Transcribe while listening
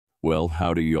Well,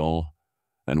 howdy, y'all,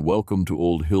 and welcome to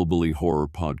Old Hillbilly Horror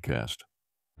Podcast.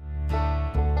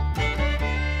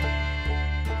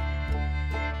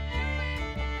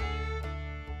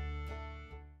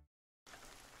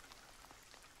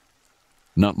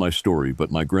 Not my story,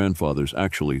 but my grandfather's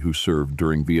actually, who served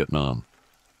during Vietnam.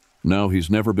 Now,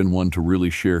 he's never been one to really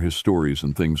share his stories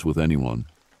and things with anyone,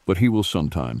 but he will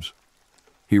sometimes.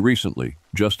 He recently,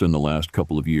 just in the last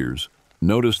couple of years,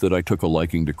 noticed that I took a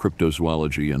liking to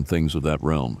cryptozoology and things of that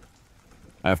realm.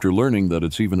 After learning that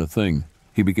it's even a thing,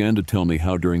 he began to tell me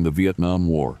how during the Vietnam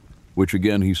War, which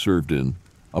again he served in,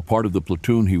 a part of the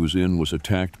platoon he was in was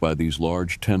attacked by these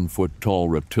large 10-foot-tall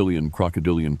reptilian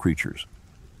crocodilian creatures.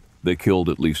 They killed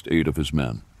at least 8 of his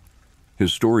men.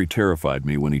 His story terrified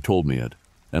me when he told me it,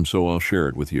 and so I'll share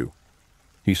it with you.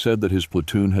 He said that his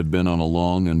platoon had been on a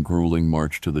long and grueling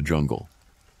march to the jungle.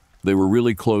 They were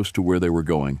really close to where they were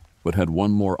going, but had one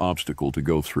more obstacle to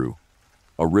go through,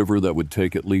 a river that would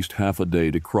take at least half a day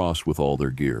to cross with all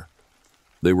their gear.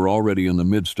 They were already in the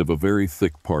midst of a very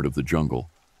thick part of the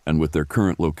jungle, and with their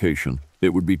current location, it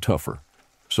would be tougher,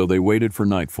 so they waited for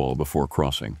nightfall before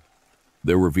crossing.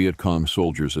 There were Viet Cong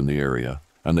soldiers in the area,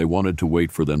 and they wanted to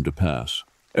wait for them to pass,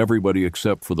 everybody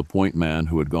except for the point man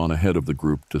who had gone ahead of the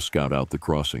group to scout out the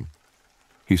crossing.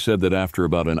 He said that after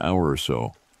about an hour or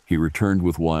so, he returned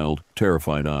with wild,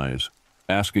 terrified eyes,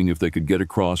 asking if they could get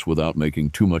across without making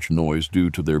too much noise due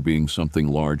to there being something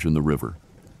large in the river.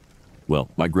 Well,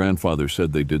 my grandfather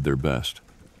said they did their best,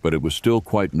 but it was still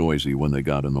quite noisy when they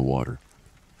got in the water.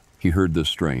 He heard this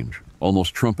strange,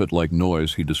 almost trumpet-like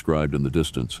noise he described in the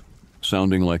distance,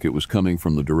 sounding like it was coming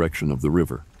from the direction of the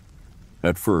river.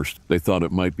 At first, they thought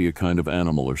it might be a kind of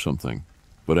animal or something,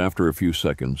 but after a few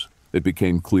seconds, it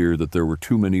became clear that there were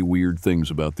too many weird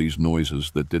things about these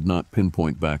noises that did not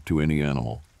pinpoint back to any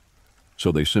animal.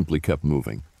 So they simply kept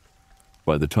moving.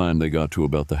 By the time they got to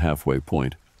about the halfway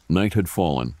point, night had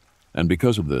fallen, and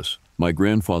because of this, my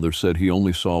grandfather said he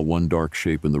only saw one dark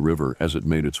shape in the river as it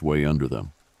made its way under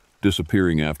them,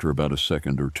 disappearing after about a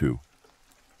second or two.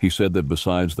 He said that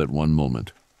besides that one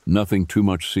moment, nothing too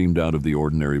much seemed out of the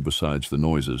ordinary besides the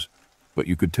noises, but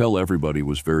you could tell everybody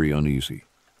was very uneasy.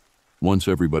 Once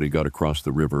everybody got across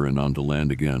the river and onto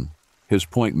land again, his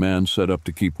point man set up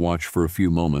to keep watch for a few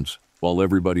moments while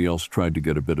everybody else tried to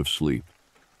get a bit of sleep.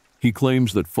 He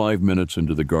claims that 5 minutes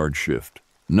into the guard shift,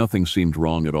 nothing seemed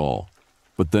wrong at all,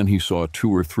 but then he saw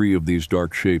 2 or 3 of these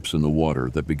dark shapes in the water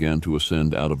that began to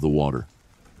ascend out of the water.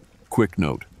 Quick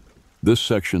note. This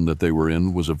section that they were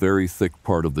in was a very thick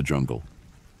part of the jungle.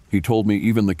 He told me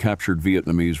even the captured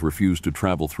Vietnamese refused to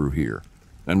travel through here,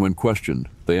 and when questioned,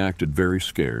 they acted very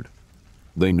scared.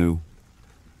 They knew.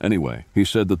 Anyway, he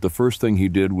said that the first thing he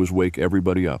did was wake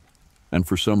everybody up, and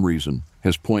for some reason,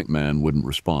 his point man wouldn't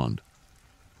respond.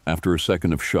 After a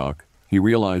second of shock, he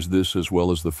realized this as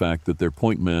well as the fact that their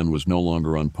point man was no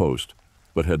longer on post,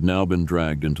 but had now been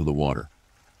dragged into the water.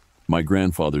 My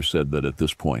grandfather said that at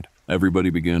this point, everybody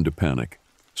began to panic,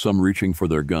 some reaching for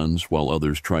their guns while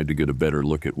others tried to get a better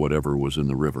look at whatever was in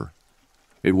the river.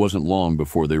 It wasn't long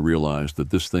before they realized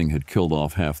that this thing had killed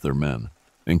off half their men,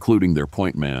 including their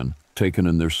point man, taken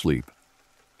in their sleep.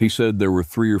 He said there were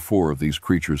 3 or 4 of these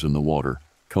creatures in the water,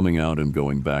 coming out and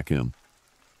going back in.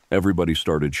 Everybody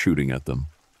started shooting at them,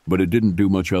 but it didn't do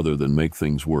much other than make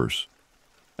things worse.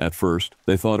 At first,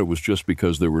 they thought it was just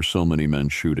because there were so many men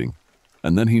shooting,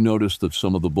 and then he noticed that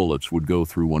some of the bullets would go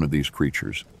through one of these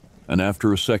creatures, and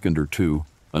after a second or two,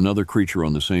 another creature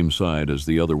on the same side as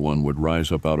the other one would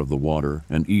rise up out of the water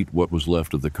and eat what was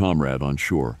left of the comrade on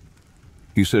shore.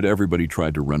 He said everybody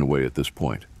tried to run away at this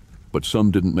point, but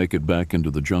some didn't make it back into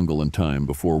the jungle in time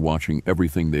before watching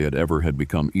everything they had ever had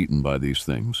become eaten by these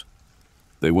things.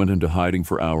 They went into hiding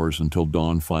for hours until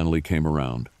dawn finally came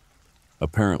around.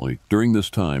 Apparently, during this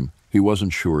time, he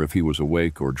wasn't sure if he was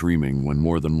awake or dreaming when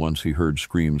more than once he heard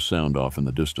screams sound off in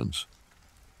the distance.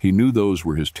 He knew those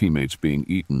were his teammates being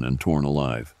eaten and torn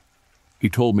alive. He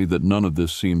told me that none of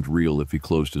this seemed real if he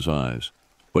closed his eyes,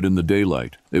 but in the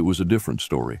daylight, it was a different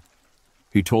story.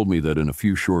 He told me that in a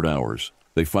few short hours,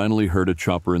 they finally heard a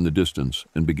chopper in the distance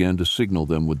and began to signal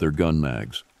them with their gun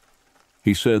mags.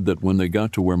 He said that when they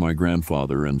got to where my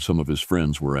grandfather and some of his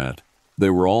friends were at, they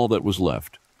were all that was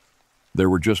left. There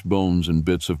were just bones and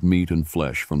bits of meat and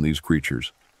flesh from these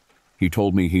creatures. He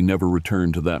told me he never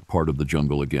returned to that part of the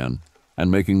jungle again,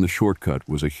 and making the shortcut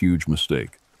was a huge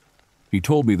mistake. He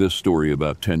told me this story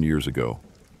about 10 years ago.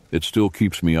 It still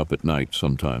keeps me up at night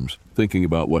sometimes, thinking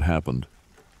about what happened.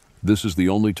 This is the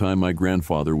only time my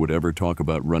grandfather would ever talk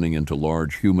about running into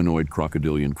large humanoid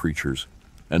crocodilian creatures.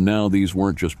 And now these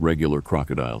weren't just regular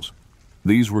crocodiles.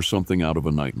 These were something out of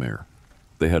a nightmare.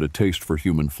 They had a taste for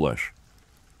human flesh.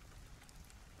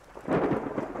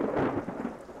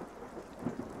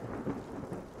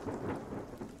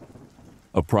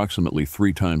 approximately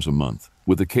 3 times a month.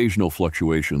 With occasional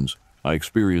fluctuations, I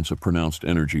experience a pronounced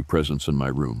energy presence in my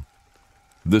room.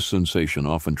 This sensation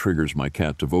often triggers my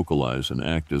cat to vocalize and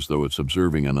act as though it's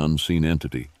observing an unseen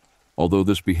entity, although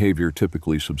this behavior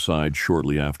typically subsides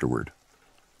shortly afterward.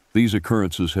 These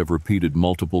occurrences have repeated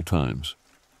multiple times.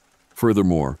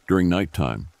 Furthermore, during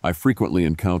nighttime, I frequently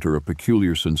encounter a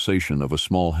peculiar sensation of a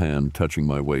small hand touching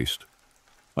my waist.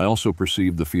 I also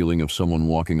perceive the feeling of someone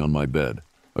walking on my bed,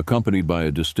 accompanied by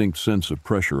a distinct sense of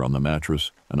pressure on the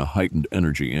mattress and a heightened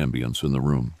energy ambience in the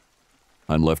room.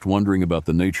 I'm left wondering about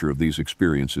the nature of these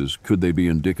experiences. Could they be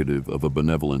indicative of a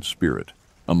benevolent spirit,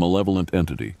 a malevolent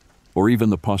entity, or even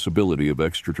the possibility of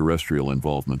extraterrestrial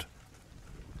involvement?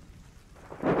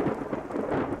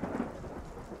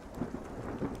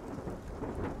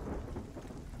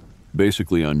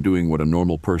 Basically, I'm doing what a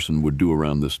normal person would do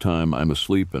around this time. I'm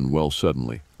asleep and, well,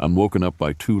 suddenly, I'm woken up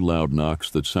by 2 loud knocks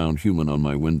that sound human on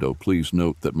my window. Please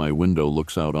note that my window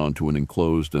looks out onto an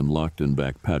enclosed and locked-in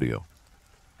back patio.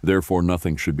 Therefore,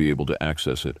 nothing should be able to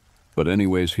access it. But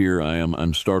anyways, here I am.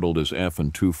 I'm startled as F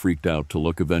and too freaked out to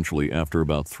look. Eventually, after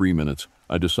about 3 minutes,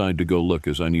 I decide to go look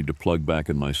as I need to plug back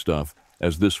in my stuff,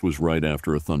 as this was right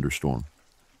after a thunderstorm.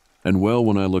 And well,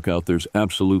 when I look out, there's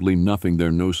absolutely nothing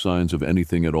there, no signs of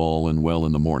anything at all. And well,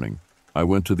 in the morning, I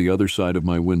went to the other side of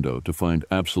my window to find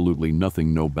absolutely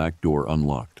nothing, no back door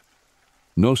unlocked.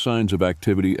 No signs of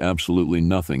activity, absolutely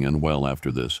nothing. And well,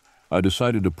 after this, I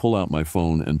decided to pull out my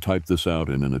phone and type this out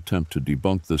in an attempt to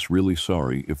debunk this. Really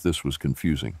sorry if this was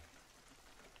confusing.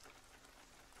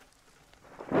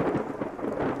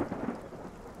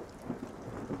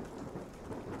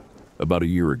 About a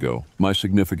year ago, my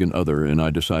significant other and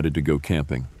I decided to go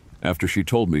camping, after she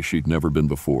told me she'd never been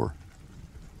before.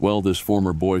 Well, this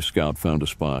former Boy Scout found a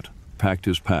spot, packed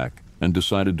his pack, and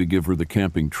decided to give her the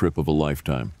camping trip of a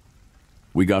lifetime.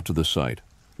 We got to the site,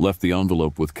 left the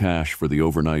envelope with cash for the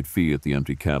overnight fee at the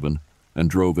empty cabin, and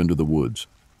drove into the woods.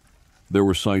 There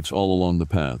were sites all along the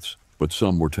paths, but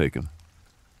some were taken.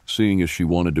 Seeing as she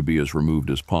wanted to be as removed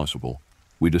as possible,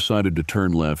 we decided to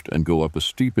turn left and go up a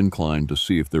steep incline to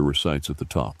see if there were sights at the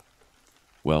top.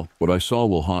 Well, what I saw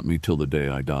will haunt me till the day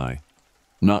I die.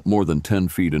 Not more than 10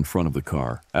 feet in front of the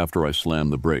car, after I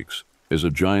slammed the brakes, is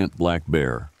a giant black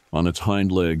bear on its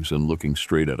hind legs and looking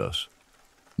straight at us.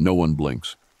 No one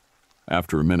blinks.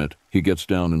 After a minute, he gets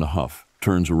down in a huff,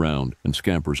 turns around, and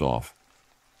scampers off.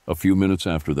 A few minutes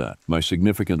after that, my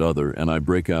significant other and I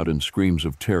break out in screams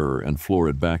of terror and floor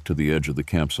it back to the edge of the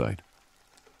campsite.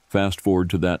 Fast forward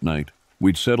to that night,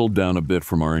 we'd settled down a bit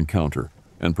from our encounter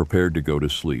and prepared to go to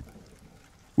sleep.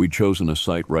 We'd chosen a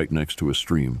site right next to a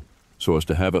stream, so as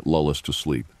to have it lull us to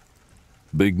sleep.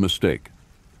 Big mistake.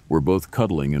 We're both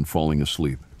cuddling and falling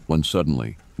asleep, when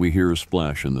suddenly, we hear a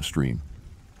splash in the stream.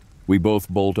 We both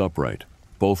bolt upright,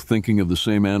 both thinking of the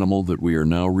same animal that we are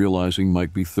now realizing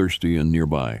might be thirsty and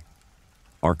nearby.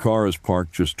 Our car is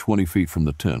parked just 20 feet from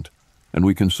the tent, and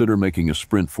we consider making a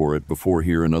sprint for it before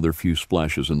hear another few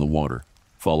splashes in the water,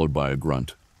 followed by a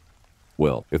grunt.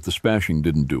 Well, if the splashing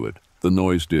didn't do it, the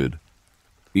noise did.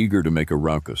 Eager to make a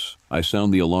ruckus, I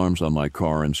sound the alarms on my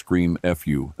car and scream "F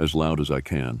you" as loud as I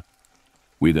can.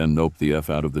 We then nope the F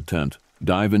out of the tent,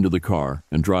 dive into the car,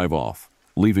 and drive off,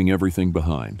 leaving everything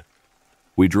behind.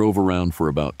 We drove around for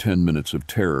about 10 minutes of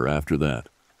terror after that,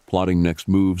 plotting next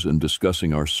moves and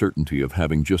discussing our certainty of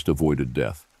having just avoided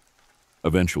death.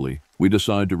 Eventually, we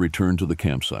decide to return to the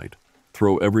campsite,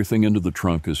 throw everything into the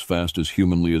trunk as fast as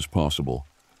humanly as possible,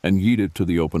 and yeet it to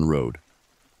the open road.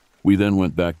 We then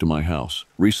went back to my house,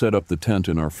 reset up the tent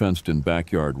in our fenced-in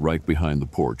backyard right behind the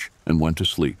porch, and went to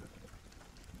sleep.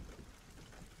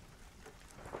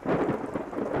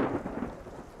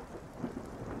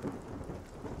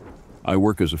 I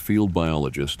work as a field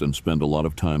biologist and spend a lot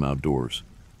of time outdoors.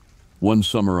 One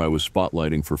summer I was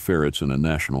spotlighting for ferrets in a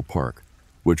national park,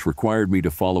 which required me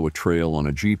to follow a trail on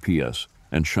a GPS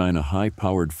and shine a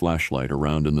high-powered flashlight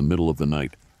around in the middle of the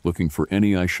night, looking for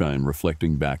any eye shine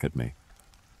reflecting back at me.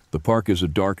 The park is a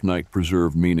dark night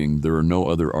preserve, meaning there are no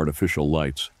other artificial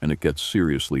lights, and it gets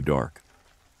seriously dark.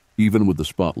 Even with the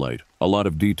spotlight, a lot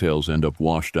of details end up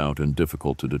washed out and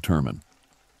difficult to determine.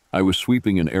 I was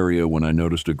sweeping an area when I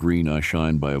noticed a green eye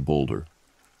shine by a boulder.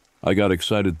 I got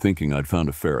excited thinking I'd found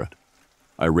a ferret.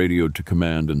 I radioed to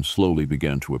command and slowly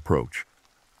began to approach.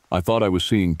 I thought I was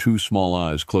seeing 2 small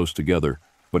eyes close together,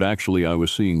 but actually I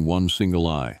was seeing one single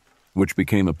eye, which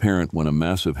became apparent when a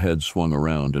massive head swung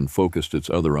around and focused its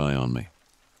other eye on me.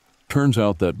 Turns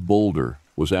out that boulder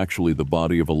was actually the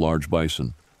body of a large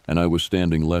bison, and I was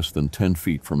standing less than 10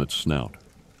 feet from its snout.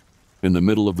 In the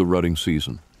middle of the rutting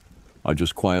season, I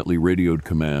just quietly radioed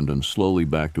command and slowly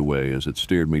backed away as it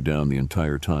stared me down the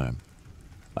entire time.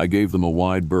 I gave them a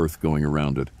wide berth going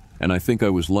around it, and I think I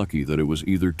was lucky that it was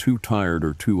either too tired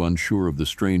or too unsure of the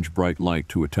strange bright light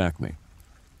to attack me.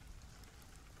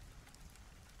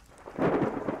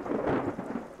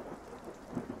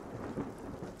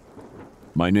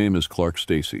 My name is Clark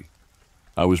Stacy.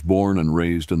 I was born and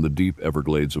raised in the deep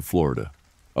Everglades of Florida,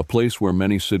 a place where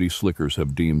many city slickers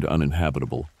have deemed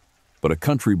uninhabitable, but a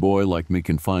country boy like me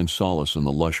can find solace in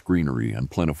the lush greenery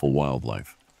and plentiful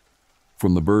wildlife.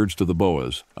 From the birds to the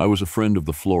boas, I was a friend of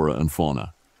the flora and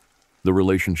fauna. The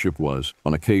relationship was,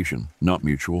 on occasion, not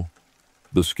mutual.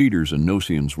 The skeeters and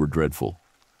no-see-ums were dreadful.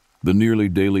 The nearly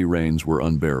daily rains were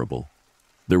unbearable.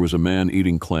 There was a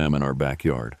man-eating clam in our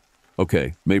backyard.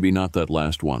 Okay, maybe not that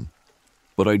last one.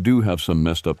 But I do have some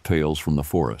messed up tales from the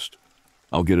forest.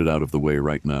 I'll get it out of the way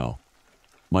right now.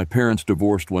 My parents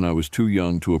divorced when I was too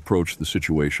young to approach the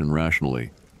situation rationally,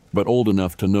 but old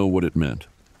enough to know what it meant.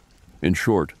 In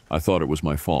short, I thought it was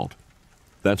my fault.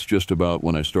 That's just about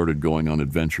when I started going on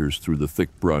adventures through the thick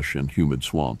brush and humid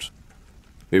swamps.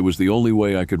 It was the only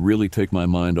way I could really take my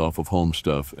mind off of home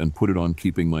stuff and put it on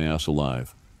keeping my ass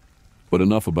alive. But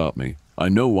enough about me. I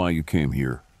know why you came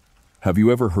here. Have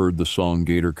you ever heard the song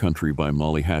Gator Country by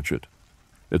Molly Hatchet?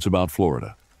 It's about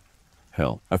Florida.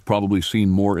 Hell, I've probably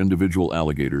seen more individual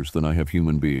alligators than I have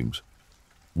human beings.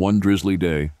 One drizzly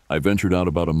day, I ventured out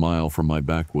about a mile from my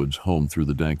backwoods home through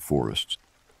the dank forests.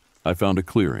 I found a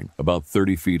clearing, about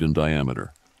 30 feet in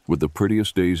diameter, with the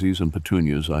prettiest daisies and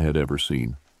petunias I had ever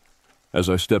seen. As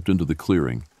I stepped into the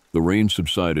clearing, the rain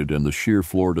subsided and the sheer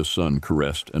Florida sun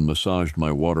caressed and massaged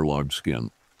my waterlogged skin.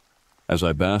 As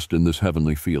I basked in this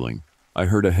heavenly feeling, I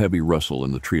heard a heavy rustle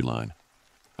in the tree line.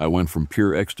 I went from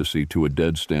pure ecstasy to a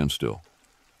dead standstill.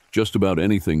 Just about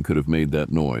anything could have made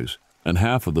that noise, and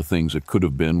half of the things it could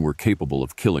have been were capable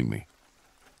of killing me.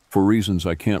 For reasons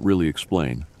I can't really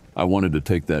explain, I wanted to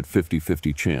take that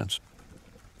 50-50 chance.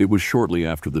 It was shortly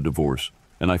after the divorce,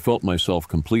 and I felt myself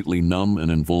completely numb and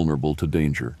invulnerable to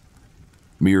danger.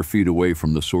 Mere feet away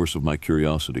from the source of my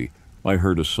curiosity, I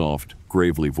heard a soft,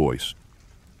 gravely voice.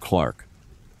 Clark.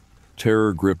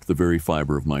 Terror gripped the very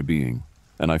fiber of my being,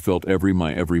 and I felt every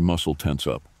muscle tense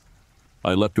up.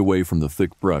 I leapt away from the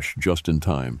thick brush just in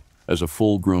time, as a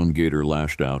full-grown gator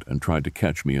lashed out and tried to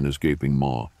catch me in his gaping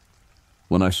maw.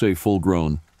 When I say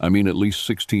full-grown, I mean at least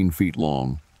 16 feet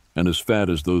long, and as fat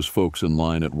as those folks in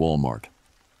line at Walmart.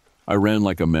 I ran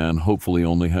like a man hopefully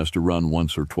only has to run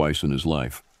once or twice in his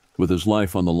life, with his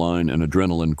life on the line and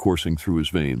adrenaline coursing through his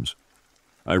veins.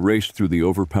 I raced through the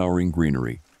overpowering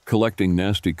greenery, collecting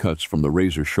nasty cuts from the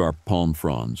razor-sharp palm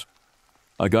fronds.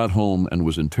 I got home and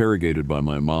was interrogated by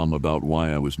my mom about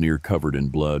why I was near covered in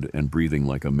blood and breathing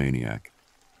like a maniac.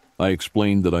 I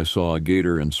explained that I saw a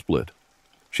gator and split.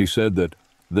 She said that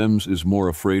 "thems is more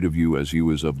afraid of you as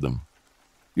you is of them."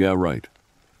 Yeah, right.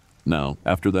 Now,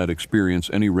 after that experience,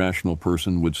 any rational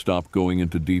person would stop going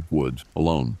into deep woods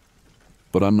alone.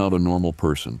 But I'm not a normal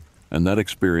person, and that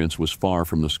experience was far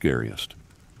from the scariest.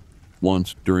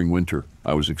 Once, during winter,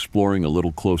 I was exploring a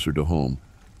little closer to home.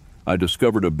 I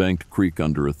discovered a banked creek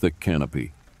under a thick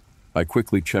canopy. I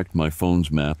quickly checked my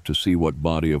phone's map to see what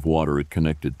body of water it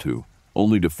connected to,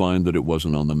 only to find that it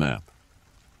wasn't on the map.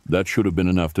 That should have been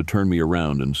enough to turn me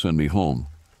around and send me home,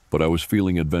 but I was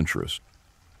feeling adventurous.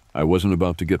 I wasn't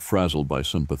about to get frazzled by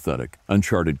some pathetic,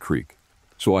 uncharted creek,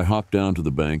 so I hopped down to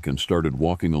the bank and started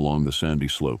walking along the sandy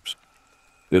slopes.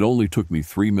 It only took me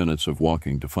 3 minutes of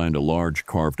walking to find a large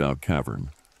carved-out cavern,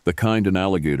 the kind an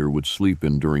alligator would sleep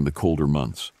in during the colder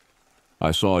months.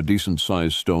 I saw a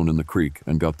decent-sized stone in the creek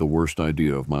and got the worst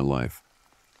idea of my life.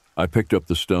 I picked up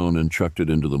the stone and chucked it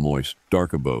into the moist,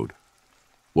 dark abode.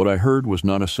 What I heard was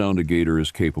not a sound a gator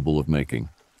is capable of making.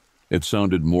 It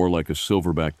sounded more like a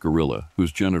silverback gorilla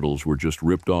whose genitals were just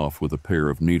ripped off with a pair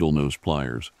of needle-nose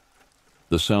pliers.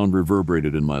 The sound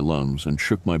reverberated in my lungs and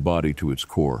shook my body to its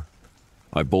core.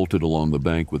 I bolted along the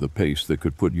bank with a pace that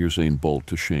could put Usain Bolt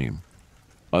to shame.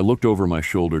 I looked over my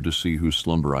shoulder to see whose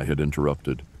slumber I had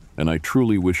interrupted, and I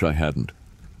truly wish I hadn't.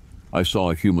 I saw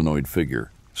a humanoid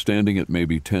figure, standing at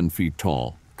maybe 10 feet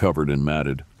tall, covered in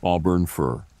matted, auburn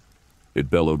fur. It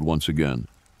bellowed once again.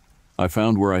 I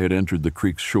found where I had entered the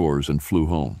creek's shores and flew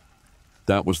home.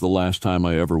 That was the last time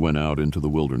I ever went out into the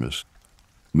wilderness.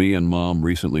 Me and Mom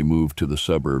recently moved to the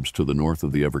suburbs to the north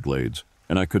of the Everglades,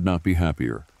 and I could not be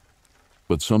happier.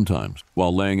 But sometimes,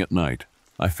 while laying at night,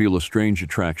 I feel a strange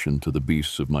attraction to the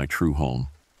beasts of my true home.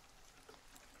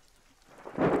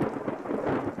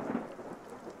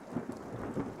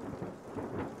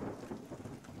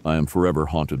 I am forever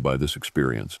haunted by this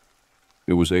experience.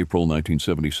 It was April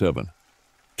 1977.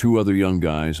 2 other young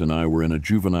guys and I were in a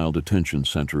juvenile detention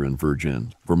center in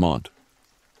Vermont.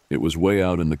 It was way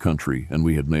out in the country, and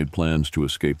we had made plans to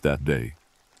escape that day.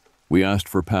 We asked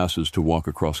for passes to walk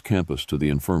across campus to the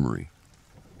infirmary.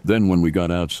 Then when we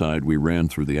got outside, we ran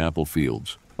through the apple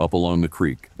fields, up along the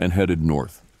creek, and headed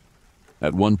north.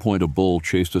 At one point, a bull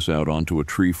chased us out onto a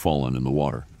tree fallen in the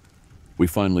water. We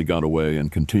finally got away and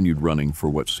continued running for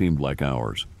what seemed like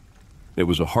hours. It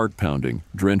was a heart-pounding,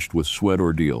 drenched with sweat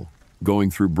ordeal,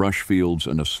 going through brush fields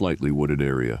and a slightly wooded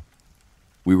area.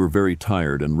 We were very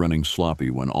tired and running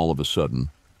sloppy when all of a sudden,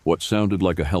 what sounded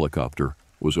like a helicopter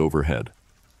was overhead.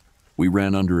 We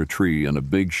ran under a tree and a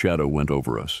big shadow went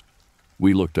over us.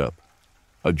 We looked up.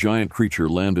 A giant creature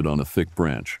landed on a thick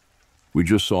branch. We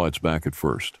just saw its back at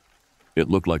first. It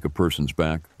looked like a person's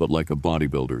back, but like a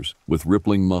bodybuilder's, with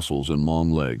rippling muscles and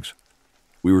long legs.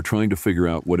 We were trying to figure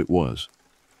out what it was.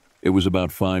 It was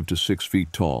about 5 to 6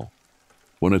 feet tall.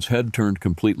 When its head turned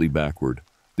completely backward,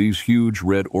 these huge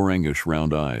red orangish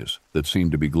round eyes that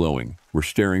seemed to be glowing were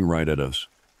staring right at us.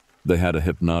 They had a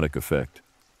hypnotic effect.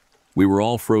 We were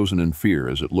all frozen in fear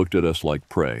as it looked at us like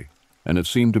prey, and it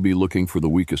seemed to be looking for the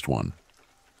weakest one.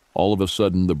 All of a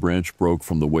sudden, the branch broke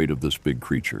from the weight of this big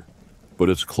creature, but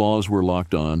its claws were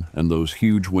locked on and those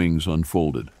huge wings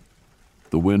unfolded.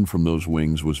 The wind from those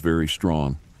wings was very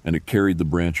strong, and it carried the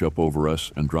branch up over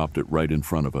us and dropped it right in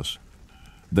front of us.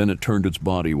 Then it turned its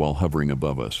body while hovering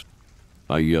above us.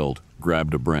 I yelled,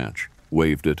 grabbed a branch,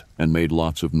 waved it, and made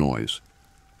lots of noise.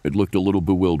 It looked a little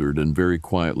bewildered and very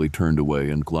quietly turned away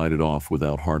and glided off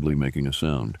without hardly making a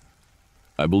sound.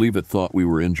 I believe it thought we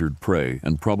were injured prey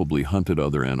and probably hunted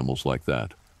other animals like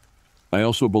that. I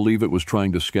also believe it was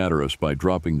trying to scatter us by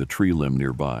dropping the tree limb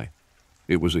nearby.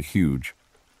 It was a huge.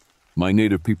 My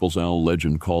native people's owl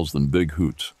legend calls them big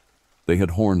hoots. They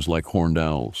had horns like horned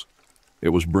owls. It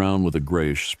was brown with a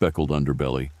grayish speckled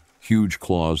underbelly, huge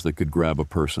claws that could grab a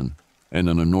person, and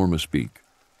an enormous beak.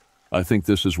 I think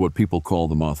this is what people call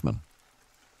the Mothman.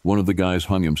 One of the guys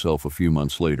hung himself a few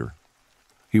months later.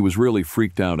 He was really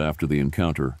freaked out after the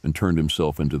encounter and turned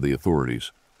himself into the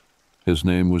authorities. His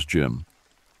name was Jim.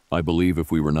 I believe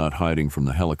if we were not hiding from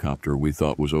the helicopter we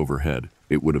thought was overhead,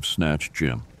 it would have snatched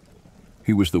Jim.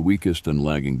 He was the weakest and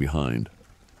lagging behind.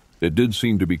 It did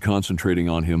seem to be concentrating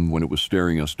on him when it was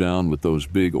staring us down with those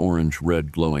big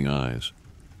orange-red glowing eyes.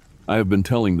 I have been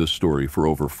telling this story for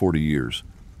over 40 years.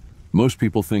 Most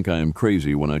people think I am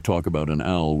crazy when I talk about an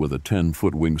owl with a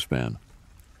 10-foot wingspan.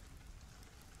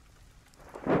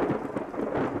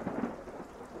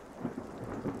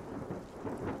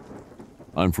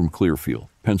 I'm from Clearfield,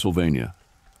 Pennsylvania.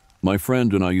 My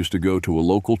friend and I used to go to a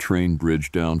local train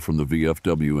bridge down from the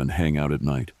VFW and hang out at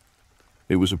night.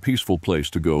 It was a peaceful place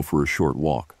to go for a short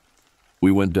walk.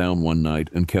 We went down one night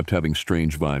and kept having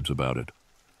strange vibes about it.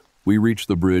 We reached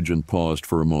the bridge and paused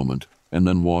for a moment, and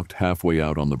then walked halfway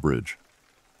out on the bridge.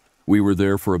 We were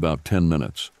there for about 10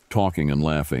 minutes, talking and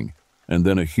laughing, and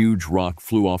then a huge rock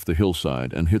flew off the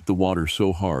hillside and hit the water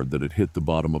so hard that it hit the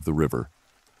bottom of the river.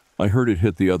 I heard it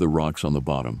hit the other rocks on the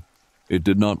bottom. It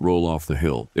did not roll off the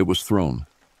hill, it was thrown.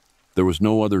 There was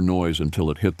no other noise until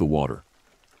it hit the water.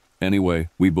 Anyway,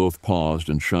 we both paused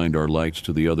and shined our lights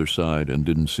to the other side and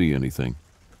didn't see anything.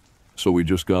 So we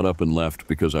just got up and left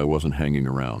because I wasn't hanging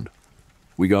around.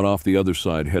 We got off the other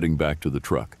side heading back to the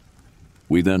truck.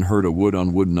 We then heard a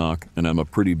wood-on-wood knock, and I'm a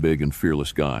pretty big and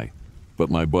fearless guy,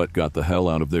 but my butt got the hell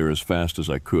out of there as fast as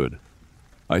I could.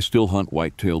 I still hunt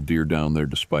white-tailed deer down there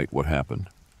despite what happened.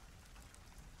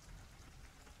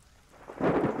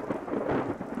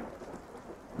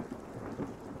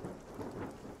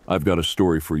 I've got a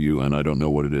story for you and I don't know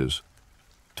what it is.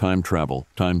 Time travel,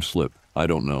 time slip, I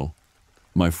don't know.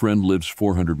 My friend lives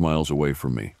 400 miles away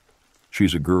from me.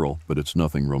 She's a girl, but it's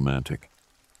nothing romantic.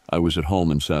 I was at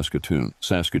home in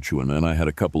Saskatchewan, and I had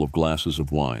a couple of glasses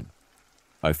of wine.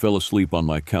 I fell asleep on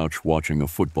my couch watching a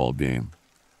football game.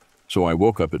 So I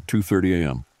woke up at 2:30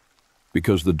 a.m.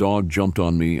 because the dog jumped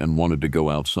on me and wanted to go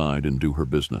outside and do her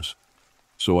business.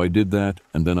 So I did that,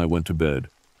 and then I went to bed.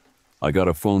 I got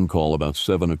a phone call about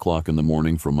 7 o'clock in the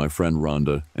morning from my friend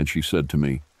Rhonda, and she said to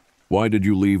me, "Why did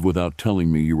you leave without telling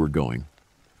me you were going?"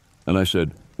 And I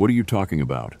said, "What are you talking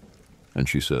about?" And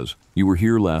she says, "You were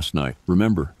here last night,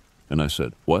 remember?" And I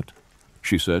said, "What?"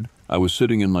 She said, "I was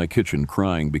sitting in my kitchen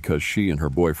crying because she and her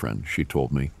boyfriend, she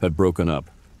told me, had broken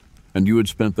up, and you had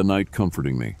spent the night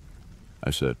comforting me." I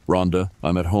said, "Rhonda,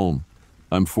 I'm at home.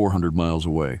 I'm 400 miles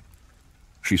away."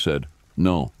 She said,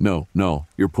 No,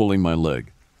 you're pulling my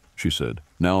leg." She said,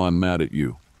 "Now I'm mad at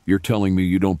you. You're telling me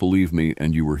you don't believe me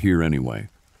and you were here anyway."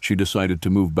 She decided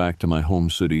to move back to my home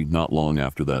city not long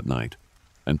after that night.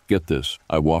 And get this,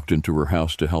 I walked into her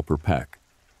house to help her pack.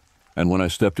 And when I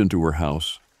stepped into her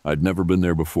house, I'd never been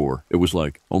there before. It was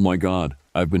like, oh my God,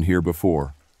 I've been here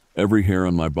before. Every hair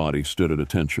on my body stood at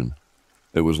attention.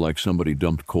 It was like somebody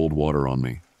dumped cold water on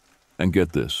me. And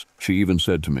get this, she even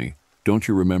said to me, "Don't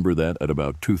you remember that at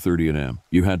about 2:30 a.m.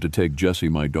 you had to take Jessie,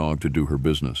 my dog, to do her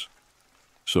business?"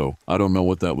 So, I don't know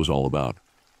what that was all about.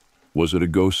 Was it a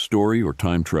ghost story or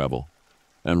time travel?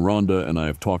 And Rhonda and I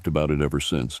have talked about it ever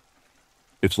since.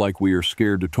 It's like we are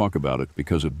scared to talk about it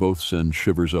because it both sends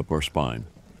shivers up our spine.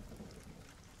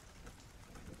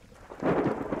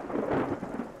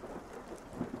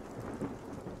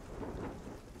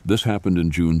 This happened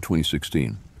in June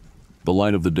 2016. The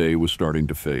light of the day was starting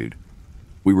to fade.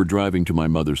 We were driving to my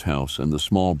mother's house and the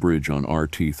small bridge on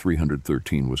RT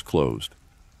 313 was closed.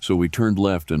 So we turned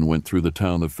left and went through the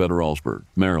town of Federalsburg,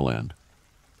 Maryland.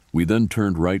 We then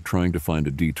turned right trying to find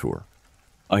a detour.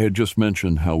 I had just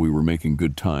mentioned how we were making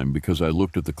good time because I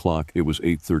looked at the clock, it was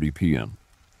 8:30 p.m.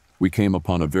 We came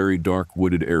upon a very dark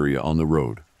wooded area on the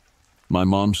road. My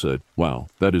mom said, "Wow,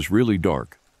 that is really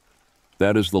dark."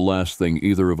 That is the last thing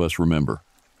either of us remember.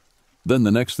 Then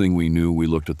the next thing we knew, we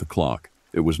looked at the clock.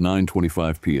 It was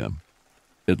 9:25 p.m.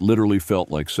 It literally felt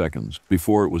like seconds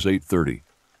before it was 8:30.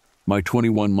 My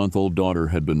 21-month-old daughter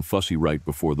had been fussy right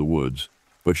before the woods,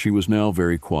 but she was now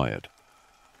very quiet.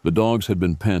 The dogs had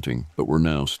been panting, but were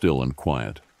now still and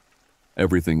quiet.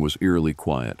 Everything was eerily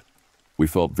quiet. We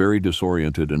felt very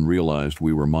disoriented and realized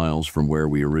we were miles from where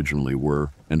we originally were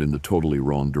and in the totally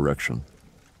wrong direction.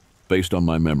 Based on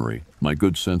my memory, my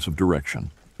good sense of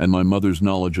direction, and my mother's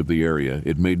knowledge of the area,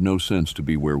 it made no sense to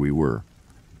be where we were.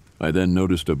 I then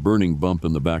noticed a burning bump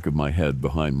in the back of my head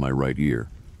behind my right ear.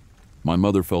 My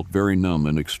mother felt very numb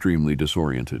and extremely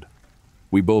disoriented.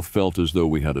 We both felt as though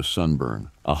we had a sunburn,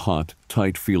 a hot,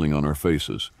 tight feeling on our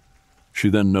faces. She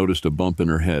then noticed a bump in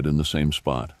her head in the same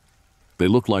spot. They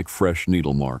looked like fresh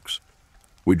needle marks.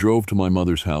 We drove to my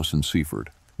mother's house in Seaford,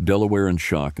 Delaware, in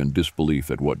shock and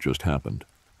disbelief at what just happened.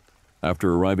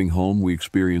 After arriving home, we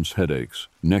experienced headaches,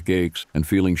 neck aches, and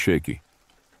feeling shaky.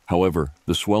 However,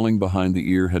 the swelling behind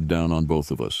the ear had down on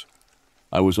both of us.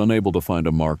 I was unable to find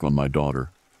a mark on my daughter.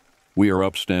 We are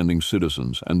upstanding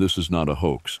citizens, and this is not a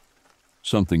hoax.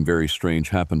 Something very strange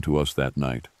happened to us that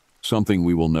night, something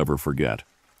we will never forget.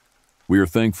 We are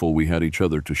thankful we had each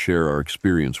other to share our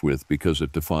experience with because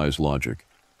it defies logic.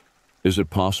 Is it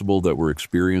possible that we're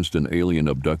experienced an alien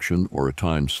abduction or a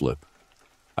time slip?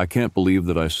 I can't believe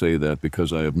that I say that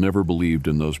because I have never believed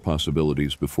in those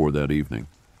possibilities before that evening.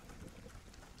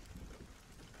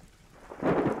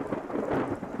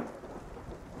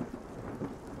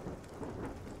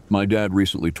 My dad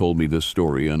recently told me this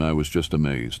story and I was just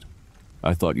amazed.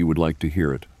 I thought you would like to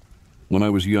hear it. When I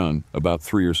was young, about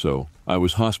 3 or so, I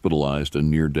was hospitalized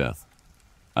and near death.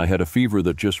 I had a fever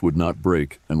that just would not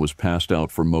break and was passed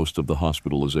out for most of the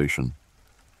hospitalization.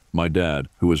 My dad,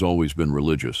 who has always been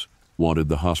religious, wanted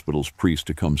the hospital's priest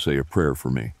to come say a prayer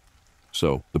for me.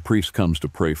 So, the priest comes to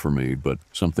pray for me, but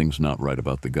something's not right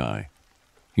about the guy.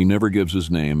 He never gives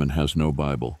his name and has no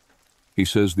Bible. He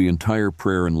says the entire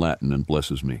prayer in Latin and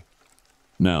blesses me.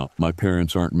 Now, my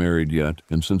parents aren't married yet,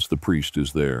 and since the priest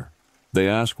is there, they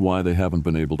ask why they haven't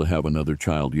been able to have another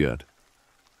child yet.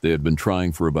 They had been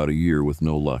trying for about a year with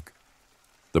no luck.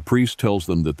 The priest tells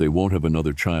them that they won't have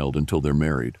another child until they're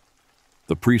married.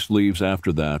 The priest leaves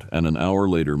after that, and an hour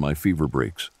later my fever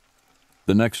breaks.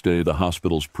 The next day, the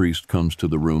hospital's priest comes to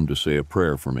the room to say a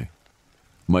prayer for me.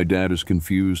 My dad is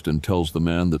confused and tells the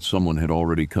man that someone had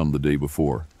already come the day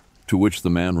before, to which the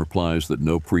man replies that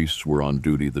no priests were on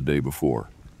duty the day before.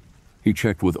 He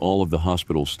checked with all of the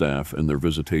hospital staff and their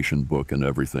visitation book and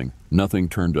everything. Nothing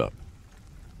turned up.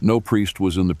 No priest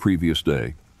was in the previous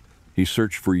day. He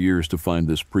searched for years to find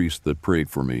this priest that prayed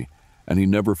for me, and he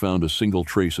never found a single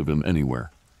trace of him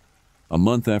anywhere. A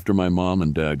month after my mom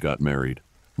and dad got married,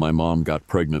 my mom got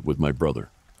pregnant with my brother.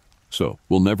 So,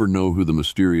 we'll never know who the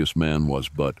mysterious man was,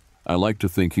 but I like to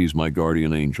think he's my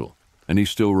guardian angel, and he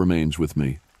still remains with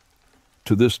me.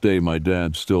 To this day, my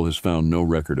dad still has found no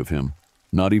record of him,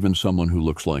 not even someone who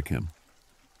looks like him.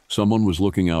 Someone was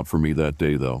looking out for me that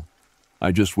day, though.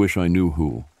 I just wish I knew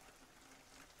who.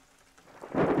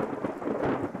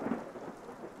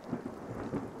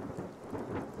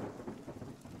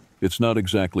 It's not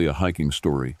exactly a hiking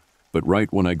story, but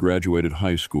right when I graduated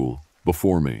high school,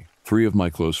 before me, 3 of my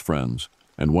close friends,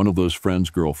 and one of those friends'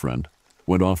 girlfriend,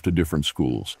 went off to different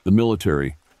schools. The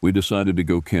military, we decided to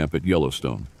go camp at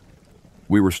Yellowstone.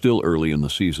 We were still early in the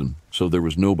season, so there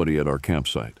was nobody at our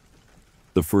campsite.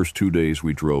 The first 2 days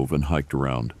we drove and hiked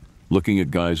around, looking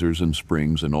at geysers and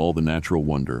springs and all the natural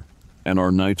wonder, and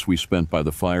our nights we spent by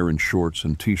the fire in shorts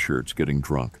and t-shirts getting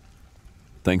drunk.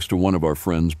 Thanks to one of our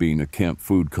friends being a camp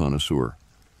food connoisseur,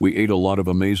 we ate a lot of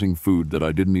amazing food that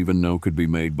I didn't even know could be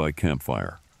made by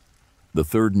campfire. The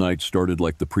third night started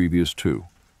like the previous two.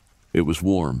 It was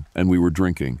warm, and we were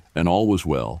drinking, and all was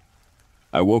well.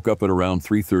 I woke up at around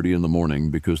 3:30 in the morning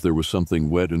because there was something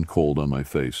wet and cold on my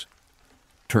face.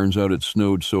 Turns out it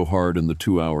snowed so hard in the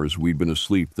 2 hours we'd been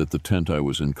asleep that the tent I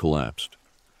was in collapsed.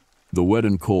 The wet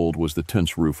and cold was the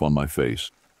tent's roof on my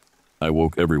face. I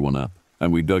woke everyone up,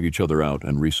 and we dug each other out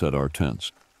and reset our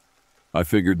tents. I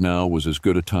figured now was as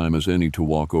good a time as any to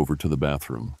walk over to the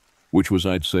bathroom, which was,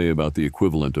 I'd say, about the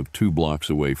equivalent of 2 blocks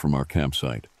away from our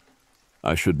campsite.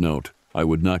 I should note, I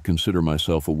would not consider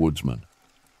myself a woodsman.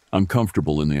 I'm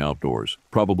comfortable in the outdoors,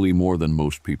 probably more than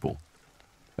most people.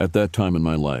 At that time in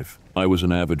my life, I was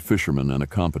an avid fisherman and a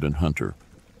competent hunter,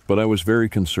 but I was very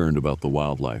concerned about the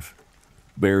wildlife.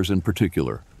 Bears in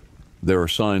particular. There are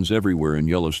signs everywhere in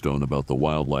Yellowstone about the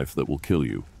wildlife that will kill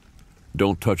you.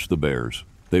 Don't touch the bears,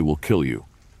 they will kill you.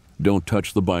 Don't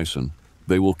touch the bison,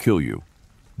 they will kill you.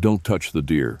 Don't touch the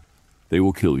deer, they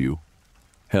will kill you.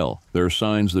 Hell, there are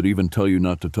signs that even tell you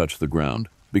not to touch the ground,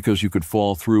 because you could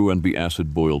fall through and be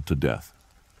acid boiled to death.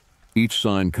 Each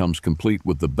sign comes complete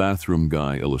with the bathroom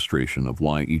guy illustration of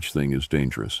why each thing is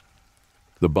dangerous.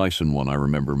 The bison one I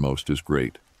remember most is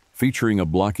great, featuring a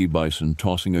blocky bison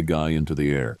tossing a guy into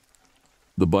the air.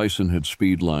 The bison had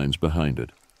speed lines behind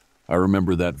it. I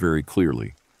remember that very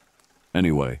clearly.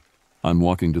 Anyway, I'm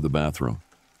walking to the bathroom.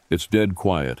 It's dead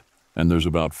quiet, and there's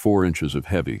about 4 inches of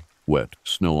heavy, wet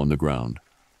snow on the ground.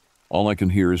 All I can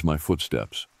hear is my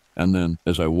footsteps, and then,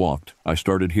 as I walked, I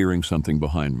started hearing something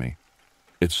behind me.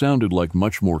 It sounded like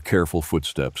much more careful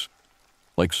footsteps,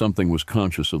 like something was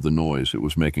conscious of the noise it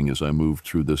was making as I moved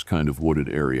through this kind of wooded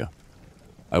area.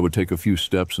 I would take a few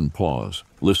steps and pause,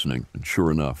 listening, and sure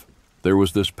enough, there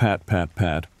was this pat, pat,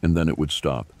 pat, and then it would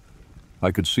stop. I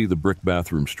could see the brick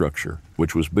bathroom structure,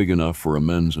 which was big enough for a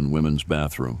men's and women's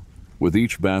bathroom, with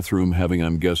each bathroom having,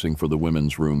 I'm guessing for the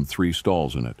women's room, 3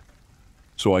 stalls in it.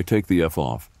 So I take the F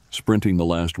off, sprinting the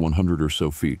last 100 or so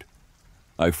feet.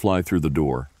 I fly through the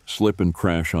door, slip and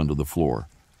crash onto the floor,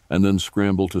 and then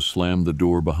scramble to slam the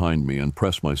door behind me and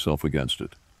press myself against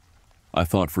it. I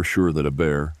thought for sure that a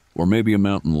bear, or maybe a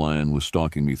mountain lion, was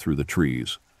stalking me through the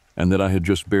trees, and that I had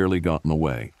just barely gotten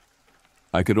away.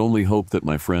 I could only hope that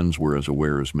my friends were as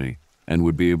aware as me, and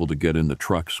would be able to get in the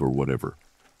trucks or whatever.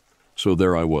 So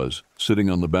there I was, sitting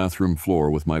on the bathroom floor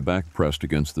with my back pressed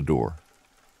against the door.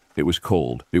 It was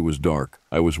cold, it was dark,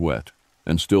 I was wet,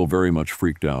 and still very much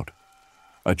freaked out.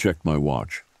 I checked my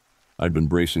watch. I'd been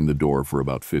bracing the door for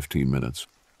about 15 minutes.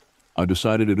 I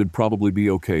decided it'd probably be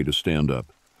okay to stand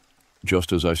up.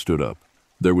 Just as I stood up,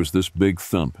 there was this big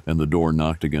thump and the door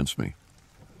knocked against me.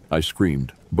 I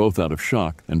screamed, both out of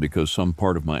shock and because some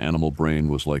part of my animal brain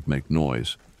was like make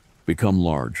noise, become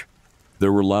large.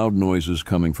 There were loud noises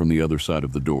coming from the other side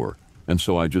of the door, and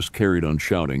so I just carried on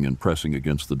shouting and pressing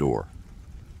against the door.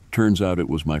 Turns out it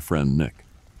was my friend Nick.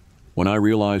 When I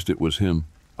realized it was him,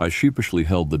 I sheepishly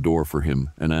held the door for him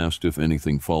and asked if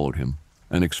anything followed him,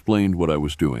 and explained what I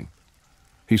was doing.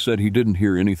 He said he didn't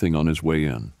hear anything on his way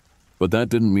in, but that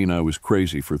didn't mean I was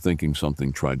crazy for thinking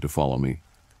something tried to follow me.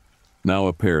 Now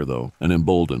a pair, though, and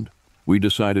emboldened, we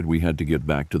decided we had to get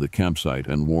back to the campsite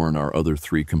and warn our other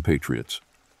 3 compatriots.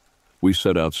 We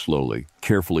set out slowly,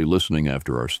 carefully listening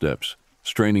after our steps,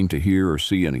 straining to hear or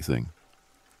see anything.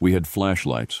 We had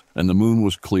flashlights, and the moon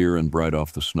was clear and bright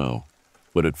off the snow,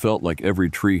 but it felt like every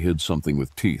tree hid something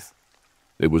with teeth.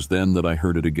 It was then that I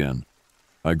heard it again.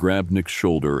 I grabbed Nick's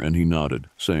shoulder and he nodded,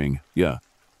 saying, Yeah,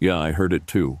 I heard it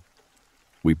too."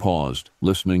 We paused,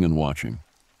 listening and watching.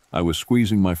 I was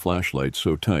squeezing my flashlight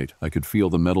so tight I could feel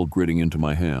the metal gritting into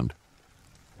my hand.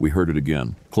 We heard it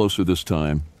again, closer this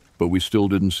time, but we still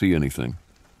didn't see anything.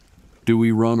 "Do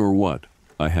we run or what?"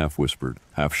 I half whispered,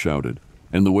 half shouted,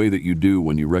 in the way that you do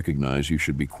when you recognize you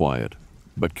should be quiet,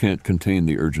 but can't contain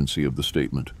the urgency of the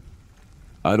statement.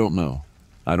 "I don't know.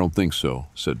 I don't think so,"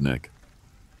 said Nick.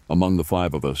 Among the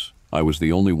 5 of us, I was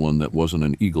the only one that wasn't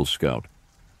an Eagle Scout.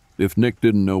 If Nick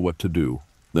didn't know what to do,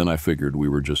 then I figured we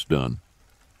were just done.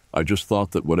 I just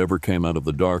thought that whatever came out of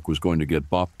the dark was going to get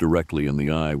bopped directly in the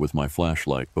eye with my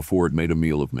flashlight before it made a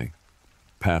meal of me.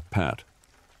 Pat, pat.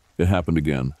 It happened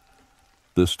again.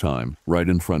 This time, right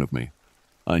in front of me.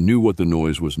 I knew what the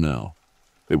noise was now.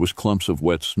 It was clumps of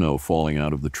wet snow falling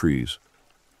out of the trees.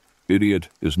 Idiot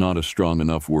is not a strong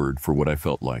enough word for what I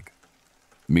felt like.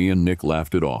 Me and Nick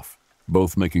laughed it off,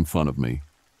 both making fun of me,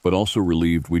 but also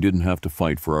relieved we didn't have to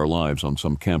fight for our lives on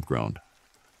some campground.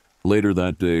 Later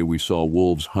that day, we saw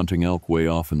wolves hunting elk way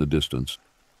off in the distance.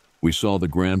 We saw the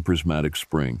Grand Prismatic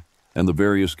Spring and the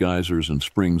various geysers and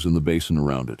springs in the basin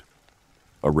around it.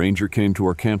 A ranger came to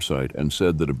our campsite and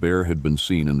said that a bear had been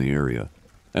seen in the area.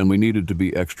 and we needed to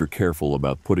be extra careful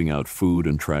about putting out food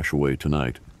and trash away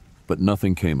tonight, but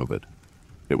nothing came of it.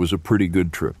 It was a pretty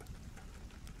good trip.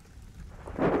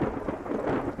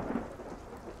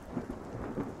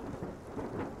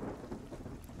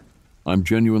 I'm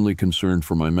genuinely concerned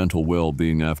for my mental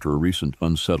well-being after a recent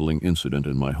unsettling incident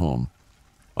in my home.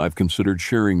 I've considered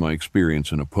sharing my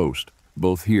experience in a post,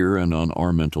 both here and on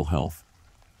our mental health.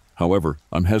 However,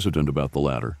 I'm hesitant about the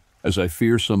latter, as I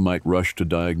fear some might rush to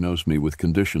diagnose me with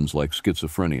conditions like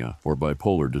schizophrenia or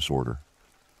bipolar disorder.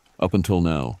 Up until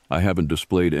now, I haven't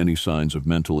displayed any signs of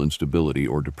mental instability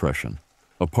or depression,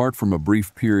 apart from a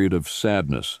brief period of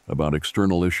sadness about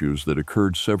external issues that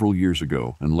occurred several years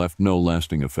ago and left no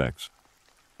lasting effects.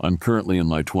 I'm currently in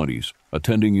my 20s,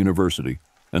 attending university,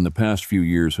 and the past few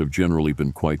years have generally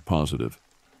been quite positive,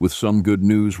 with some good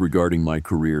news regarding my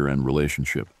career and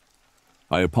relationship.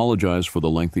 I apologize for the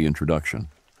lengthy introduction,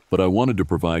 but I wanted to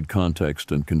provide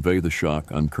context and convey the shock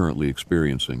I'm currently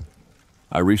experiencing.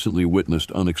 I recently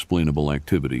witnessed unexplainable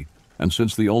activity, and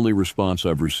since the only response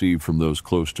I've received from those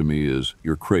close to me is,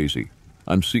 "You're crazy,"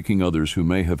 I'm seeking others who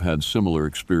may have had similar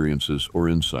experiences or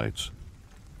insights.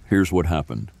 Here's what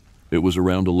happened. It was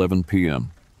around 11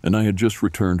 p.m., and I had just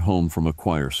returned home from a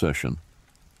choir session.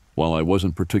 While I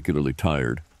wasn't particularly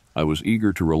tired, I was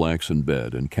eager to relax in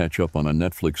bed and catch up on a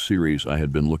Netflix series I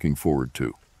had been looking forward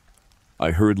to.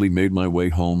 I hurriedly made my way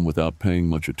home without paying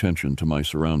much attention to my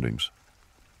surroundings.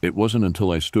 It wasn't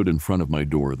until I stood in front of my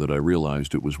door that I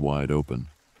realized it was wide open.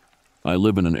 I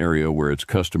live in an area where it's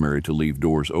customary to leave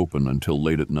doors open until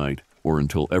late at night or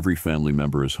until every family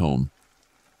member is home.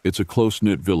 It's a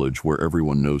close-knit village where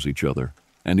everyone knows each other,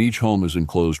 and each home is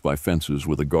enclosed by fences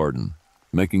with a garden,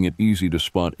 making it easy to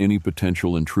spot any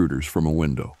potential intruders from a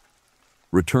window.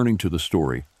 Returning to the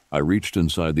story, I reached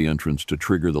inside the entrance to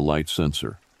trigger the light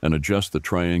sensor and adjust the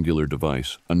triangular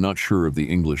device, I'm not sure of the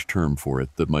English term for it,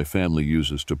 that my family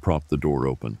uses to prop the door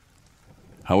open.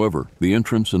 However, the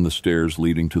entrance and the stairs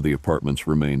leading to the apartments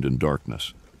remained in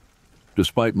darkness.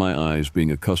 Despite my eyes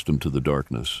being accustomed to the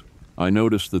darkness, I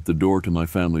noticed that the door to my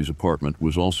family's apartment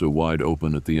was also wide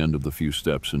open at the end of the few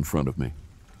steps in front of me.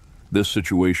 This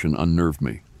situation unnerved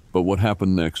me, but what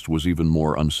happened next was even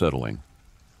more unsettling.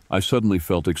 I suddenly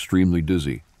felt extremely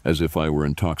dizzy, as if I were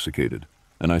intoxicated,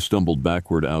 and I stumbled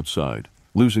backward outside,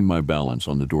 losing my balance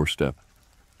on the doorstep.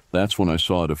 That's when I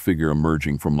saw a figure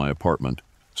emerging from my apartment,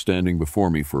 standing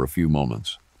before me for a few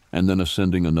moments, and then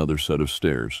ascending another set of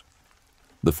stairs.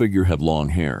 The figure had long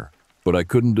hair, but I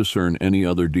couldn't discern any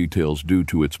other details due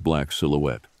to its black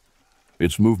silhouette.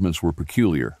 Its movements were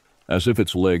peculiar, as if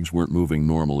its legs weren't moving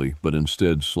normally, but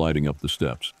instead sliding up the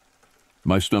steps.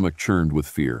 My stomach churned with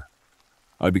fear.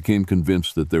 I became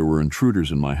convinced that there were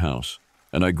intruders in my house,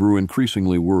 and I grew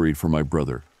increasingly worried for my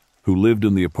brother, who lived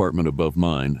in the apartment above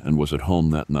mine and was at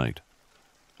home that night.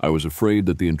 I was afraid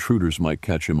that the intruders might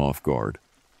catch him off guard.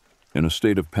 In a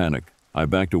state of panic, I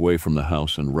backed away from the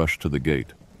house and rushed to the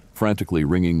gate, frantically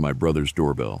ringing my brother's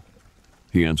doorbell.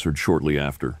 He answered shortly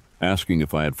after, asking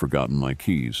if I had forgotten my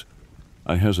keys.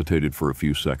 I hesitated for a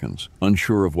few seconds,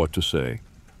 unsure of what to say.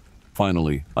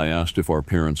 Finally, I asked if our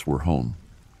parents were home.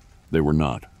 They were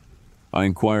not. I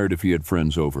inquired if he had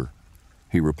friends over.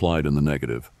 He replied in the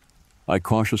negative. I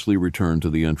cautiously returned to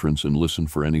the entrance and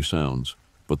listened for any sounds,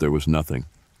 but there was nothing.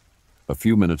 A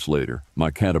few minutes later,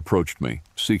 my cat approached me,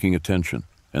 seeking attention,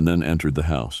 and then entered the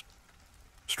house.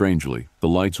 Strangely, the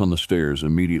lights on the stairs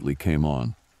immediately came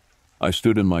on. I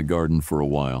stood in my garden for a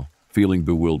while, feeling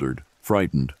bewildered,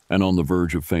 frightened, and on the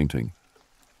verge of fainting.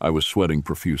 I was sweating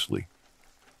profusely.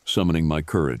 Summoning my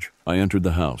courage, I entered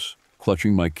the house,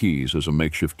 clutching my keys as a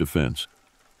makeshift defense.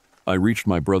 I reached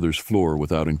my brother's floor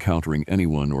without encountering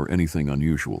anyone or anything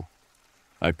unusual.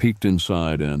 I peeked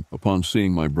inside and, upon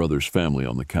seeing my brother's family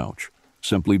on the couch,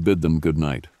 simply bid them good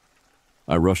night.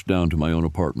 I rushed down to my own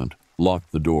apartment,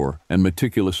 locked the door, and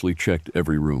meticulously checked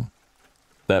every room.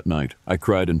 That night, I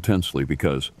cried intensely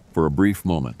because, for a brief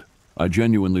moment, I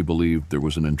genuinely believed there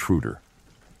was an intruder.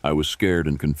 I was scared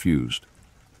and confused.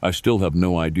 I still have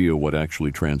no idea what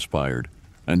actually transpired,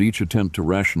 and each attempt to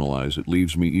rationalize it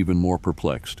leaves me even more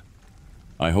perplexed.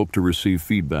 I hope to receive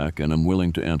feedback and am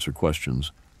willing to answer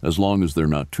questions, as long as they're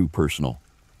not too personal.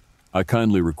 I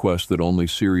kindly request that only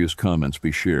serious comments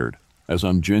be shared, as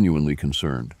I'm genuinely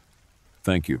concerned.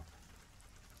 Thank you.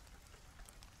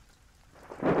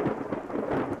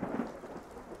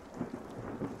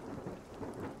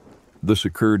 This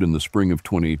occurred in the spring of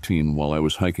 2018 while I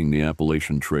was hiking the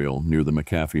Appalachian Trail near the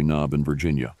McAfee Knob in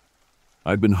Virginia.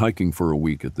 I'd been hiking for a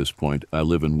week at this point. I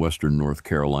live in western North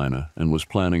Carolina and was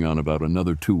planning on about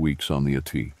another 2 weeks on the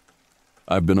AT.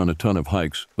 I've been on a ton of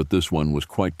hikes, but this one was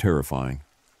quite terrifying.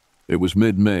 It was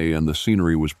mid-May and the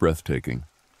scenery was breathtaking.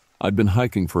 I'd been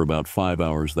hiking for about 5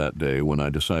 hours that day when I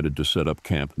decided to set up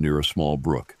camp near a small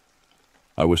brook.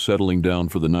 I was settling down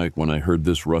for the night when I heard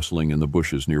this rustling in the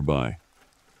bushes nearby.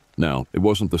 Now, it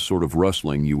wasn't the sort of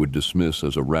rustling you would dismiss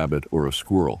as a rabbit or a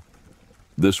squirrel.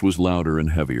 This was louder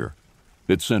and heavier.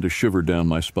 It sent a shiver down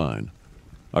my spine.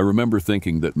 I remember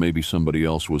thinking that maybe somebody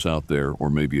else was out there or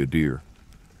maybe a deer.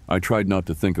 I tried not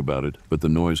to think about it, but the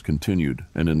noise continued,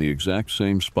 and in the exact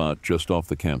same spot just off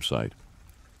the campsite.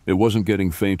 It wasn't getting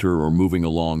fainter or moving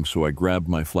along, so I grabbed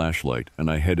my flashlight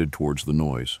and I headed towards the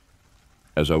noise.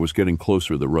 As I was getting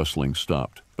closer, the rustling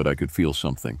stopped, but I could feel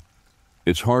something.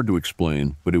 It's hard to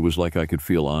explain, but it was like I could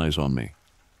feel eyes on me.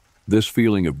 This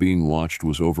feeling of being watched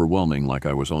was overwhelming, like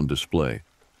I was on display.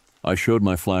 I showed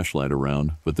my flashlight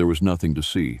around, but there was nothing to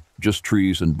see, just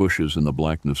trees and bushes in the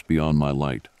blackness beyond my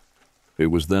light. It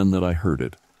was then that I heard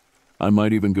it. I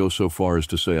might even go so far as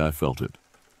to say I felt it.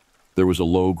 There was a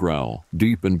low growl,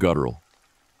 deep and guttural.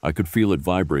 I could feel it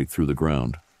vibrate through the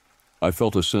ground. I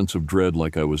felt a sense of dread,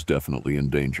 like I was definitely in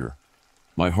danger.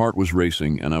 My heart was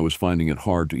racing and I was finding it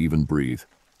hard to even breathe.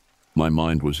 My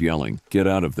mind was yelling, "Get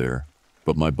out of there,"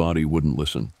 but my body wouldn't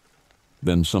listen.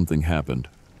 Then something happened.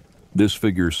 This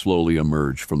figure slowly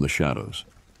emerged from the shadows.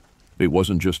 It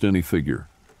wasn't just any figure.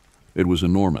 It was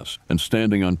enormous and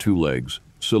standing on 2 legs,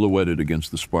 silhouetted against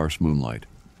the sparse moonlight.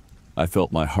 I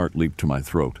felt my heart leap to my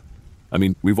throat. I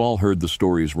mean, we've all heard the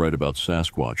stories right about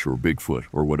Sasquatch or Bigfoot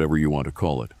or whatever you want to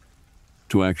call it.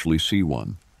 To actually see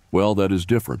one, well, that is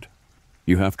different.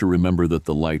 You have to remember that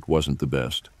the light wasn't the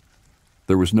best.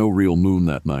 There was no real moon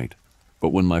that night, but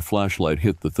when my flashlight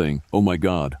hit the thing, oh my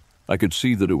God, I could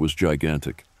see that it was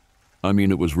gigantic. I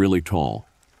mean, it was really tall.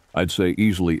 I'd say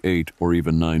easily 8 or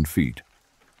even 9 feet.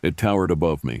 It towered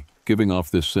above me, giving off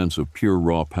this sense of pure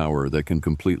raw power that can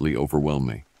completely overwhelm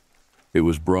me. It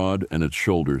was broad and its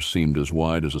shoulders seemed as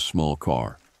wide as a small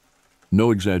car. No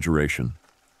exaggeration.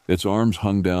 Its arms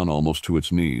hung down almost to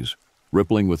its knees,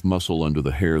 rippling with muscle under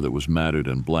the hair that was matted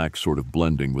and black, sort of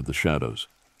blending with the shadows.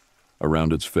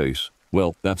 Around its face,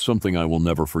 well, that's something I will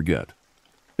never forget.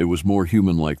 It was more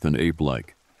human-like than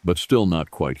ape-like, but still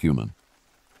not quite human.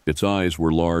 Its eyes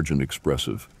were large and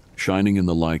expressive, shining in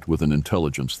the light with an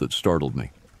intelligence that startled me.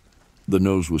 The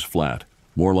nose was flat,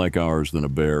 more like ours than a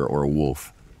bear or a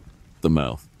wolf. The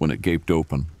mouth, when it gaped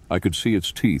open, I could see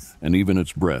its teeth and even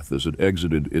its breath as it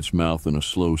exited its mouth in a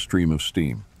slow stream of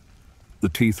steam. The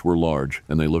teeth were large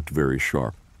and they looked very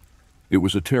sharp. It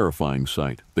was a terrifying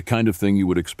sight, the kind of thing you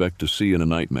would expect to see in a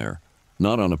nightmare,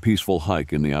 not on a peaceful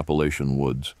hike in the Appalachian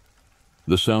woods.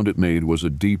 The sound it made was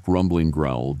a deep, rumbling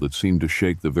growl that seemed to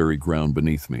shake the very ground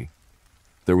beneath me.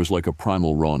 There was like a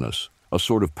primal rawness, a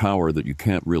sort of power that you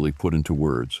can't really put into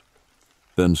words.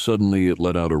 Then suddenly it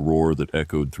let out a roar that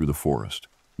echoed through the forest,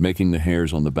 making the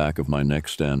hairs on the back of my neck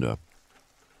stand up.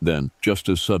 Then, just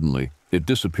as suddenly, it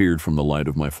disappeared from the light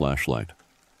of my flashlight.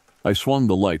 I swung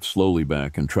the light slowly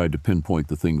back and tried to pinpoint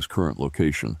the thing's current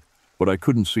location, but I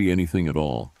couldn't see anything at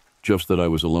all, just that I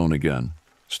was alone again,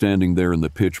 standing there in the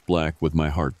pitch black with my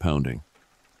heart pounding.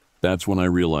 That's when I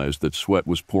realized that sweat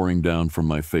was pouring down from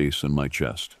my face and my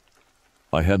chest.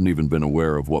 I hadn't even been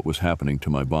aware of what was happening to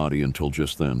my body until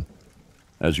just then.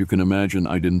 As you can imagine,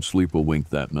 I didn't sleep a wink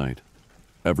that night.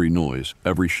 Every noise,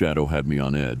 every shadow had me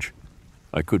on edge.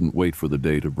 I couldn't wait for the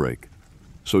day to break.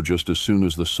 So just as soon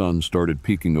as the sun started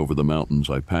peeking over the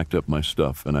mountains, I packed up my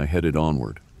stuff and I headed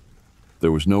onward.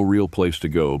 There was no real place to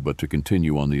go but to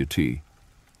continue on the AT.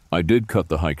 I did cut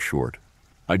the hike short.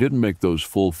 I didn't make those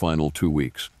full final 2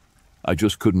 weeks. I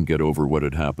just couldn't get over what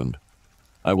had happened.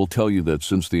 I will tell you that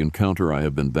since the encounter I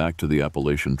have been back to the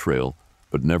Appalachian Trail,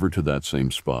 but never to that same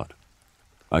spot.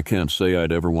 I can't say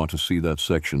I'd ever want to see that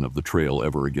section of the trail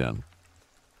ever again.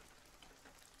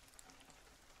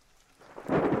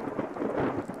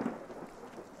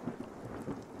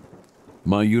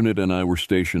 My unit and I were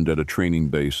stationed at a training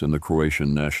base in the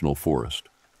Croatian National Forest.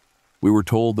 We were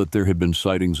told that there had been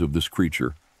sightings of this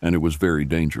creature, and it was very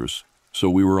dangerous, so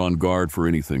we were on guard for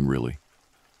anything really.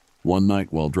 One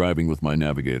night while driving with my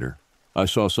navigator, I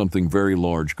saw something very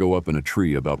large go up in a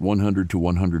tree about 100 to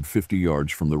 150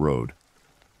 yards from the road.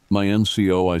 My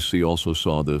NCOIC also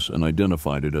saw this and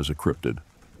identified it as a cryptid.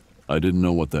 I didn't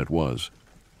know what that was.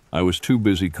 I was too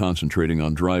busy concentrating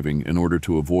on driving in order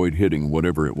to avoid hitting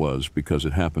whatever it was because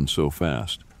it happened so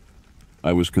fast.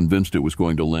 I was convinced it was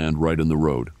going to land right in the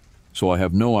road, so I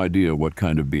have no idea what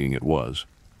kind of being it was.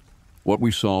 What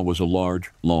we saw was a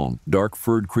large, long,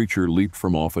 dark-furred creature leaped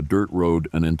from off a dirt road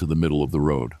and into the middle of the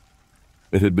road.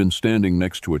 It had been standing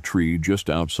next to a tree just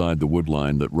outside the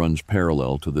woodline that runs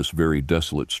parallel to this very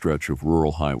desolate stretch of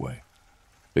rural highway.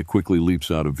 It quickly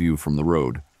leaps out of view from the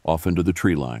road, off into the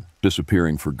tree line,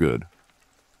 disappearing for good.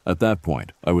 At that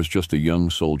point, I was just a young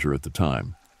soldier at the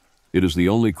time. It is the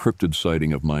only cryptid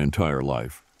sighting of my entire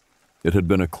life. It had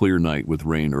been a clear night with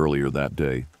rain earlier that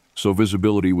day, so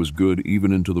visibility was good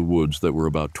even into the woods that were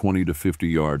about 20 to 50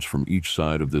 yards from each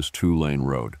side of this two-lane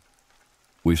road.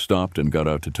 We stopped and got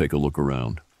out to take a look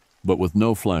around, but with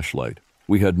no flashlight,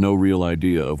 we had no real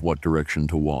idea of what direction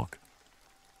to walk.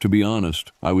 To be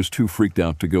honest, I was too freaked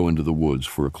out to go into the woods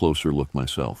for a closer look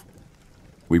myself.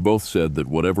 We both said that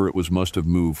whatever it was must have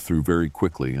moved through very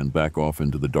quickly and back off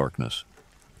into the darkness.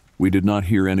 We did not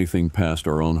hear anything past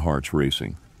our own hearts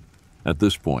racing. At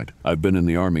this point, I've been in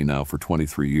the Army now for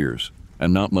 23 years,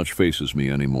 and not much faces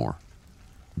me anymore.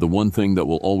 The one thing that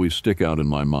will always stick out in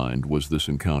my mind was this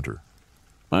encounter.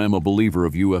 I am a believer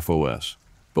of UFOs,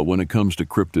 but when it comes to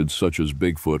cryptids such as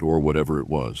Bigfoot or whatever it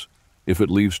was, if it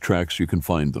leaves tracks you can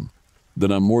find them,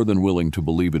 then I'm more than willing to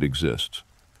believe it exists.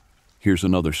 Here's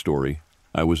another story.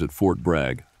 I was at Fort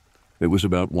Bragg. It was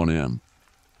about 1 a.m.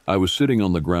 I was sitting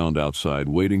on the ground outside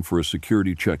waiting for a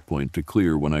security checkpoint to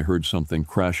clear when I heard something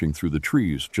crashing through the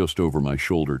trees just over my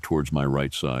shoulder towards my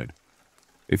right side.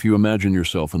 If you imagine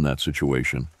yourself in that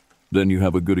situation, then you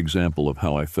have a good example of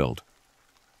how I felt.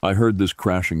 I heard this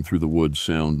crashing through the woods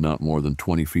sound not more than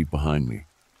 20 feet behind me,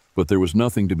 but there was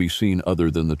nothing to be seen other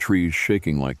than the trees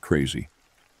shaking like crazy.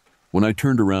 When I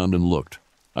turned around and looked,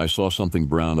 I saw something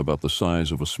brown about the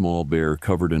size of a small bear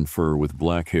covered in fur with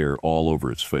black hair all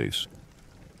over its face.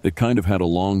 It kind of had a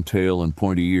long tail and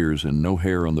pointy ears and no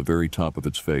hair on the very top of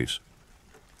its face.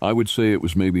 I would say it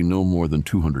was maybe no more than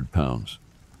 200 pounds.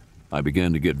 I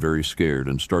began to get very scared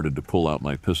and started to pull out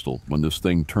my pistol when this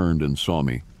thing turned and saw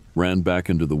me, ran back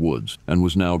into the woods, and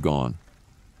was now gone.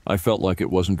 I felt like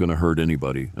it wasn't going to hurt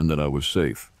anybody and that I was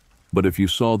safe. But if you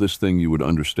saw this thing, you would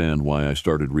understand why I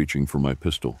started reaching for my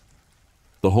pistol.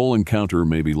 The whole encounter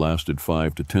maybe lasted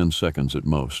 5 to 10 seconds at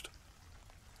most.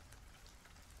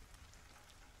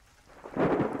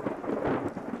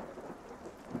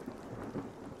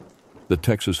 The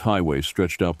Texas highway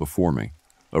stretched out before me,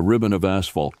 a ribbon of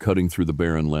asphalt cutting through the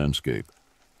barren landscape.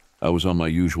 I was on my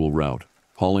usual route,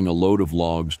 hauling a load of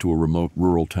logs to a remote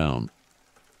rural town.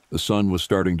 The sun was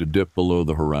starting to dip below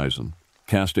the horizon,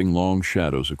 casting long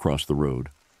shadows across the road.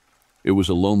 It was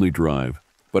a lonely drive,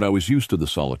 but I was used to the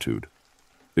solitude.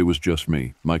 It was just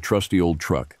me, my trusty old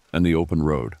truck, and the open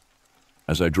road.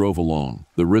 As I drove along,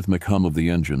 the rhythmic hum of the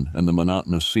engine and the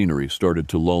monotonous scenery started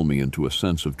to lull me into a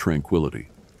sense of tranquility.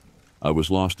 I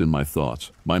was lost in my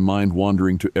thoughts, my mind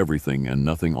wandering to everything and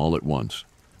nothing all at once.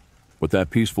 But that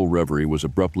peaceful reverie was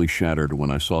abruptly shattered when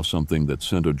I saw something that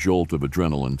sent a jolt of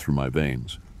adrenaline through my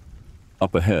veins.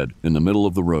 Up ahead, in the middle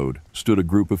of the road, stood a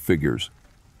group of figures.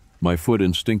 My foot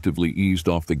instinctively eased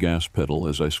off the gas pedal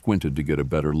as I squinted to get a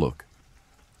better look.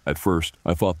 At first,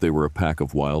 I thought they were a pack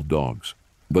of wild dogs,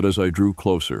 but as I drew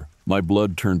closer, my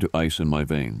blood turned to ice in my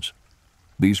veins.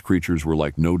 These creatures were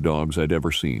like no dogs I'd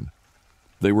ever seen.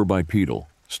 They were bipedal,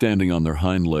 standing on their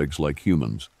hind legs like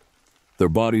humans. Their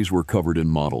bodies were covered in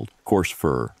mottled, coarse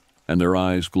fur, and their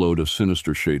eyes glowed a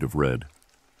sinister shade of red.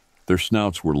 Their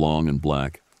snouts were long and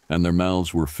black, and their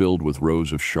mouths were filled with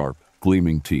rows of sharp,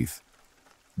 gleaming teeth.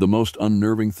 The most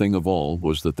unnerving thing of all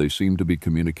was that they seemed to be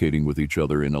communicating with each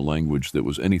other in a language that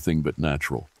was anything but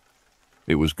natural.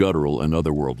 It was guttural and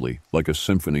otherworldly, like a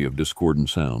symphony of discordant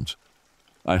sounds.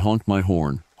 I honked my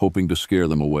horn, hoping to scare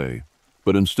them away.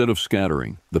 But instead of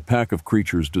scattering, the pack of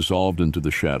creatures dissolved into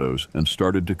the shadows and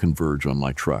started to converge on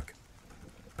my truck.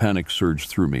 Panic surged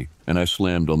through me, and I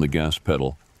slammed on the gas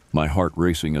pedal, my heart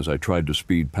racing as I tried to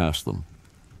speed past them.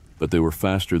 But they were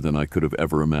faster than I could have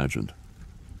ever imagined.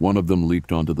 One of them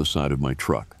leaped onto the side of my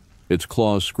truck, its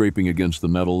claws scraping against the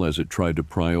metal as it tried to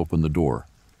pry open the door.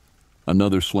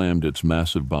 Another slammed its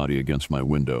massive body against my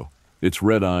window, its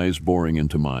red eyes boring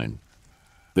into mine.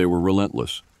 They were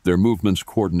relentless, their movements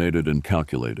coordinated and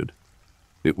calculated.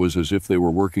 It was as if they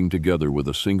were working together with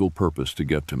a single purpose to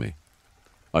get to me.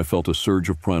 I felt a surge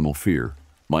of primal fear,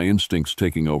 my instincts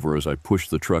taking over as I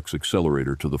pushed the truck's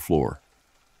accelerator to the floor.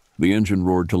 The engine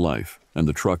roared to life, and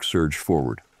the truck surged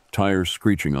forward, tires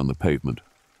screeching on the pavement.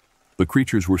 The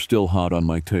creatures were still hot on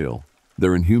my tail,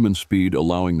 their inhuman speed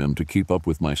allowing them to keep up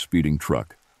with my speeding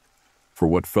truck. For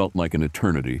what felt like an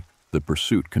eternity, the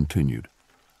pursuit continued.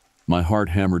 My heart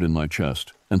hammered in my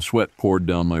chest, and sweat poured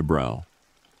down my brow.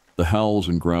 The howls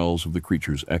and growls of the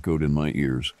creatures echoed in my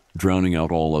ears, drowning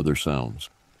out all other sounds.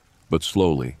 But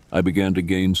slowly, I began to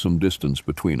gain some distance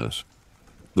between us.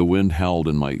 The wind howled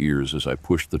in my ears as I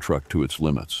pushed the truck to its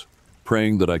limits,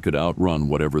 praying that I could outrun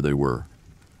whatever they were.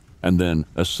 And then,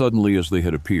 as suddenly as they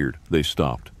had appeared, they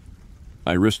stopped.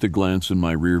 I risked a glance in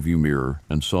my rearview mirror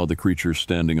and saw the creatures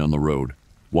standing on the road,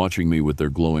 watching me with their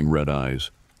glowing red eyes.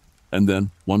 And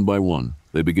then, one by one,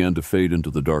 they began to fade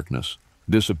into the darkness,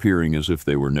 disappearing as if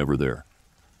they were never there.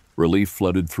 Relief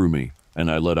flooded through me, and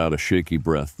I let out a shaky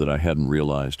breath that I hadn't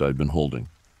realized I'd been holding.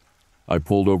 I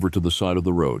pulled over to the side of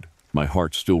the road, my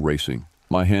heart still racing,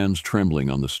 my hands trembling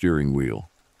on the steering wheel.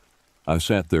 I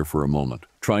sat there for a moment,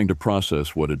 trying to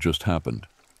process what had just happened.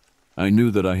 I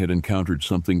knew that I had encountered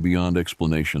something beyond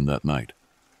explanation that night.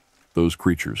 Those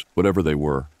creatures, whatever they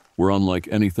were unlike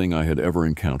anything I had ever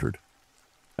encountered.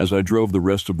 As I drove the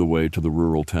rest of the way to the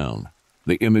rural town,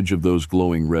 the image of those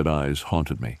glowing red eyes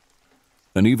haunted me.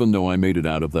 And even though I made it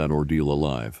out of that ordeal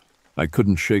alive, I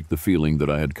couldn't shake the feeling that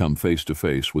I had come face to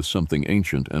face with something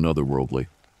ancient and otherworldly,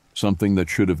 something that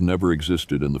should have never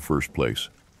existed in the first place.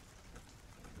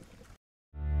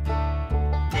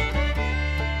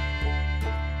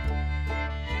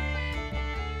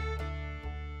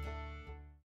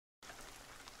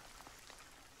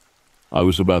 I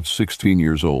was about 16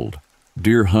 years old,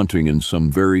 deer hunting in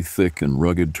some very thick and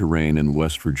rugged terrain in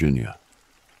West Virginia.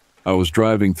 I was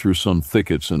driving through some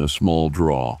thickets in a small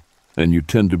draw, and you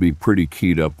tend to be pretty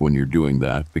keyed up when you're doing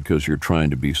that because you're trying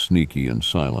to be sneaky and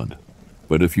silent.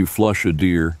 But if you flush a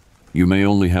deer, you may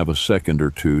only have a second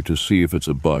or two to see if it's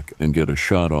a buck and get a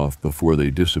shot off before they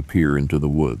disappear into the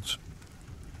woods.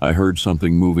 I heard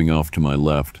something moving off to my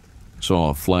left,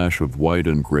 saw a flash of white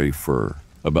and gray fur,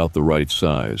 about the right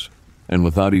size, and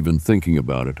without even thinking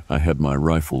about it, I had my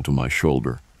rifle to my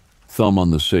shoulder, thumb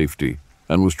on the safety,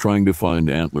 and was trying to find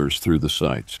antlers through the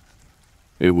sights.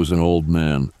 It was an old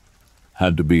man,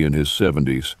 had to be in his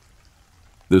 70s.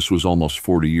 This was almost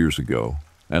 40 years ago,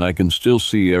 and I can still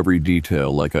see every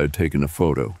detail like I'd taken a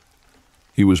photo.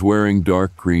 He was wearing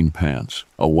dark green pants,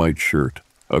 a white shirt,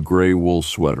 a gray wool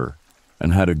sweater,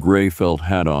 and had a gray felt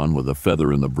hat on with a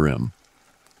feather in the brim.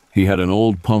 He had an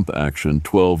old pump-action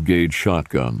 12-gauge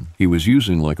shotgun he was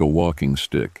using like a walking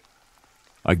stick.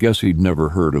 I guess he'd never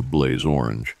heard of Blaze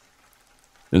Orange.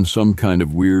 In some kind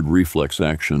of weird reflex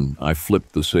action, I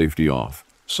flipped the safety off,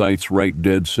 sights right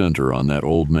dead center on that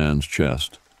old man's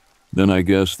chest. Then I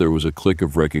guess there was a click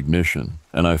of recognition,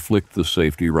 and I flicked the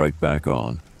safety right back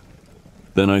on.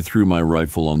 Then I threw my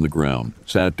rifle on the ground,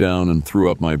 sat down and threw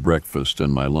up my breakfast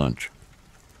and my lunch.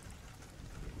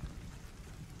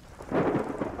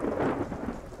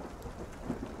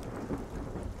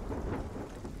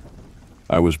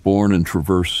 I was born in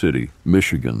Traverse City,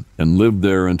 Michigan, and lived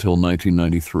there until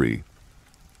 1993.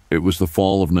 It was the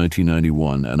fall of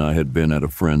 1991, and I had been at a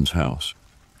friend's house.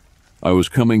 I was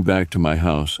coming back to my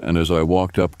house, and as I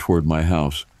walked up toward my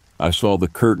house, I saw the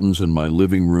curtains in my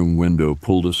living room window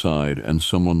pulled aside and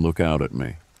someone look out at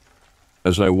me.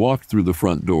 As I walked through the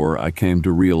front door, I came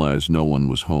to realize no one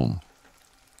was home.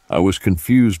 I was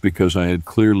confused because I had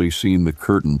clearly seen the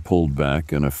curtain pulled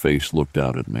back and a face looked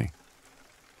out at me.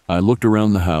 I looked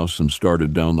around the house and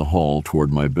started down the hall toward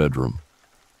my bedroom.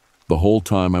 The whole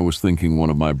time I was thinking one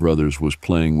of my brothers was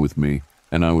playing with me,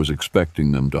 and I was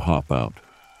expecting them to hop out.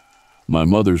 My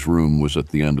mother's room was at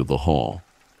the end of the hall.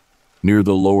 Near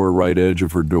the lower right edge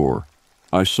of her door,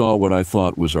 I saw what I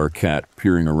thought was our cat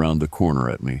peering around the corner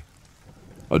at me.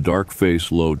 A dark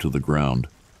face low to the ground.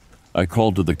 I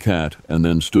called to the cat and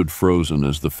then stood frozen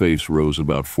as the face rose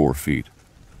about 4 feet.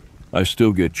 I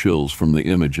still get chills from the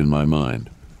image in my mind.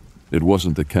 It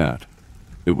wasn't the cat.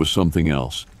 It was something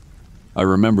else. I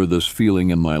remember this feeling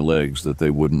in my legs that they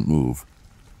wouldn't move.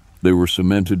 They were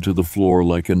cemented to the floor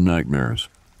like in nightmares.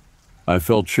 I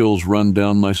felt chills run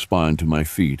down my spine to my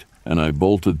feet, and I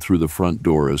bolted through the front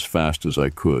door as fast as I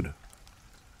could.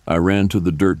 I ran to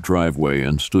the dirt driveway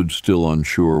and stood still,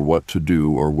 unsure what to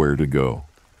do or where to go.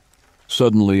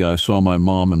 Suddenly, I saw my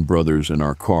mom and brothers in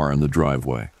our car in the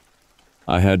driveway.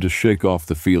 I had to shake off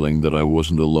the feeling that I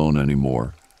wasn't alone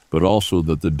anymore, but also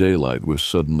that the daylight was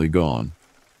suddenly gone.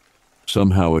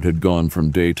 Somehow it had gone from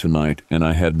day to night, and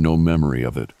I had no memory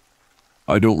of it.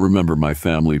 I don't remember my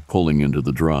family pulling into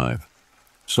the drive.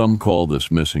 Some call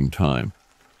this missing time.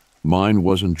 Mine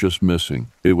wasn't just missing,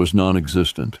 it was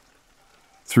non-existent.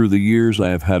 Through the years, I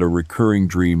have had a recurring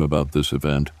dream about this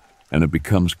event, and it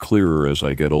becomes clearer as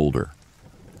I get older.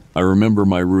 I remember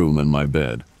my room and my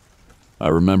bed. I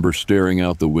remember staring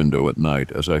out the window at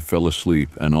night as I fell asleep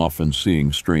and often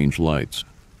seeing strange lights.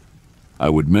 I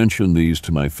would mention these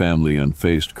to my family and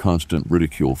faced constant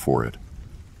ridicule for it.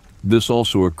 This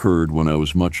also occurred when I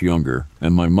was much younger,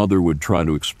 and my mother would try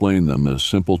to explain them as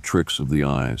simple tricks of the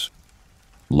eyes.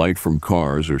 Light from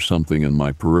cars or something in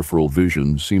my peripheral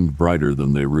vision seemed brighter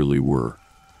than they really were.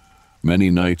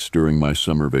 Many nights during my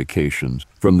summer vacations,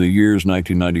 from the years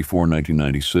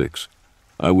 1994-1996,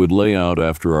 I would lay out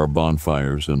after our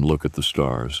bonfires and look at the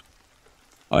stars.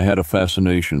 I had a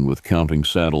fascination with counting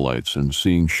satellites and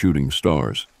seeing shooting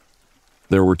stars.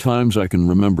 There were times I can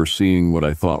remember seeing what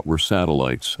I thought were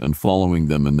satellites and following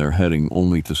them in their heading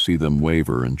only to see them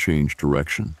waver and change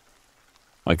direction.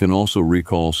 I can also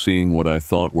recall seeing what I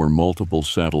thought were multiple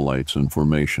satellites in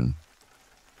formation.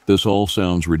 This all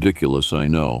sounds ridiculous, I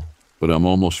know, but I'm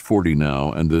almost 40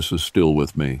 now and this is still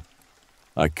with me.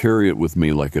 I carry it with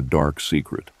me like a dark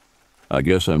secret. I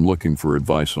guess I'm looking for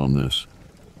advice on this.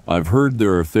 I've heard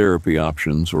there are therapy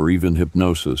options or even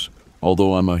hypnosis,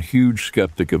 although I'm a huge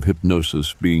skeptic of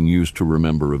hypnosis being used to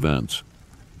remember events.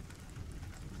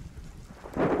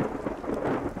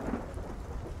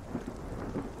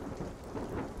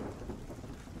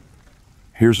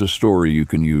 Here's a story you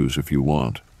can use if you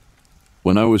want.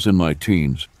 When I was in my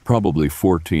teens, probably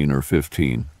 14 or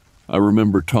 15, I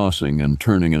remember tossing and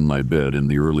turning in my bed in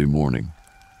the early morning.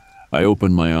 I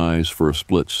opened my eyes for a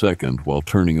split second while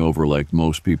turning over like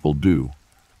most people do,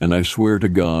 and I swear to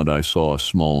God I saw a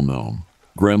small gnome,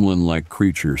 gremlin-like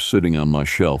creature sitting on my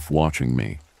shelf watching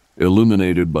me,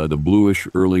 illuminated by the bluish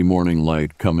early morning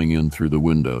light coming in through the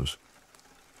windows.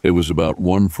 It was about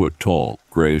 1 foot tall,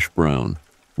 grayish-brown,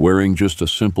 wearing just a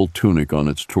simple tunic on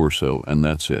its torso, and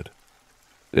that's it.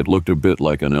 It looked a bit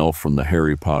like an elf from the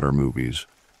Harry Potter movies,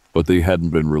 but they hadn't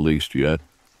been released yet,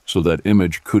 so that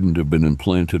image couldn't have been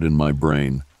implanted in my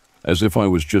brain, as if I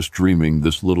was just dreaming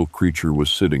this little creature was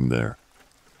sitting there.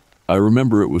 I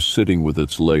remember it was sitting with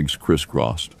its legs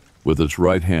crisscrossed, with its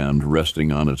right hand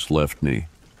resting on its left knee.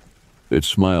 It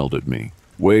smiled at me,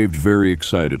 waved very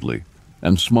excitedly,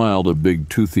 and smiled a big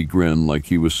toothy grin like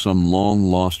he was some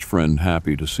long-lost friend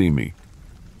happy to see me.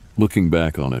 Looking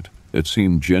back on it, it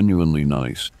seemed genuinely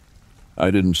nice.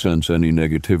 I didn't sense any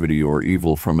negativity or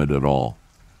evil from it at all.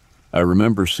 I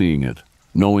remember seeing it,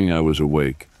 knowing I was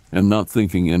awake, and not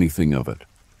thinking anything of it.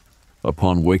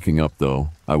 Upon waking up, though,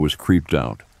 I was creeped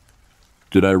out.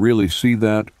 Did I really see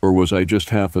that, or was I just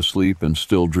half asleep and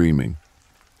still dreaming?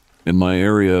 In my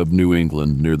area of New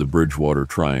England near the Bridgewater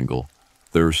Triangle,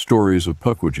 there are stories of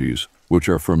puckwudgies, which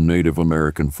are from Native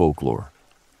American folklore.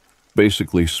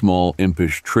 Basically small,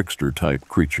 impish, trickster-type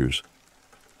creatures.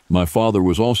 My father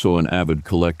was also an avid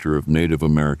collector of Native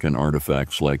American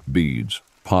artifacts like beads,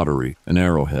 pottery, and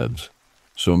arrowheads,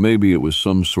 so maybe it was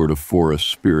some sort of forest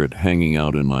spirit hanging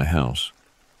out in my house.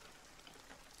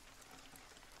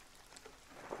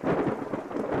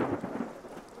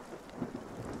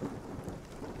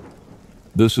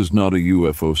 This is not a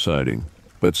UFO sighting,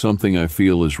 but something I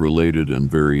feel is related and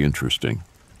very interesting.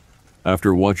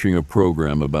 After watching a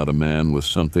program about a man with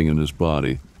something in his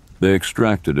body, they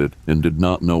extracted it and did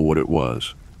not know what it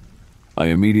was. I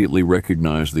immediately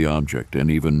recognized the object, and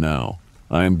even now,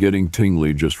 I am getting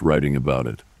tingly just writing about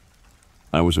it.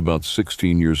 I was about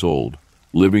 16 years old,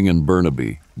 living in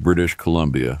Burnaby, British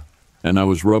Columbia, and I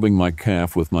was rubbing my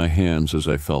calf with my hands as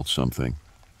I felt something.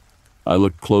 I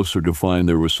looked closer to find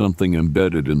there was something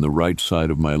embedded in the right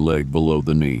side of my leg below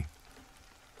the knee.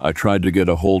 I tried to get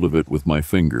a hold of it with my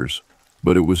fingers,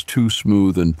 but it was too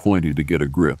smooth and pointy to get a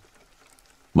grip.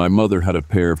 My mother had a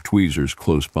pair of tweezers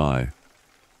close by.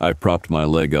 I propped my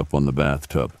leg up on the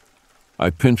bathtub. I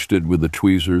pinched it with the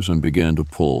tweezers and began to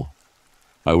pull.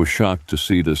 I was shocked to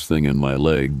see this thing in my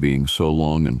leg being so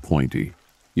long and pointy,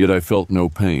 yet I felt no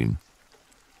pain.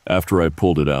 After I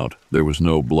pulled it out, there was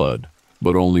no blood,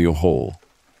 but only a hole.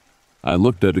 I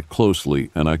looked at it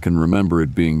closely, and I can remember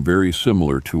it being very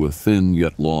similar to a thin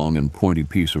yet long and pointy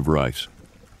piece of rice.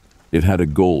 It had a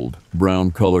gold, brown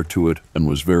color to it and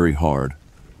was very hard.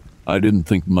 I didn't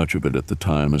think much of it at the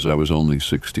time as I was only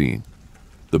 16.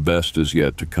 The best is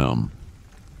yet to come.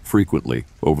 Frequently,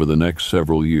 over the next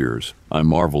several years, I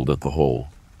marveled at the hole.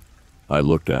 I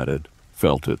looked at it,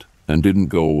 felt it, and didn't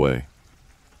go away.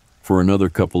 For another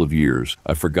couple of years,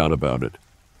 I forgot about it.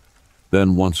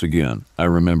 Then once again, I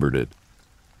remembered it.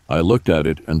 I looked at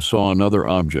it and saw another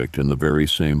object in the very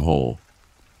same hole.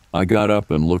 I got up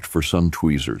and looked for some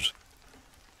tweezers.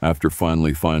 After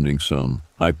finally finding some,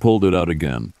 I pulled it out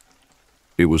again.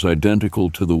 It was identical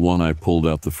to the one I pulled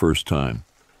out the first time.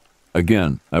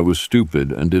 Again, I was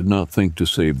stupid and did not think to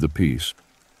save the piece.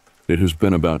 It has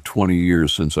been about 20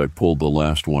 years since I pulled the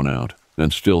last one out,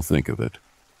 and still think of it.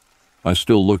 I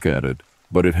still look at it,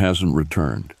 but it hasn't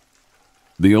returned.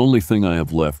 The only thing I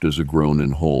have left is a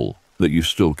grown-in hole that you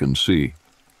still can see.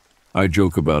 I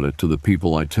joke about it to the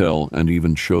people I tell and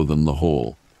even show them the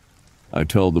hole. I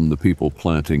tell them the people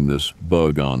planting this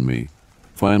bug on me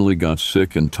finally got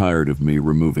sick and tired of me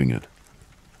removing it.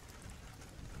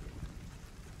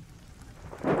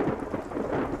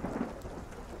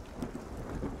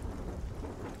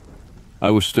 I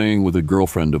was staying with a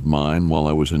girlfriend of mine while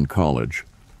I was in college.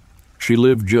 She She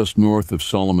lived just north of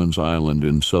Solomon's Island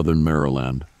in southern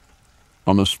Maryland.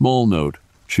 On a small note,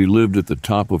 she lived at the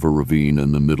top of a ravine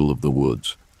in the middle of the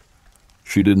woods.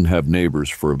 She didn't have neighbors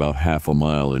for about half a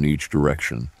mile in each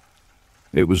direction.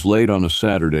 It was late on a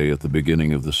Saturday at the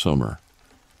beginning of the summer.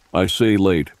 I say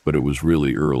late, but it was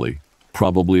really early,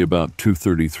 probably about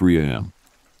 2:33 a.m.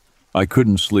 I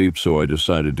couldn't sleep, so I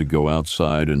decided to go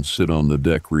outside and sit on the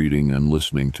deck reading and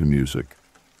listening to music.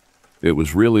 It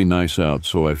was really nice out,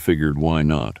 so I figured why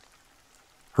not.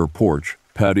 Her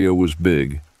patio was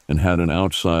big and had an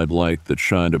outside light that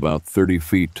shined about 30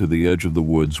 feet to the edge of the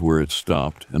woods where it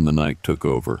stopped and the night took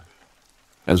over.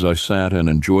 As I sat and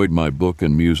enjoyed my book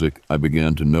and music, I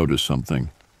began to notice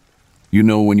something. You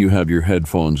know when you have your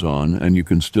headphones on and you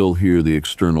can still hear the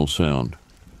external sound?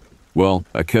 Well,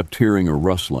 I kept hearing a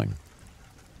rustling.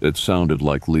 It sounded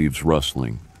like leaves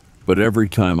rustling, but every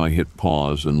time I hit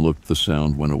pause and looked, the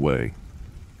sound went away.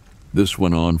 This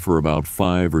went on for about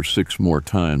 5 or 6 more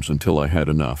times until I had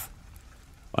enough.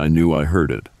 I knew I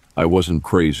heard it. I wasn't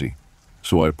crazy,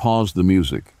 so I paused the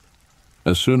music.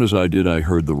 As soon as I did, I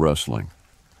heard the rustling.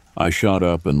 I shot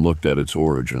up and looked at its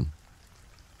origin.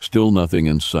 Still nothing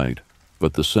in sight,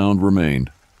 but the sound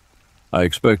remained. I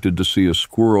expected to see a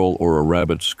squirrel or a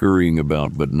rabbit scurrying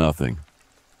about, but nothing.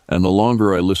 And the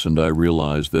longer I listened, I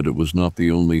realized that it was not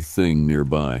the only thing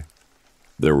nearby.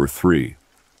 There were 3,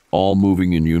 all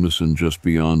moving in unison just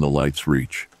beyond the light's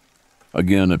reach.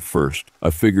 Again, at first, I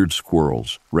figured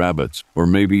squirrels, rabbits, or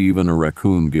maybe even a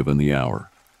raccoon given the hour.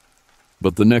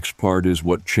 But the next part is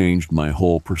what changed my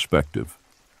whole perspective.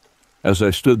 As I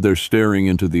stood there staring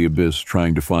into the abyss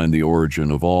trying to find the origin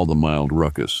of all the mild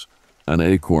ruckus, an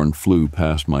acorn flew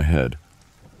past my head.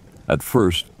 At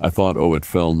first, I thought, oh, it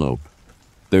fell. Nope.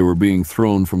 They were being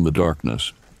thrown from the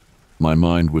darkness. My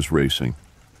mind was racing.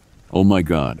 Oh my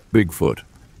God, Bigfoot.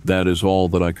 That is all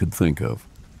that I could think of.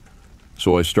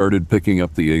 So I started picking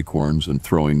up the acorns and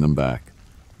throwing them back,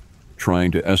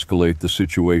 trying to escalate the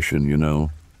situation,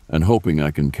 and hoping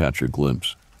I can catch a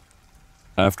glimpse.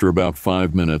 After about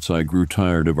 5 minutes, I grew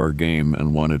tired of our game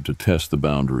and wanted to test the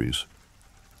boundaries.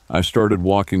 I started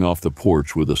walking off the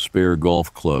porch with a spare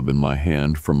golf club in my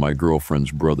hand from my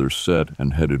girlfriend's brother's set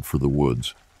and headed for the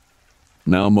woods.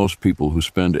 Now, most people who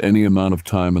spend any amount of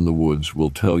time in the woods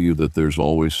will tell you that there's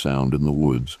always sound in the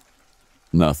woods.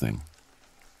 Nothing.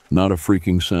 Not a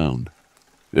freaking sound.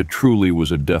 It truly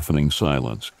was a deafening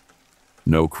silence.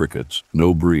 No crickets,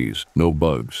 no breeze, no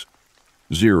bugs.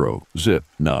 Zero, zip,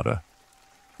 nada.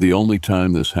 The only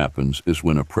time this happens is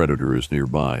when a predator is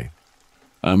nearby.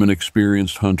 I'm an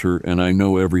experienced hunter and I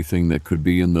know everything that could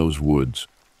be in those woods.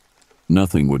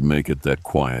 Nothing would make it that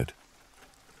quiet.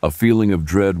 A feeling of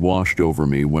dread washed over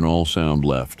me when all sound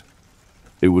left.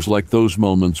 It was like those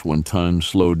moments when time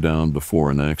slowed down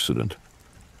before an accident.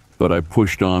 But I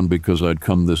pushed on because I'd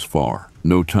come this far.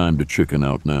 No time to chicken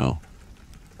out now.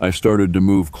 I started to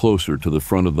move closer to the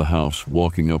front of the house,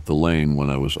 walking up the lane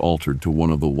when I was altered to one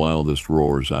of the wildest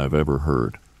roars I've ever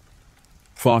heard.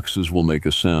 Foxes will make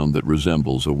a sound that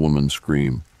resembles a woman's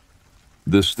scream.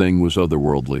 This thing was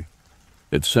otherworldly.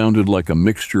 It sounded like a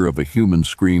mixture of a human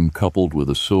scream coupled with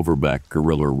a silverback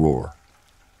gorilla roar.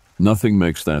 Nothing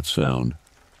makes that sound.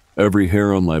 Every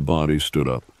hair on my body stood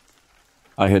up.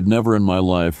 I had never in my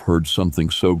life heard something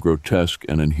so grotesque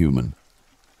and inhuman.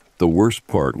 The worst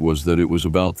part was that it was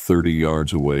about 30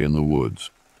 yards away in the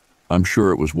woods. I'm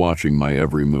sure it was watching my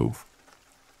every move.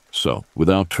 So,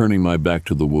 without turning my back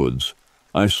to the woods,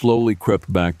 I slowly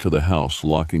crept back to the house,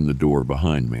 locking the door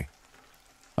behind me.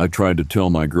 I tried to tell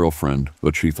my girlfriend,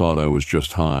 but she thought I was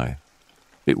just high.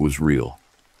 It was real.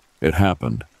 It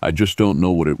happened. I just don't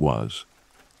know what it was.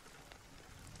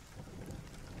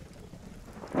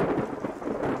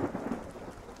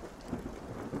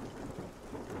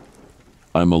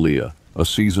 I'm Aaliyah, a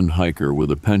seasoned hiker with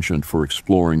a penchant for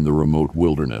exploring the remote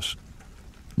wilderness.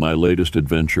 My latest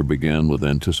adventure began with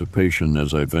anticipation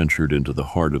as I ventured into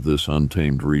the heart of this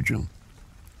untamed region.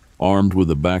 Armed with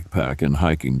a backpack and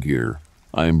hiking gear,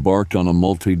 I embarked on a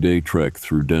multi-day trek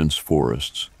through dense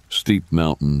forests, steep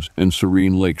mountains, and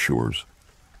serene lake shores.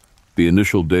 The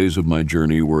initial days of my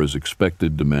journey were as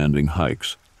expected, demanding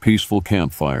hikes, peaceful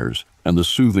campfires, and the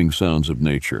soothing sounds of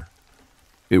nature.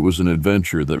 It was an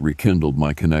adventure that rekindled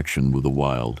my connection with the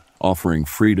wild, offering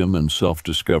freedom and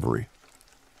self-discovery.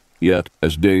 Yet,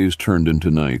 as days turned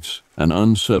into nights, an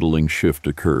unsettling shift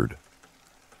occurred.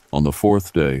 On the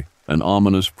 4th day, an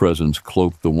ominous presence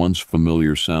cloaked the once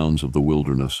familiar sounds of the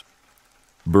wilderness.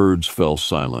 Birds fell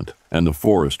silent, and the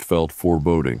forest felt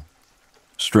foreboding.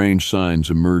 Strange signs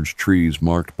emerged, trees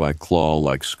marked by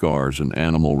claw-like scars and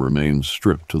animal remains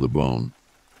stripped to the bone.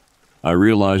 I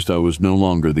realized I was no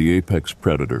longer the apex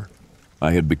predator.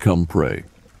 I had become prey.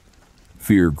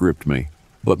 Fear gripped me,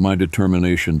 but my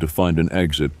determination to find an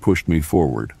exit pushed me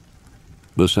forward.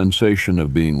 The sensation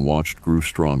of being watched grew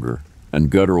stronger, and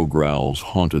guttural growls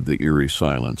haunted the eerie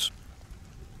silence.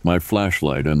 My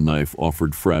flashlight and knife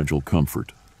offered fragile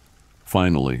comfort.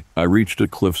 Finally, I reached a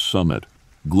cliff's summit,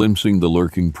 glimpsing the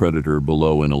lurking predator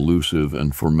below an elusive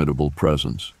and formidable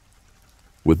presence.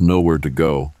 With nowhere to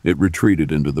go, it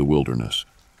retreated into the wilderness.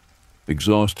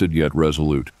 Exhausted yet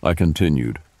resolute, I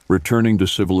continued, returning to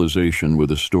civilization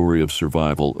with a story of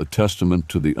survival, a testament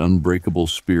to the unbreakable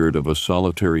spirit of a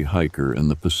solitary hiker in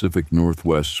the Pacific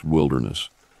Northwest's wilderness.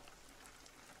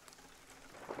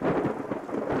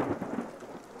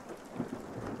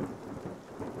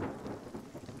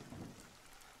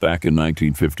 Back in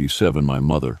 1957, my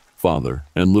mother, father,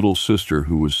 and little sister,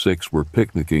 who was 6, were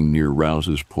picnicking near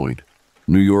Rouse's Point,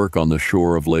 New York, on the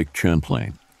shore of Lake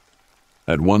Champlain.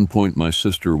 At one point, my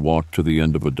sister walked to the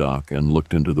end of a dock and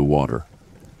looked into the water.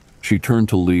 She turned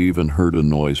to leave and heard a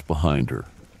noise behind her.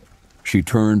 She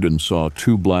turned and saw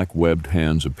 2 black webbed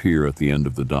hands appear at the end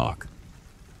of the dock.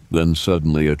 Then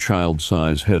suddenly a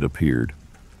child-sized head appeared.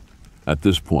 At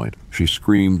this point, she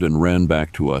screamed and ran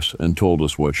back to us and told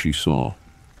us what she saw.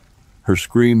 Her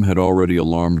scream had already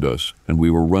alarmed us, and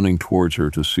we were running towards her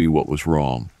to see what was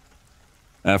wrong.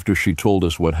 After she told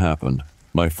us what happened,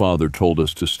 my father told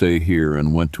us to stay here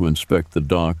and went to inspect the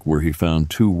dock, where he found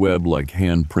 2 web-like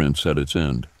handprints at its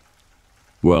end.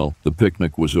 Well, the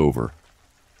picnic was over.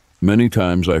 Many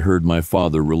times I heard my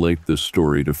father relate this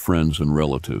story to friends and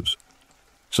relatives.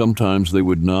 Sometimes they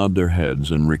would nod their heads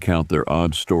and recount their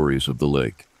odd stories of the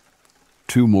lake.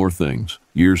 2 more things.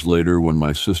 Years later, when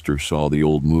my sister saw the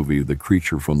old movie The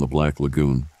Creature from the Black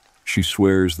Lagoon, she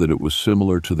swears that it was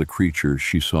similar to the creature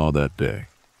she saw that day.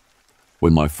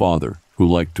 When my father, who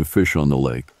liked to fish on the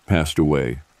lake, passed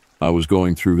away, I was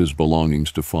going through his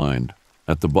belongings to find,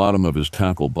 at the bottom of his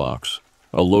tackle box,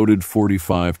 a loaded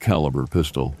 .45 caliber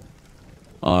pistol.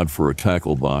 Odd for a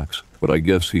tackle box, but I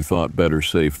guess he thought better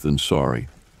safe than sorry.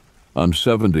 I'm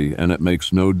 70, and it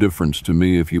makes no difference to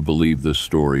me if you believe this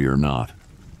story or not.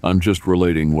 I'm just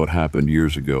relating what happened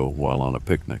years ago while on a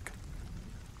picnic.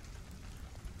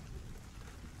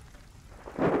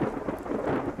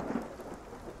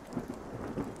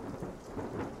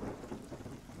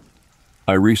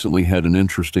 I recently had an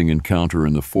interesting encounter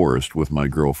in the forest with my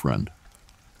girlfriend.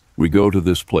 We go to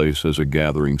this place as a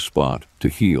gathering spot, to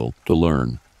heal, to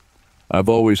learn. I've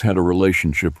always had a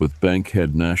relationship with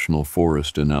Bankhead National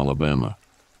Forest in Alabama.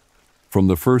 From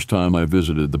the first time I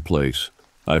visited the place,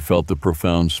 I felt the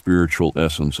profound spiritual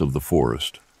essence of the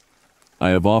forest. I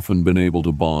have often been able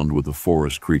to bond with the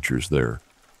forest creatures there.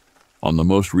 On the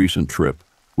most recent trip,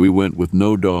 we went with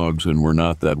no dogs and were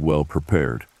not that well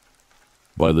prepared.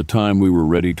 By the time we were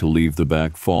ready to leave the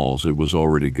back falls, it was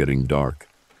already getting dark.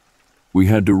 We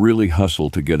had to really hustle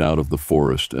to get out of the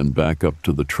forest and back up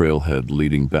to the trailhead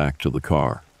leading back to the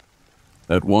car.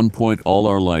 At one point, all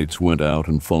our lights went out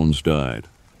and phones died.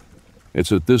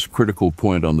 It's at this critical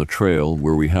point on the trail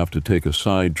where we have to take a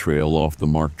side trail off the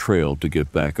marked trail to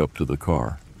get back up to the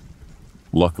car.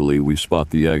 Luckily, we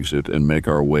spot the exit and make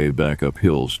our way back up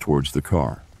hills towards the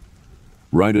car.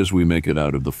 Right as we make it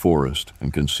out of the forest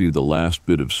and can see the last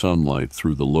bit of sunlight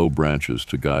through the low branches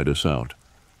to guide us out.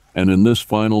 And in this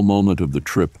final moment of the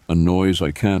trip, a noise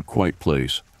I can't quite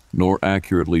place nor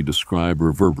accurately describe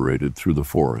reverberated through the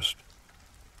forest.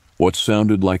 What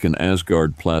sounded like an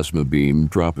Asgard plasma beam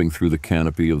dropping through the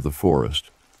canopy of the forest,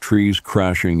 trees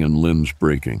crashing and limbs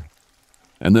breaking.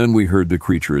 And then we heard the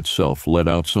creature itself let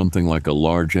out something like a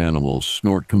large animal's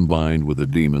snort combined with a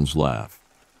demon's laugh.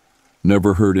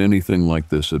 Never heard anything like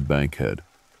this at Bankhead.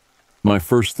 My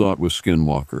first thought was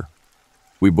Skinwalker.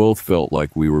 We both felt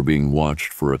like we were being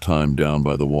watched for a time down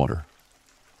by the water.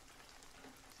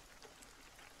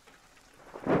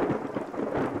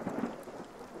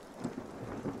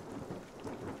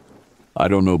 I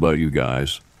don't know about you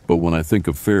guys, but when I think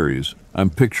of fairies,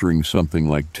 I'm picturing something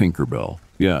like Tinkerbell.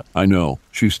 Yeah, I know,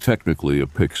 she's technically a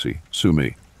pixie, sue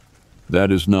me.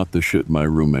 That is not the shit my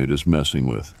roommate is messing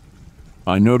with.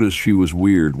 I noticed she was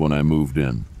weird when I moved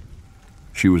in.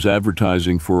 She was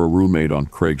advertising for a roommate on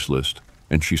Craigslist,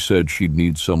 and she said she'd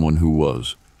need someone who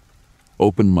was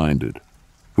open-minded,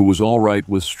 who was all right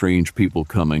with strange people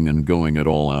coming and going at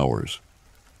all hours,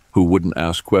 who wouldn't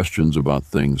ask questions about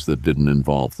things that didn't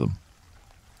involve them,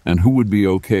 and who would be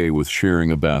okay with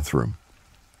sharing a bathroom.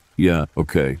 Yeah,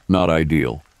 okay, not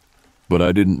ideal. But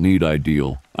I didn't need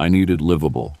ideal, I needed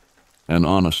livable. And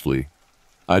honestly,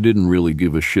 I didn't really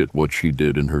give a shit what she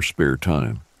did in her spare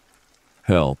time.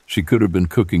 Hell, she could have been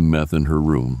cooking meth in her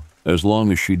room. As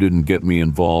long as she didn't get me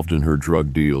involved in her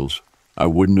drug deals, I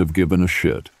wouldn't have given a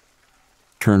shit.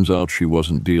 Turns out she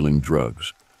wasn't dealing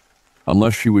drugs.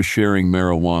 Unless she was sharing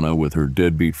marijuana with her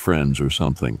deadbeat friends or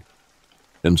something.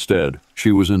 Instead,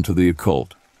 she was into the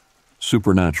occult,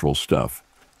 supernatural stuff,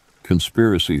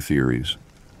 conspiracy theories.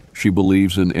 She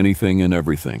believes in anything and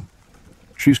everything.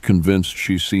 She's convinced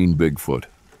she's seen Bigfoot.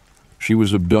 She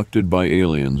was abducted by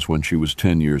aliens when she was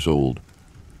 10 years old.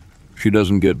 She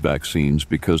doesn't get vaccines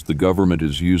because the government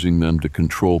is using them to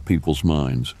control people's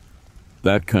minds.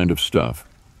 That kind of stuff.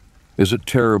 Is it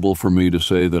terrible for me to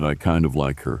say that I kind of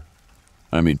like her?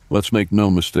 I mean, let's make no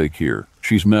mistake here.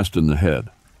 She's messed in the head.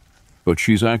 But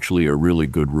she's actually a really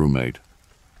good roommate.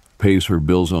 Pays her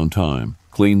bills on time,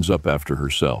 cleans up after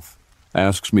herself,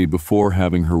 asks me before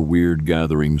having her weird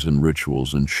gatherings and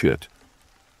rituals and shit.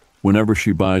 Whenever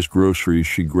she buys groceries,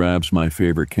 she grabs my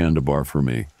favorite candy bar for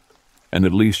me. And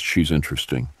at least she's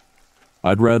interesting.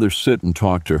 I'd rather sit and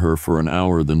talk to her for an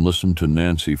hour than listen to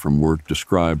Nancy from work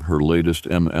describe her latest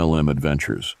MLM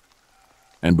adventures.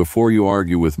 And before you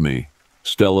argue with me,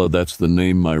 Stella, that's the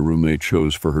name my roommate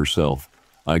chose for herself,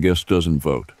 I guess doesn't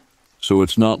vote. So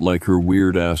it's not like her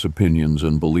weird-ass opinions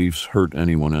and beliefs hurt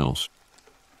anyone else.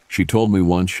 She told me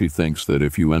once she thinks that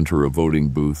if you enter a voting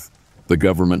booth, the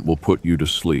government will put you to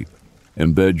sleep,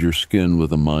 embed your skin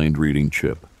with a mind-reading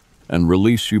chip, and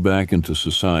release you back into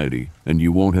society, and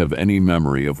you won't have any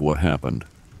memory of what happened.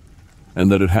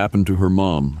 And that it happened to her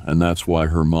mom, and that's why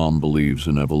her mom believes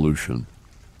in evolution.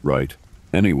 Right.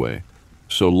 Anyway,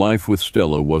 so life with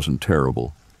Stella wasn't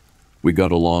terrible. We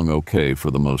got along okay for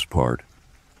the most part,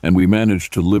 and we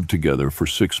managed to live together for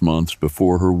 6 months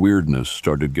before her weirdness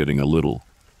started getting a little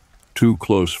too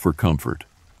close for comfort.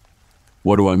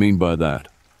 What do I mean by that?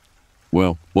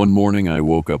 Well, one morning I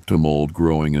woke up to mold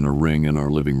growing in a ring in our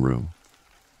living room.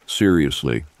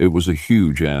 Seriously, it was a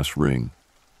huge-ass ring.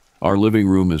 Our living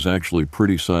room is actually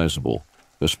pretty sizable,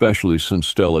 especially since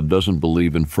Stella doesn't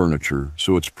believe in furniture,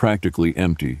 so it's practically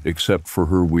empty except for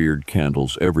her weird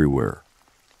candles everywhere.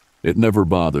 It never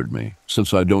bothered me,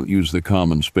 since I don't use the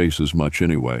common spaces much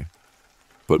anyway.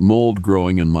 But mold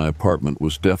growing in my apartment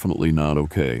was definitely not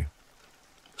okay.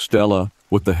 "Stella,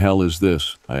 what the hell is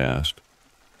this?" I asked.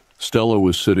 Stella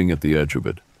was sitting at the edge of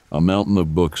it, a mountain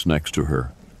of books next to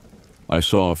her. I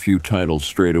saw a few titles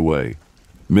straight away.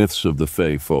 Myths of the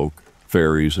Fae folk,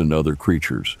 fairies and other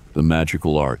creatures, the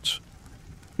magical arts.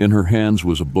 In her hands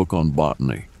was a book on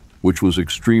botany, which was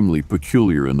extremely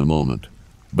peculiar in the moment,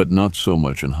 but not so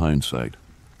much in hindsight.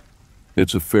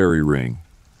 "It's a fairy ring.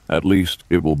 At least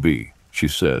it will be," she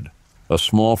said, a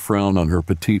small frown on her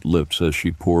petite lips as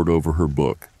she pored over her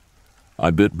book.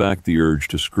 I bit back the urge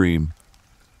to scream.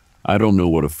 I don't know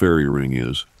what a fairy ring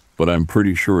is, but I'm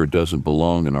pretty sure it doesn't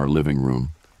belong in our living room.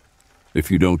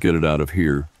 If you don't get it out of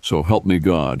here, so help me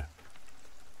God.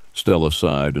 Stella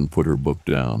sighed and put her book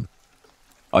down.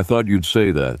 "I thought you'd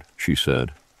say that," she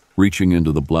said, reaching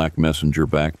into the black messenger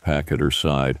backpack at her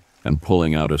side and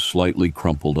pulling out a slightly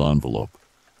crumpled envelope.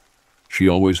 She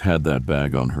always had that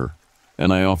bag on her,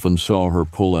 and I often saw her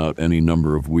pull out any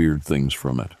number of weird things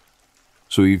from it.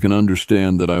 So you can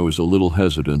understand that I was a little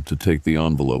hesitant to take the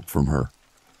envelope from her.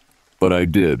 But I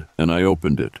did, and I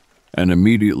opened it, and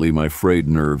immediately my frayed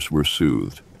nerves were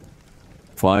soothed.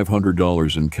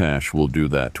 $500 in cash will do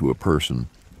that to a person.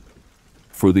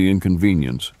 "For the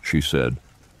inconvenience," she said,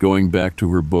 going back to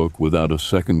her book without a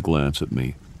second glance at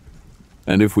me.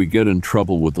 "And if we get in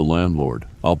trouble with the landlord,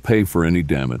 I'll pay for any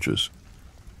damages."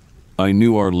 I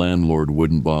knew our landlord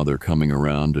wouldn't bother coming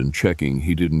around and checking.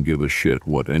 He didn't give a shit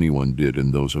what anyone did in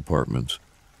those apartments.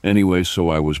 Anyway, so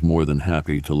I was more than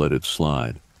happy to let it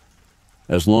slide.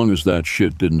 As long as that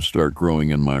shit didn't start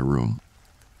growing in my room.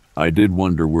 I did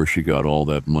wonder where she got all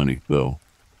that money, though.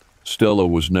 Stella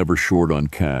was never short on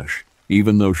cash,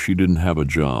 even though she didn't have a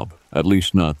job, at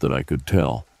least not that I could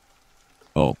tell.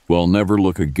 Oh, well, never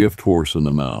look a gift horse in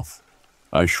the mouth.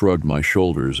 I shrugged my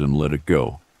shoulders and let it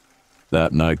go.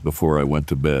 That night before I went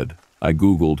to bed, I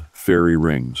Googled fairy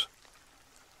rings.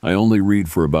 I only read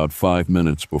for about 5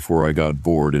 minutes before I got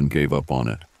bored and gave up on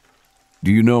it.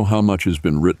 Do you know how much has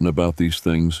been written about these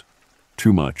things?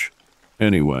 Too much.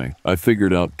 Anyway, I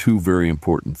figured out 2 very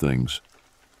important things.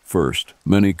 First,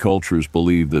 many cultures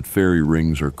believe that fairy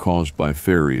rings are caused by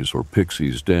fairies or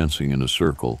pixies dancing in a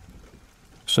circle.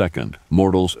 Second,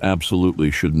 mortals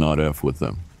absolutely should not F with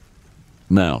them.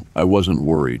 Now, I wasn't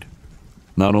worried.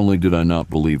 Not only did I not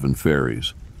believe in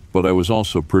fairies, but I was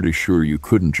also pretty sure you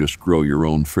couldn't just grow your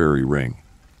own fairy ring.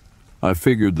 I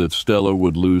figured that Stella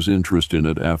would lose interest in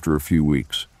it after a few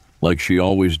weeks, like she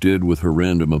always did with her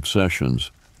random obsessions,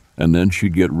 and then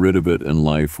she'd get rid of it and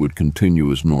life would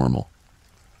continue as normal.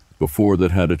 Before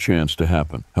that had a chance to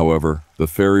happen, however, the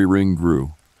fairy ring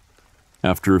grew.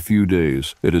 After a few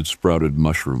days, it had sprouted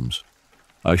mushrooms.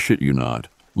 I shit you not,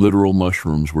 literal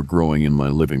mushrooms were growing in my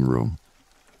living room.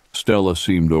 Stella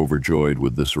seemed overjoyed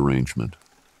with this arrangement.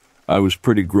 I was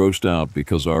pretty grossed out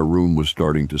because our room was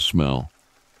starting to smell.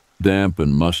 Damp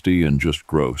and musty and just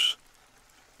gross.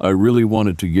 I really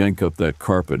wanted to yank up that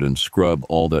carpet and scrub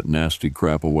all that nasty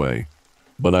crap away,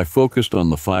 but I focused on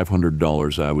the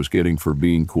 $500 I was getting for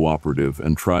being cooperative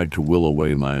and tried to will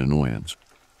away my annoyance.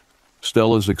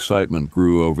 Stella's excitement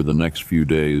grew over the next few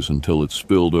days until it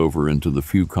spilled over into the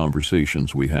few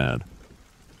conversations we had.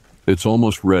 "It's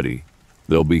almost ready.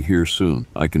 They'll be here soon.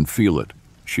 I can feel it,"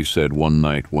 she said one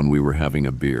night when we were having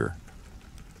a beer.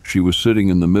 She was sitting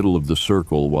in the middle of the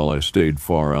circle while I stayed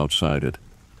far outside it.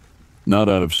 Not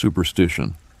out of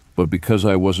superstition, but because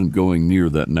I wasn't going near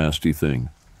that nasty thing.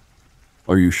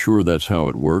 "Are you sure that's how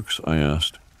it works?" I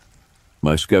asked.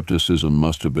 My skepticism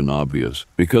must have been obvious,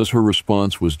 because her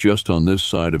response was just on this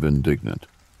side of indignant.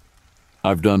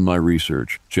 "I've done my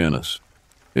research, Janice.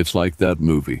 It's like that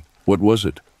movie. What was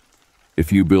it?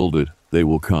 If you build it, they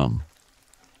will come.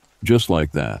 Just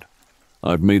like that.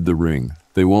 I've made the ring.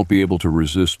 They won't be able to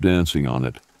resist dancing on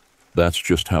it. That's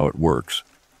just how it works."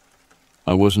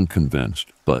 I wasn't convinced,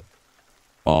 but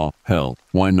hell,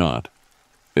 why not?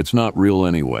 It's not real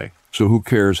anyway, so who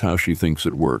cares how she thinks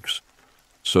it works?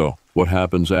 "So, what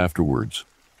happens afterwards?"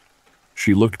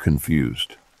 She looked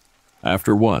confused.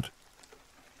 "After what?"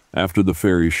 "After the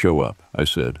fairies show up," I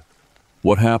said.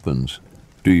 "What happens?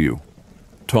 Do you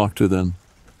talk to them?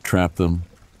 Trap them?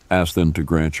 Ask them to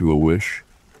grant you a wish?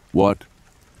 What?"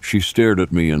 She stared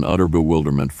at me in utter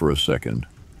bewilderment for a second,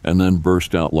 and then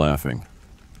burst out laughing.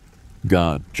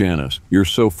 "God, Janice, you're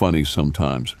so funny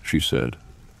sometimes," she said.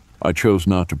 I chose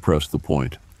not to press the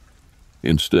point.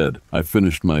 Instead, I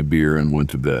finished my beer and went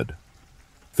to bed.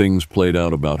 Things played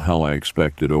out about how I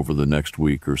expected over the next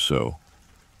week or so.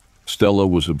 Stella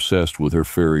was obsessed with her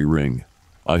fairy ring.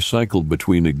 I cycled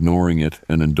between ignoring it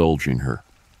and indulging her.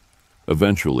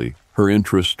 Eventually, her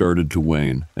interest started to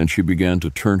wane, and she began to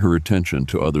turn her attention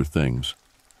to other things.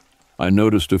 I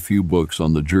noticed a few books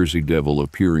on the Jersey Devil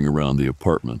appearing around the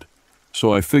apartment,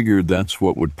 so I figured that's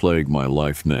what would plague my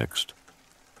life next.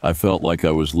 I felt like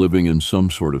I was living in some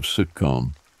sort of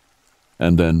sitcom.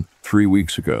 And then, 3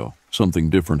 weeks ago, something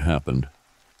different happened.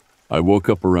 I woke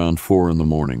up around 4 in the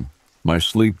morning, my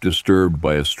sleep disturbed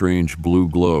by a strange blue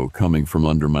glow coming from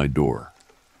under my door.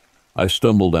 I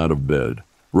stumbled out of bed,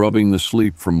 rubbing the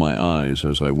sleep from my eyes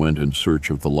as I went in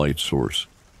search of the light source.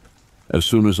 As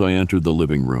soon as I entered the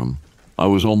living room, I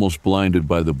was almost blinded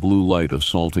by the blue light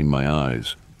assaulting my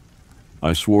eyes.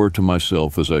 I swore to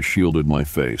myself as I shielded my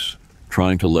face,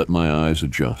 trying to let my eyes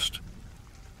adjust.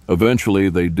 Eventually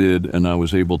they did, and I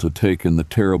was able to take in the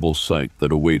terrible sight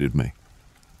that awaited me.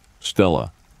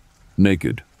 Stella,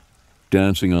 naked,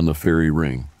 dancing on the fairy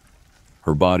ring.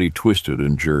 Her body twisted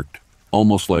and jerked,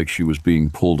 almost like she was being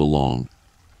pulled along.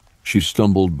 She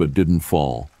stumbled but didn't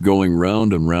fall, going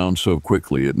round and round so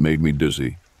quickly it made me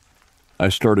dizzy. I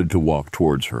started to walk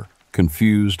towards her,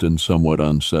 confused and somewhat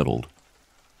unsettled.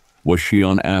 Was she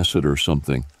on acid or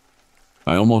something?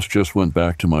 I almost just went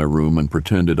back to my room and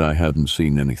pretended I hadn't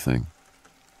seen anything.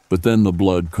 But then the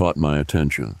blood caught my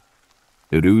attention.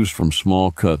 It oozed from small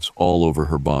cuts all over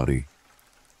her body.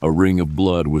 A ring of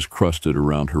blood was crusted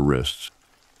around her wrists.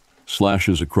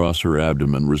 Slashes across her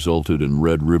abdomen resulted in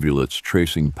red rivulets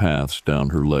tracing paths down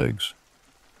her legs.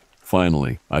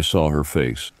 Finally, I saw her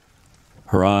face.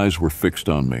 Her eyes were fixed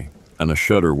on me, and a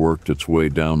shudder worked its way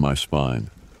down my spine.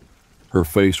 Her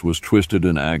face was twisted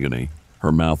in agony,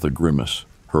 her mouth a grimace,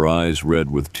 her eyes red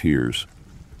with tears.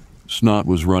 Snot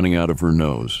was running out of her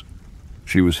nose.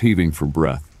 She was heaving for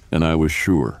breath, and I was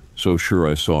sure, so sure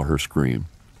I saw her scream.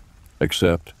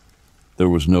 Except, there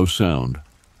was no sound.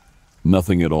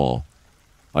 Nothing at all.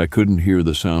 I couldn't hear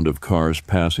the sound of cars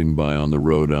passing by on the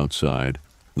road outside,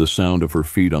 the sound of her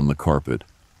feet on the carpet,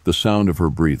 the sound of her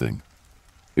breathing.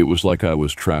 It was like I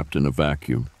was trapped in a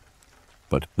vacuum.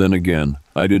 But then again,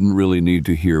 I didn't really need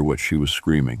to hear what she was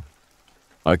screaming.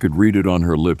 I could read it on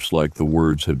her lips like the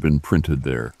words had been printed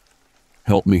there.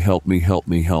 "Help me, help me, help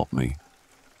me, help me."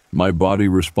 My body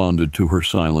responded to her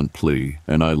silent plea,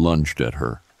 and I lunged at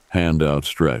her, hand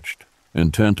outstretched,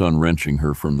 intent on wrenching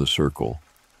her from the circle.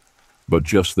 But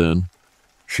just then,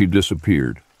 she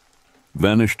disappeared,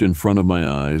 vanished in front of my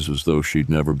eyes as though she'd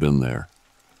never been there.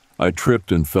 I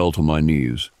tripped and fell to my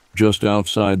knees, just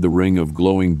outside the ring of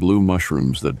glowing blue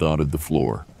mushrooms that dotted the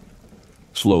floor.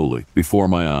 Slowly, before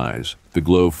my eyes, the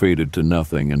glow faded to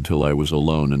nothing until I was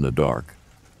alone in the dark.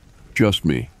 Just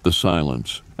me, the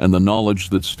silence, and the knowledge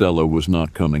that Stella was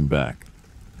not coming back.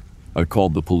 I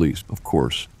called the police, of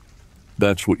course.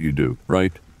 That's what you do,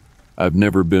 right? I've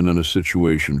never been in a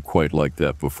situation quite like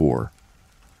that before.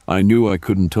 I knew I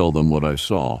couldn't tell them what I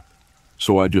saw,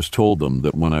 so I just told them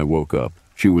that when I woke up,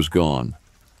 she was gone,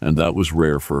 and that was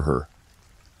rare for her.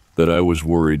 That I was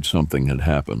worried something had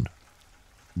happened.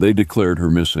 They declared her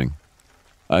missing.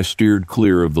 I steered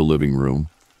clear of the living room.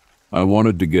 I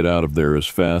wanted to get out of there as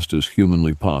fast as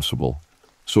humanly possible,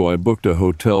 so I booked a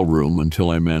hotel room until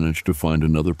I managed to find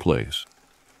another place.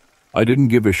 I didn't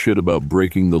give a shit about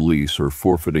breaking the lease or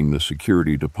forfeiting the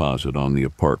security deposit on the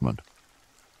apartment.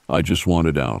 I just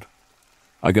wanted out.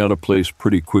 I got a place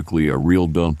pretty quickly, a real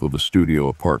dump of a studio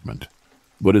apartment,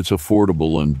 but it's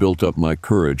affordable, and built up my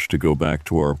courage to go back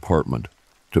to our apartment,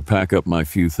 to pack up my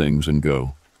few things and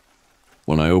go.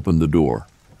 When I opened the door,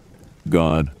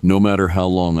 God, no matter how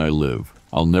long I live,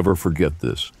 I'll never forget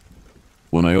this.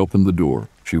 When I opened the door,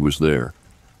 she was there,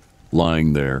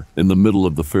 lying there in the middle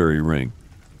of the fairy ring.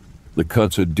 The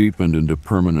cuts had deepened into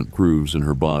permanent grooves in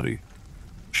her body.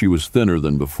 She was thinner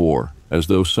than before, as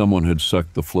though someone had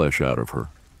sucked the flesh out of her,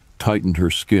 tightened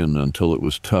her skin until it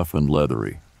was tough and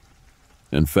leathery.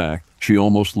 In fact, she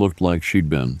almost looked like she'd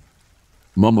been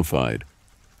mummified.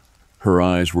 Her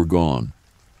eyes were gone.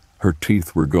 Her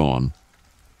teeth were gone.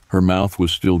 Her mouth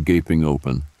was still gaping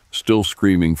open, still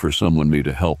screaming for someone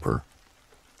to help her.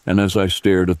 And as I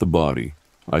stared at the body,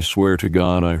 I swear to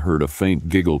God I heard a faint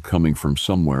giggle coming from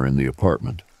somewhere in the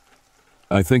apartment.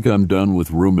 I think I'm done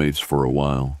with roommates for a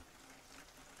while.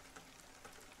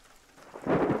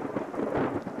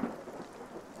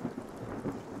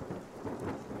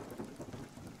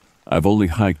 I've only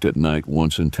hiked at night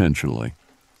once intentionally.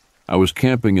 I was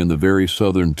camping in the very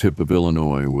southern tip of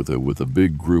Illinois with a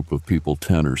big group of people,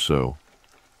 10 or so.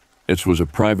 It was a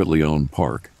privately owned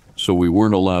park, so we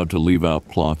weren't allowed to leave out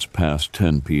plots past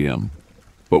 10 p.m.,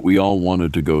 but we all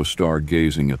wanted to go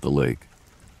stargazing at the lake.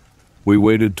 We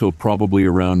waited till probably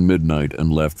around midnight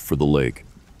and left for the lake.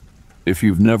 If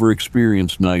you've never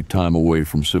experienced nighttime away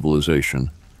from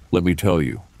civilization, let me tell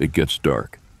you, it gets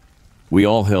dark. We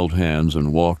all held hands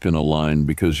and walked in a line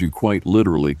because you quite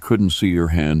literally couldn't see your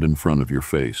hand in front of your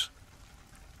face.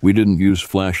 We didn't use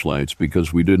flashlights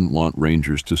because we didn't want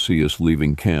rangers to see us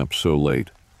leaving camp so late.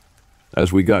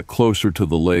 As we got closer to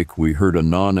the lake, we heard a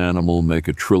non-animal make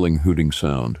a trilling hooting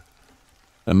sound.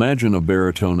 Imagine a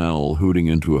baritone owl hooting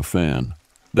into a fan.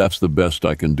 That's the best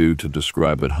I can do to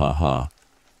describe it, haha.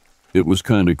 It was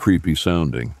kinda creepy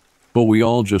sounding, but we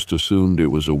all just assumed it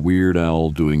was a weird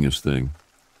owl doing his thing.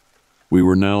 We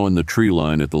were now in the tree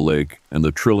line at the lake, and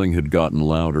the trilling had gotten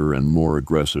louder and more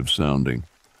aggressive sounding.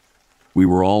 We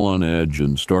were all on edge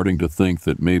and starting to think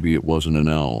that maybe it wasn't an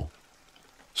owl.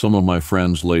 Some of my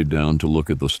friends laid down to look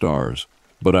at the stars,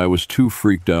 but I was too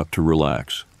freaked out to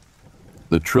relax.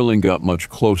 The trilling got much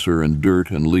closer, and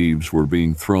dirt and leaves were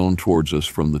being thrown towards us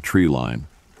from the tree line.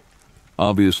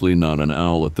 Obviously not an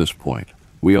owl at this point.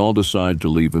 We all decide to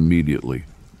leave immediately.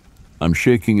 I'm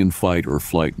shaking in fight or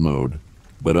flight mode,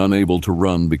 but unable to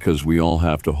run because we all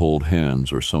have to hold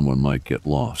hands or someone might get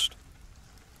lost.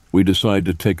 We decide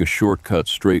to take a shortcut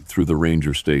straight through the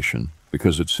ranger station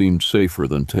because it seemed safer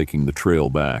than taking the trail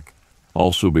back,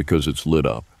 also because it's lit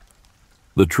up.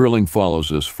 The trilling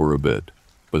follows us for a bit,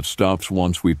 but stops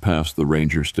once we pass the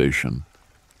ranger station.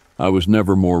 I was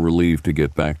never more relieved to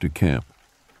get back to camp.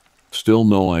 Still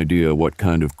no idea what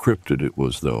kind of cryptid it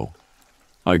was, though.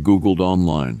 I Googled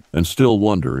online and still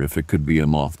wonder if it could be a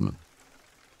Mothman.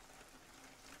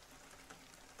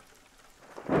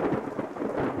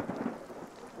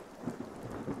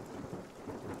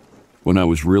 When I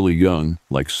was really young,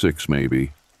 like 6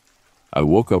 maybe, I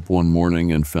woke up one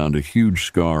morning and found a huge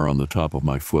scar on the top of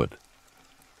my foot.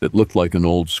 It looked like an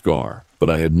old scar, but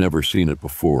I had never seen it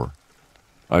before.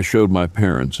 I showed my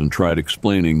parents and tried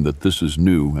explaining that this is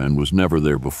new and was never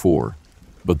there before,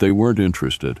 but they weren't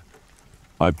interested.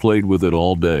 I played with it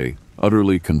all day,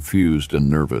 utterly confused and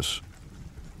nervous.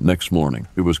 Next morning,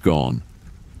 it was gone.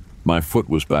 My foot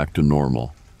was back to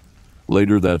normal.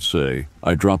 Later that day,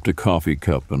 I dropped a coffee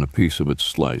cup and a piece of it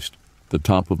sliced, the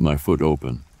top of my foot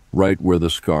open, right where the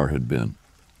scar had been.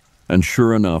 And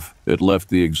sure enough, it left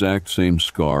the exact same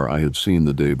scar I had seen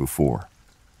the day before.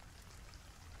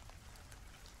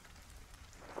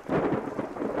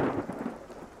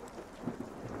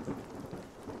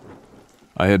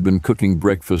 I had been cooking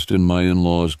breakfast in my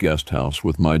in-laws' guest house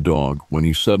with my dog when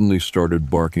he suddenly started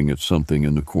barking at something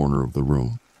in the corner of the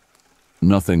room.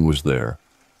 Nothing was there.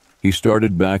 He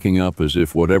started backing up as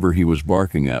if whatever he was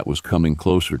barking at was coming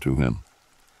closer to him.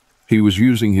 He was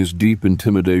using his deep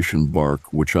intimidation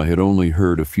bark, which I had only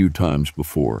heard a few times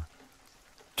before.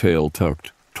 Tail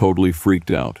tucked, totally freaked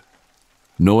out.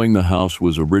 Knowing the house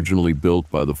was originally built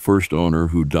by the first owner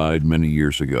who died many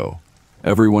years ago,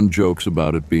 Everyone jokes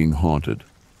about it being haunted.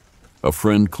 A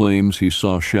friend claims he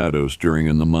saw shadows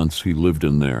during the months he lived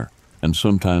in there, and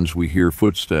sometimes we hear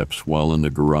footsteps while in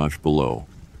the garage below.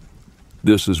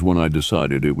 This is when I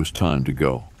decided it was time to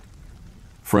go.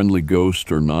 Friendly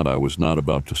ghost or not, I was not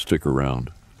about to stick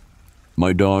around.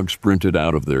 My dog sprinted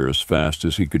out of there as fast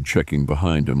as he could, checking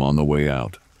behind him on the way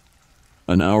out.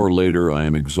 An hour later, I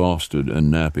am exhausted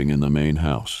and napping in the main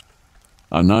house.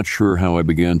 I'm not sure how I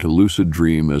began to lucid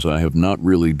dream, as I have not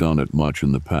really done it much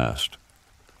in the past.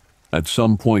 At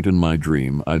some point in my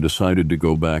dream, I decided to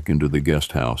go back into the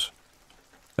guest house.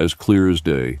 As clear as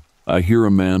day, I hear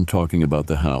a man talking about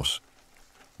the house.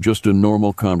 Just a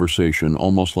normal conversation,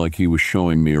 almost like he was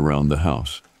showing me around the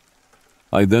house.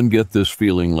 I then get this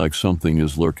feeling like something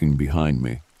is lurking behind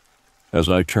me. As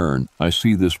I turn, I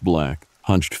see this black,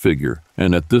 hunched figure,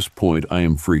 and at this point I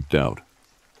am freaked out.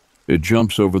 It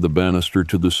jumps over the banister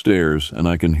to the stairs, and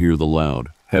I can hear the loud,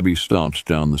 heavy stomps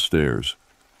down the stairs.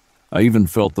 I even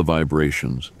felt the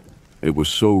vibrations. It was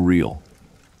so real.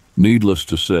 Needless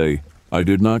to say, I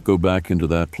did not go back into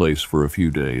that place for a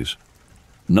few days.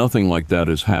 Nothing like that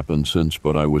has happened since,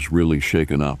 but I was really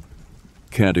shaken up.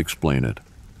 Can't explain it.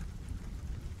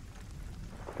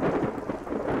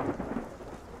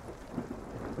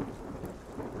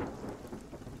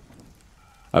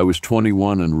 I was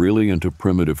 21 and really into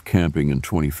primitive camping in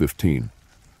 2015.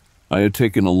 I had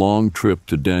taken a long trip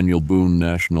to Daniel Boone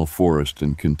National Forest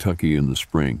in Kentucky in the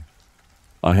spring.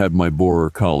 I had my border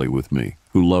collie with me,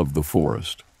 who loved the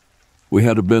forest. We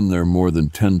had been there more than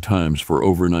 10 times for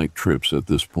overnight trips at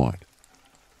this point.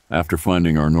 After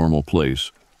finding our normal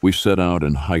place, we set out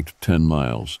and hiked 10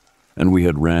 miles, and we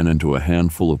had ran into a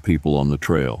handful of people on the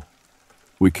trail.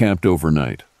 We camped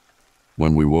overnight.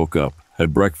 When we woke up,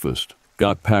 had breakfast,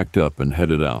 got packed up and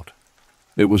headed out.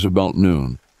 It was about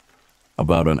noon.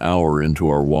 About an hour into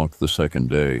our walk the second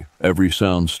day, every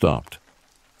sound stopped.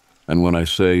 And when I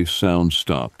say sound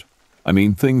stopped, I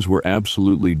mean things were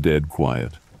absolutely dead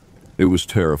quiet. It was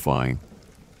terrifying.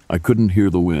 I couldn't hear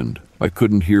the wind. I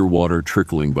couldn't hear water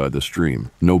trickling by the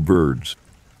stream. No birds.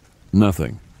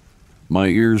 Nothing. My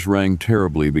ears rang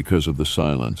terribly because of the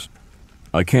silence.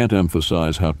 I can't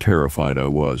emphasize how terrified I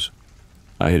was.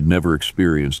 I had never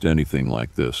experienced anything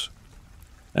like this.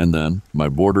 And then my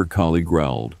border collie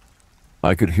growled.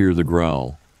 I could hear the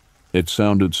growl. It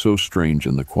sounded so strange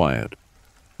in the quiet.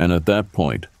 And at that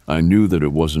point, I knew that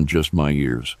it wasn't just my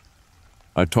ears.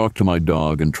 I talked to my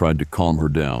dog and tried to calm her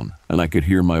down, and I could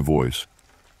hear my voice.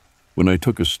 When I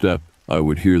took a step, I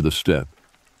would hear the step.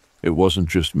 It wasn't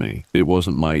just me. It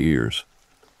wasn't my ears.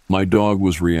 My dog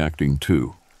was reacting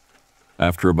too.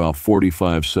 After about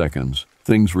 45 seconds,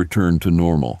 things returned to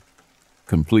normal.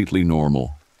 Completely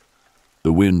normal.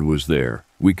 The wind was there.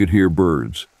 We could hear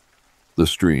birds. The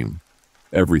stream.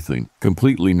 Everything.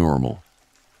 Completely normal.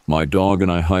 My dog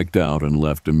and I hiked out and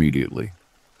left immediately.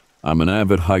 I'm an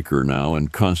avid hiker now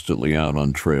and constantly out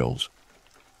on trails.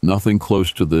 Nothing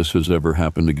close to this has ever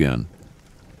happened again.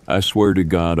 I swear to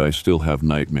God I still have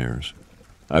nightmares.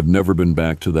 I've never been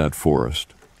back to that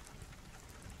forest.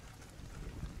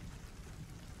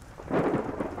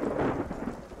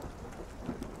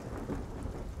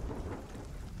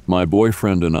 My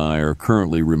boyfriend and I are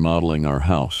currently remodeling our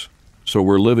house, so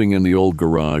we're living in the old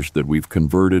garage that we've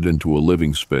converted into a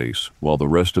living space while the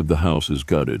rest of the house is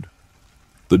gutted.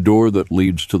 The door that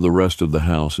leads to the rest of the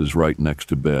house is right next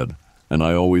to bed, and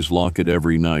I always lock it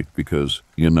every night because,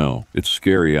 it's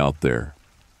scary out there.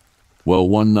 Well,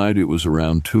 one night it was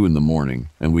around 2 a.m,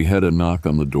 and we had a knock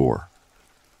on the door.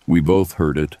 We both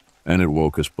heard it, and it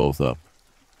woke us both up.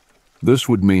 This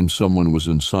would mean someone was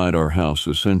inside our house,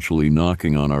 essentially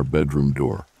knocking on our bedroom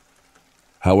door.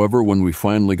 However, when we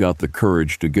finally got the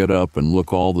courage to get up and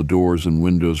look, all the doors and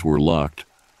windows were locked,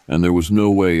 and there was no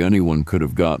way anyone could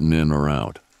have gotten in or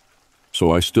out.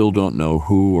 So I still don't know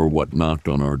who or what knocked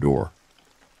on our door.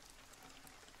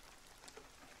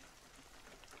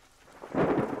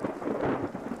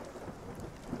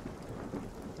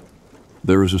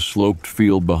 There is a sloped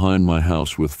field behind my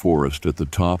house with forest at the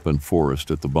top and forest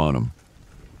at the bottom.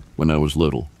 When I was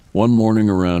little, one morning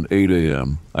around 8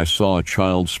 a.m., I saw a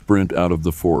child sprint out of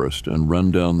the forest and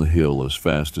run down the hill as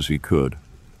fast as he could.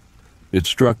 It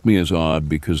struck me as odd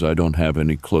because I don't have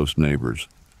any close neighbors.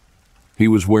 He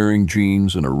was wearing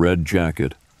jeans and a red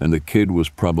jacket, and the kid was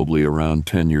probably around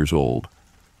 10 years old.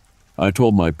 I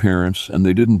told my parents, and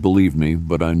they didn't believe me,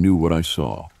 but I knew what I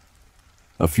saw.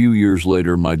 A few years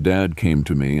later, my dad came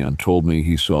to me and told me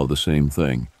he saw the same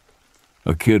thing.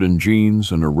 A kid in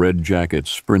jeans and a red jacket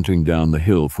sprinting down the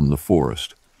hill from the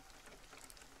forest.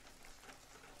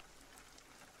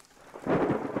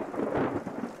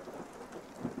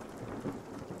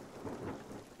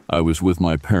 I was with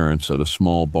my parents at a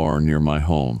small bar near my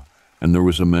home, and there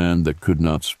was a man that could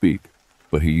not speak,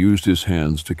 but he used his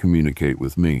hands to communicate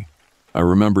with me. I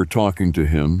remember talking to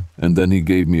him, and then he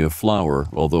gave me a flower.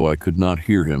 Although I could not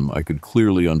hear him, I could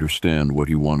clearly understand what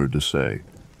he wanted to say.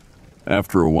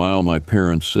 After a while, my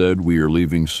parents said we are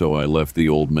leaving, so I left the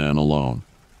old man alone.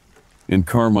 In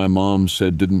car, my mom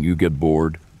said, "Didn't you get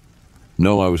bored?"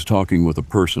 No, I was talking with a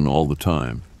person all the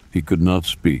time. He could not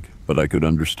speak, but I could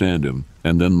understand him.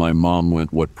 And then my mom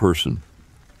went, "What person?"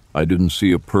 I didn't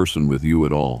see a person with you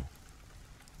at all.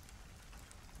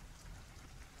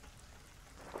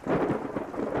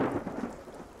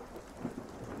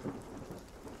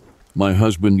 My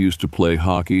husband used to play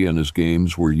hockey, and his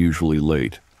games were usually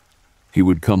late. He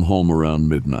would come home around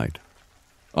midnight.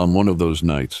 On one of those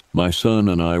nights, my son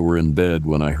and I were in bed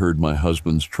when I heard my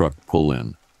husband's truck pull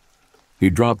in. He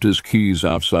dropped his keys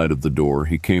outside of the door.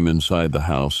 He came inside the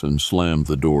house and slammed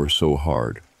the door so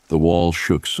hard. The walls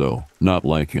shook so, not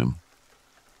like him.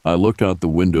 I looked out the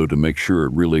window to make sure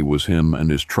it really was him,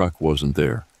 and his truck wasn't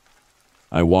there.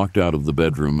 I walked out of the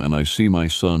bedroom, and I see my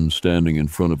son standing in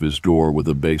front of his door with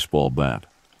a baseball bat.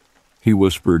 He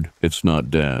whispered, "It's not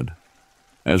Dad."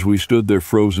 As we stood there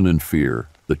frozen in fear,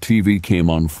 the TV came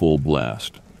on full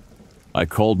blast. I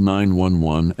called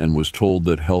 911 and was told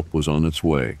that help was on its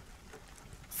way.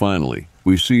 Finally,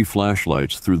 we see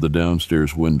flashlights through the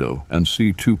downstairs window and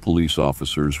see 2 police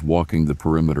officers walking the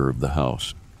perimeter of the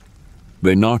house.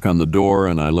 They knock on the door,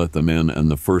 and I let them in, and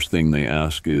the first thing they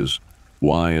ask is,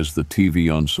 "Why is the TV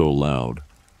on so loud?"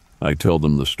 I tell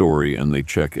them the story, and they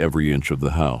check every inch of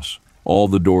the house. All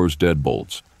the doors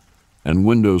deadbolts, and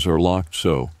windows are locked,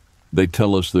 so they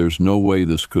tell us there's no way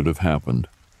this could have happened.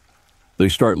 They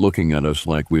start looking at us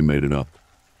like we made it up.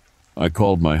 I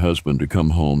called my husband to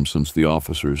come home since the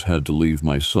officers had to leave.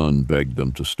 My son begged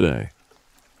them to stay.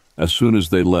 As soon as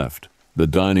they left, the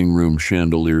dining room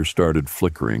chandelier started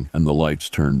flickering and the lights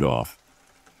turned off.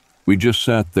 We just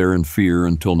sat there in fear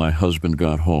until my husband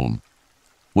got home.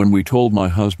 When we told my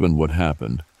husband what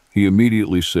happened, he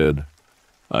immediately said,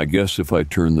 "I guess if I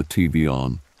turn the TV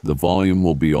on, the volume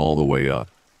will be all the way up."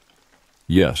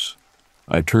 Yes,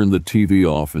 I turned the TV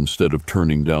off instead of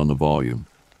turning down the volume.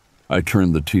 I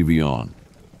turned the TV on.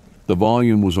 The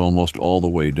volume was almost all the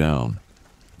way down.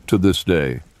 To this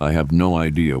day, I have no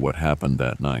idea what happened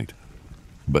that night.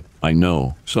 But I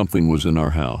know something was in our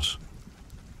house.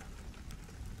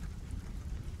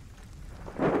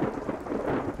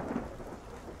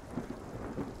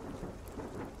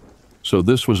 So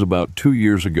this was about 2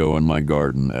 years ago in my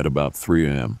garden at about 3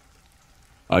 a.m.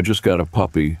 I just got a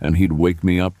puppy, and he'd wake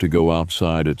me up to go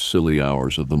outside at silly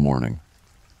hours of the morning.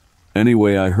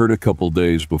 Anyway, I heard a couple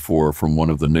days before from one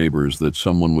of the neighbors that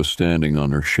someone was standing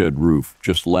on her shed roof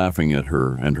just laughing at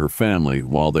her and her family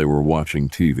while they were watching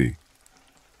TV.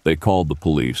 They called the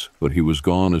police, but he was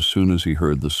gone as soon as he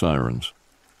heard the sirens.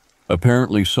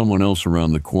 Apparently someone else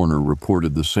around the corner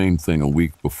reported the same thing a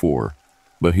week before,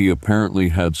 but he apparently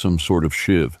had some sort of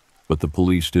shiv, but the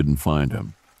police didn't find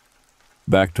him.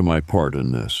 Back to my part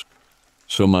in this.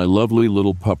 So my lovely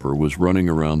little pupper was running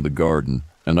around the garden,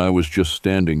 and I was just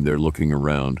standing there looking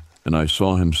around, and I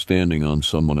saw him standing on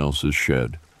someone else's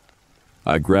shed.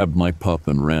 I grabbed my pup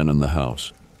and ran in the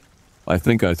house. I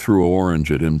think I threw an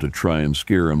orange at him to try and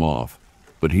scare him off,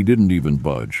 but he didn't even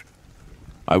budge.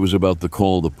 I was about to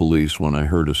call the police when I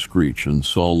heard a screech and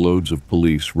saw loads of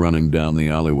police running down the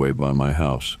alleyway by my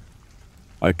house.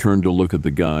 I turned to look at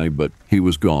the guy, but he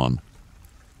was gone.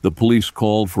 The police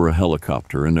called for a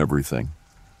helicopter and everything.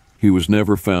 He was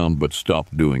never found but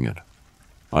stopped doing it.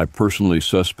 I personally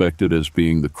suspect it as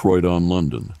being the Croydon,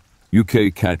 London,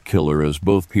 UK cat killer, as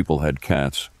both people had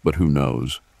cats, but who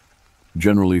knows.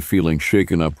 Generally feeling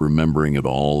shaken up remembering it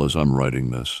all as I'm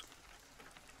writing this.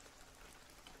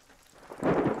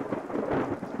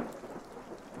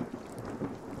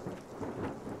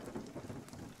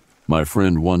 My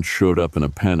friend once showed up in a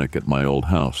panic at my old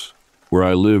house, where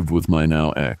I lived with my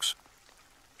now ex.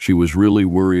 She was really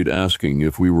worried, asking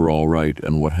if we were all right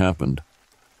and what happened.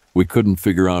 We couldn't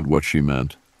figure out what she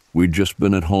meant. We'd just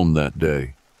been at home that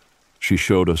day. She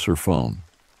showed us her phone.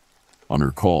 On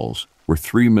her calls were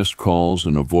 3 missed calls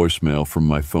and a voicemail from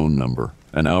my phone number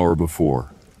an hour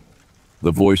before.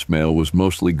 The voicemail was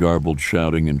mostly garbled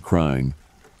shouting and crying,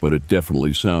 but it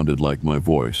definitely sounded like my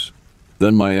voice.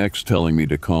 Then my ex telling me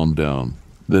to calm down,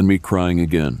 then me crying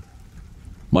again.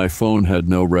 My phone had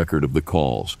no record of the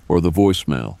calls or the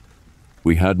voicemail.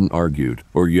 We hadn't argued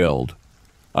or yelled.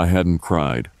 I hadn't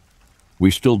cried. We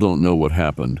still don't know what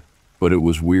happened, but it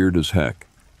was weird as heck.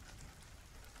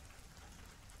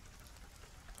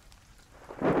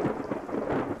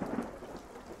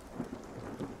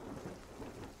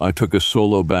 I took a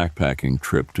solo backpacking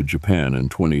trip to Japan in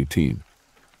 2018.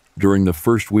 During the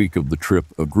first week of the trip,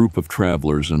 a group of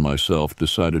travelers and myself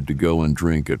decided to go and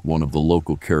drink at one of the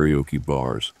local karaoke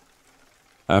bars.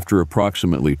 After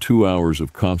approximately 2 hours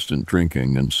of constant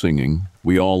drinking and singing,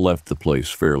 we all left the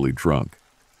place fairly drunk.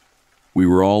 We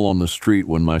were all on the street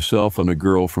when myself and a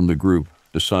girl from the group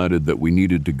decided that we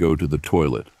needed to go to the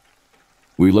toilet.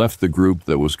 We left the group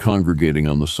that was congregating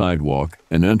on the sidewalk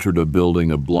and entered a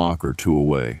building a block or two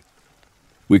away.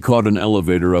 We caught an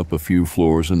elevator up a few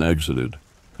floors and exited.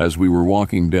 As we were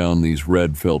walking down these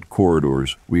red felt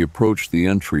corridors, we approached the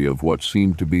entry of what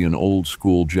seemed to be an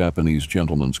old-school Japanese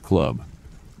gentleman's club.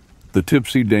 The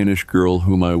tipsy Danish girl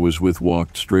whom I was with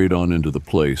walked straight on into the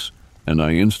place, and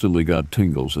I instantly got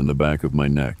tingles in the back of my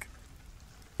neck.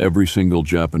 Every single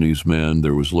Japanese man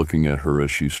there was looking at her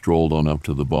as she strolled on up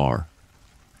to the bar.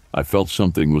 I felt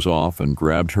something was off and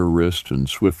grabbed her wrist and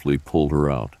swiftly pulled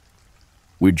her out.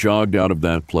 We jogged out of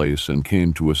that place and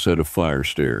came to a set of fire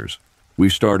stairs. We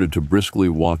started to briskly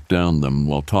walk down them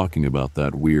while talking about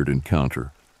that weird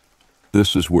encounter.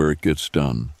 This is where it gets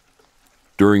done.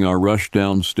 During our rush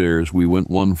downstairs, we went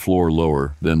one floor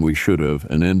lower than we should have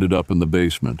and ended up in the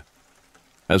basement.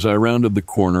 As I rounded the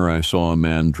corner, I saw a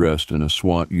man dressed in a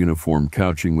SWAT uniform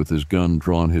couching with his gun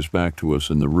drawn his back to us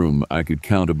in the room. I could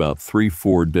count about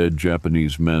 3-4 dead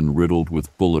Japanese men riddled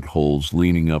with bullet holes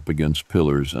leaning up against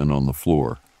pillars and on the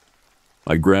floor.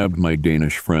 I grabbed my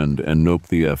Danish friend and noped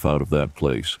the F out of that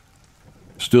place.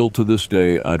 Still to this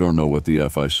day, I don't know what the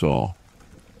F I saw.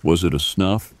 Was it a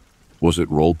snuff? Was it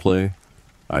roleplay?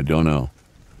 I don't know.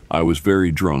 I was very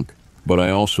drunk, but I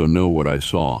also know what I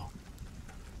saw.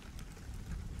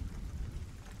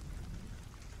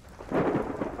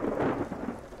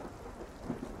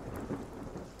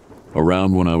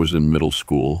 Around when I was in middle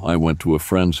school, I went to a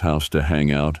friend's house to hang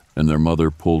out, and their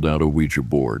mother pulled out a Ouija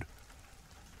board.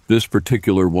 This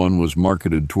particular one was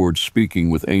marketed towards speaking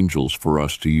with angels for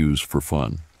us to use for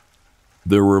fun.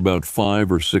 There were about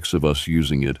 5 or 6 of us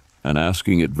using it and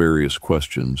asking it various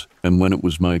questions, and when it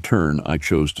was my turn, I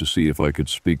chose to see if I could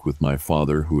speak with my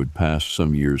father who had passed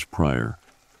some years prior.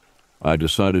 I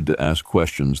decided to ask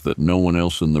questions that no one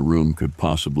else in the room could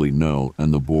possibly know,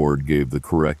 and the board gave the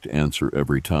correct answer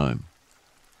every time.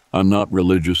 I'm not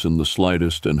religious in the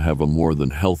slightest and have a more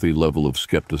than healthy level of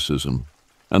skepticism,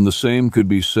 and the same could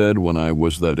be said when I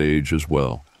was that age as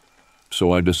well.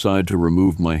 So I decided to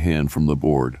remove my hand from the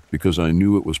board because I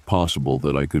knew it was possible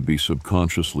that I could be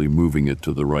subconsciously moving it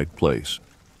to the right place.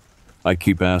 I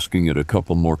keep asking it a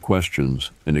couple more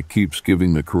questions, and it keeps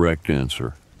giving the correct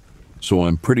answer. So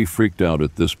I'm pretty freaked out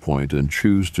at this point and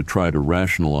choose to try to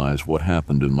rationalize what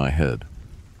happened in my head.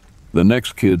 The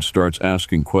next kid starts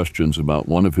asking questions about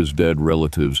one of his dead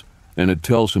relatives, and it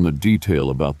tells him a detail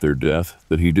about their death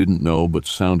that he didn't know but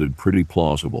sounded pretty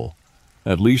plausible.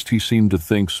 At least he seemed to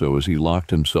think so as he locked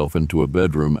himself into a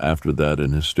bedroom after that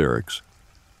in hysterics.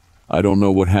 I don't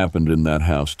know what happened in that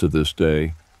house to this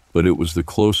day, but it was the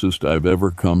closest I've ever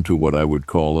come to what I would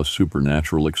call a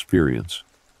supernatural experience.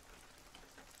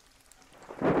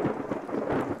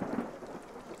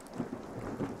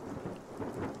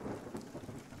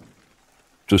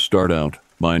 To start out,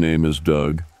 my name is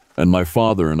Doug, and my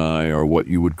father and I are what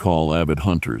you would call avid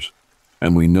hunters,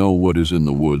 and we know what is in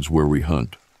the woods where we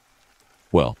hunt.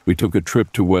 Well, we took a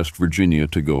trip to West Virginia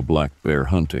to go black bear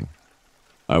hunting.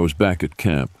 I was back at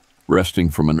camp, resting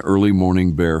from an early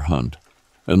morning bear hunt,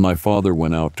 and my father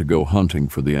went out to go hunting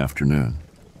for the afternoon.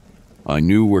 I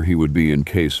knew where he would be in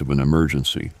case of an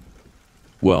emergency.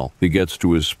 Well, he gets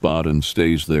to his spot and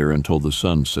stays there until the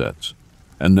sun sets,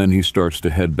 and then he starts to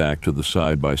head back to the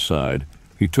side-by-side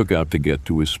he took out to get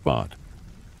to his spot.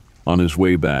 On his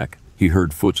way back, he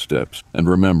heard footsteps, and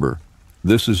remember,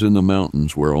 this is in the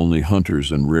mountains where only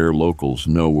hunters and rare locals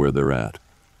know where they're at.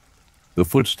 The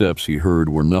footsteps he heard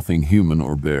were nothing human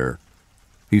or bear.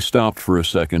 He stopped for a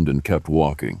second and kept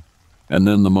walking, and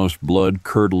then the most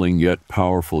blood-curdling yet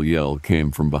powerful yell came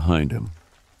from behind him.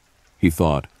 He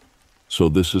thought, so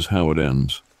this is how it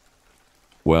ends.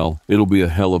 Well, it'll be a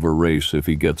hell of a race if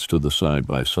he gets to the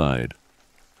side-by-side.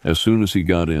 As soon as he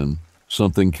got in,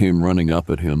 something came running up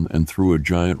at him and threw a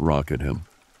giant rock at him.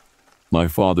 My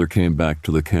father came back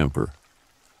to the camper.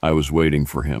 I was waiting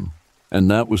for him,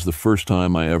 and that was the first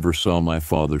time I ever saw my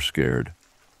father scared.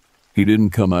 He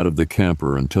didn't come out of the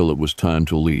camper until it was time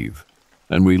to leave,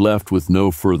 and we left with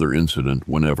no further incident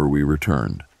whenever we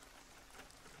returned.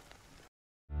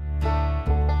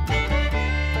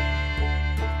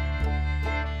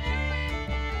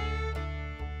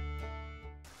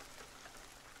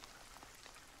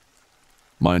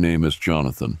 My name is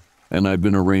Jonathan, and I've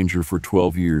been a ranger for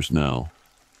 12 years now.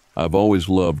 I've always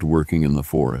loved working in the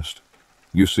forest.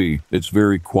 You see, it's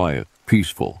very quiet,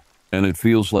 peaceful, and it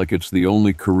feels like it's the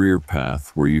only career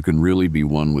path where you can really be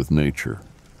one with nature.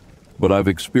 But I've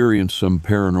experienced some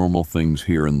paranormal things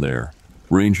here and there,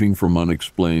 ranging from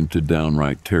unexplained to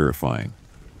downright terrifying.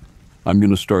 I'm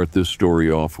going to start this story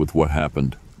off with what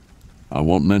happened. I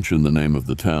won't mention the name of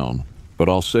the town, but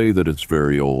I'll say that it's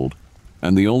very old,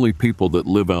 and the only people that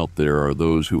live out there are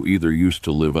those who either used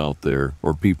to live out there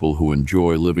or people who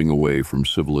enjoy living away from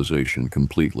civilization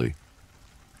completely.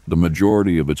 The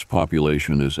majority of its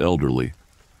population is elderly,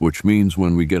 which means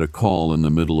when we get a call in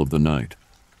the middle of the night,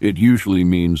 it usually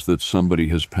means that somebody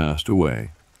has passed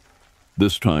away.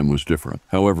 This time was different,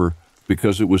 however,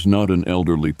 because it was not an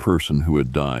elderly person who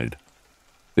had died.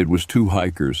 It was two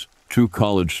hikers, two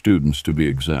college students to be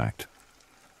exact.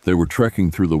 They were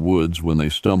trekking through the woods when they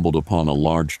stumbled upon a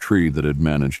large tree that had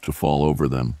managed to fall over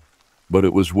them, but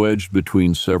it was wedged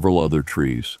between several other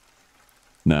trees.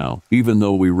 Now, even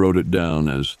though we wrote it down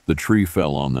as the tree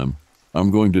fell on them,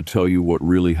 I'm going to tell you what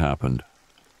really happened.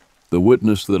 The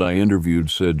witness that I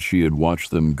interviewed said she had watched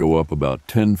them go up about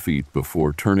 10 feet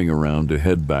before turning around to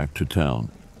head back to town.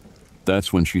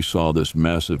 That's when she saw this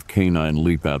massive canine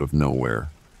leap out of nowhere,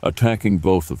 attacking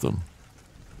both of them.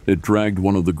 It dragged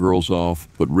one of the girls off,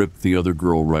 but ripped the other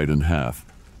girl right in half,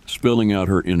 spilling out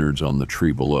her innards on the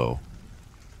tree below.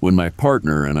 When my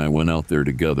partner and I went out there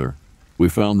together, we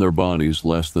found their bodies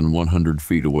less than 100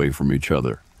 feet away from each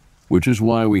other, which is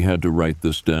why we had to write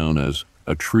this down as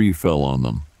a tree fell on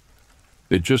them.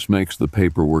 It just makes the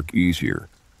paperwork easier.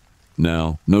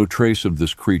 Now, no trace of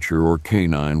this creature or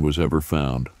canine was ever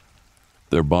found.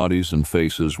 Their bodies and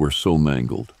faces were so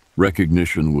mangled,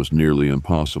 recognition was nearly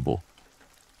impossible.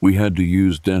 We had to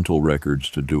use dental records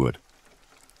to do it.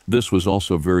 This was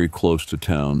also very close to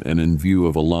town and in view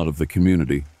of a lot of the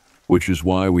community, which is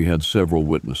why we had several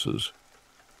witnesses.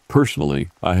 Personally,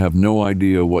 I have no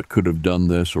idea what could have done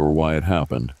this or why it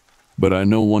happened, but I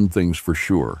know one thing's for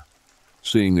sure.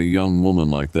 Seeing a young woman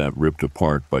like that ripped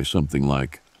apart by something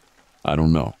like, I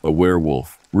don't know, a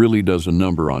werewolf, really does a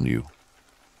number on you.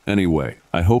 Anyway,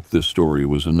 I hope this story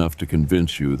was enough to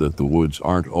convince you that the woods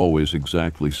aren't always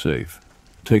exactly safe.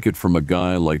 Take it from a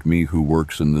guy like me who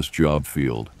works in this job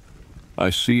field.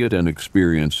 I see it and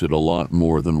experience it a lot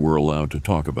more than we're allowed to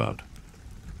talk about.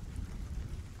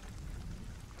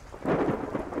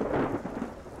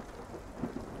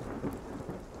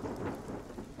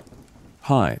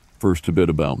 Hi, first a bit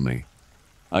about me.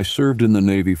 I served in the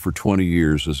Navy for 20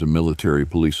 years as a military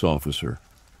police officer.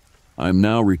 I'm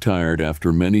now retired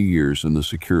after many years in the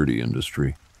security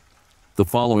industry. The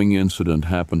following incident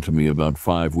happened to me about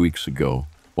 5 weeks ago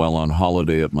while on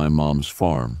holiday at my mom's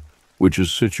farm, which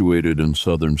is situated in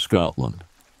southern Scotland.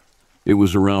 It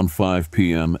was around 5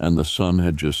 p.m. and the sun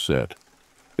had just set.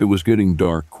 It was getting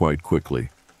dark quite quickly.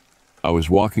 I was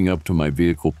walking up to my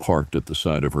vehicle parked at the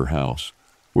side of her house,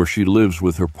 where she lives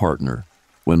with her partner,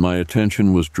 when my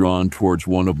attention was drawn towards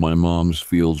one of my mom's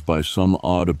fields by some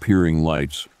odd-appearing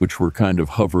lights which were kind of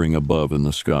hovering above in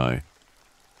the sky.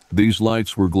 These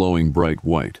lights were glowing bright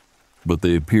white, but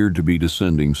they appeared to be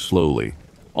descending slowly,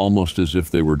 almost as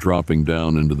if they were dropping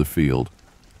down into the field.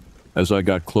 As I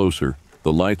got closer,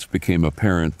 the lights became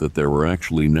apparent that there were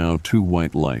actually now two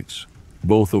white lights,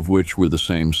 both of which were the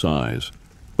same size,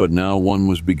 but now one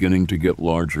was beginning to get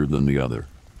larger than the other.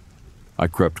 I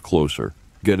crept closer,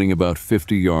 getting about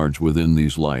 50 yards within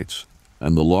these lights,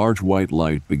 and the large white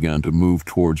light began to move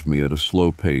towards me at a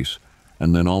slow pace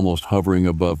and then almost hovering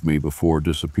above me before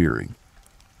disappearing.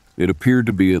 It appeared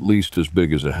to be at least as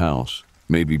big as a house,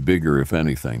 maybe bigger if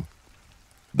anything.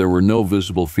 There were no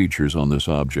visible features on this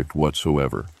object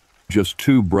whatsoever, just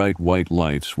two bright white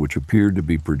lights which appeared to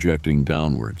be projecting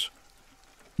downwards.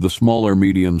 The smaller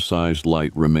medium-sized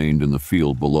light remained in the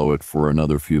field below it for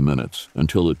another few minutes,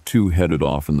 until it too headed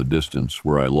off in the distance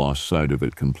where I lost sight of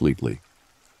it completely.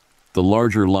 The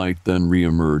larger light then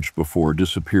re-emerged before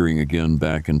disappearing again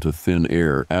back into thin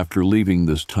air after leaving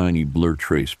this tiny blur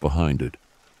trace behind it.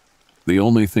 The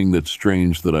only thing that's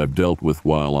strange that I've dealt with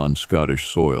while on Scottish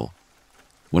soil.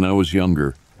 When I was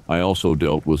younger, I also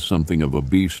dealt with something of a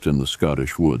beast in the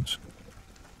Scottish woods.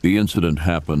 The incident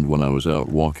happened when I was out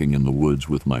walking in the woods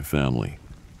with my family.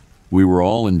 We were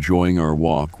all enjoying our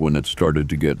walk when it started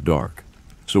to get dark,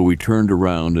 so we turned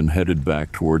around and headed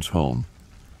back towards home.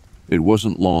 It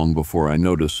wasn't long before I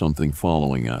noticed something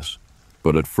following us,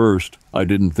 but at first I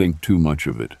didn't think too much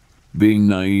of it, being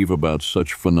naive about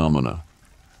such phenomena.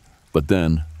 But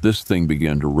then, this thing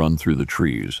began to run through the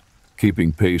trees,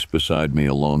 keeping pace beside me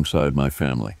alongside my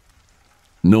family.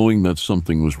 Knowing that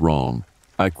something was wrong,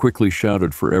 I quickly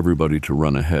shouted for everybody to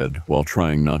run ahead while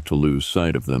trying not to lose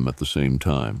sight of them at the same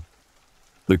time.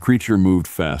 The creature moved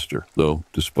faster, though,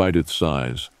 despite its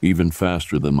size, even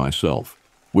faster than myself,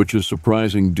 which is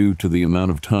surprising due to the amount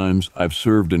of times I've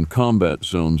served in combat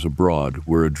zones abroad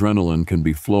where adrenaline can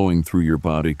be flowing through your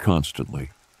body constantly.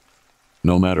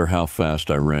 No matter how fast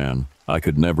I ran, I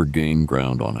could never gain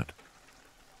ground on it.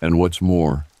 And what's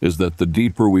more is that the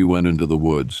deeper we went into the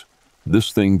woods,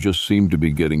 this thing just seemed to be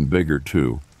getting bigger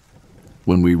too.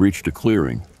 When we reached a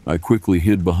clearing, I quickly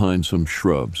hid behind some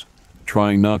shrubs,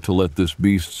 trying not to let this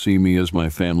beast see me as my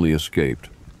family escaped.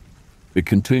 It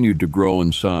continued to grow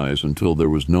in size until there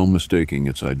was no mistaking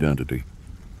its identity.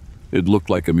 It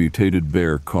looked like a mutated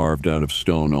bear carved out of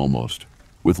stone almost,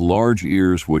 with large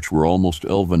ears which were almost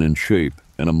elven in shape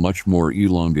and a much more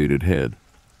elongated head.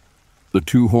 The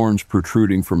 2 horns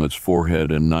protruding from its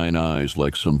forehead and 9 eyes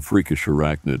like some freakish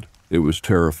arachnid. It was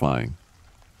terrifying.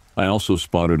 I also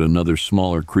spotted another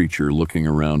smaller creature looking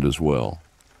around as well.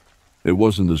 It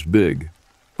wasn't as big,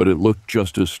 but it looked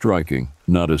just as striking,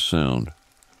 not as sound.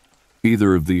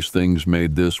 Either of these things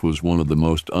made this was one of the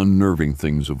most unnerving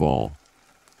things of all.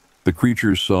 The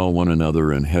creatures saw one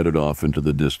another and headed off into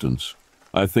the distance,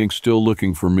 I think still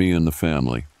looking for me and the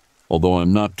family, although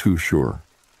I'm not too sure.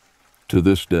 To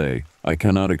this day, I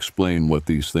cannot explain what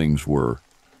these things were,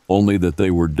 only that they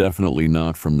were definitely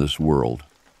not from this world,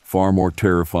 far more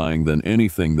terrifying than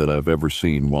anything that I've ever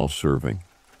seen while serving.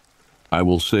 I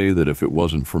will say that if it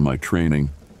wasn't for my training,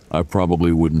 I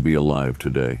probably wouldn't be alive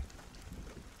today.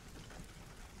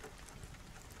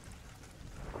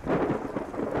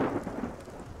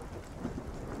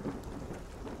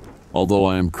 Although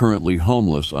I am currently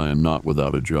homeless, I am not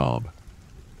without a job.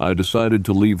 I decided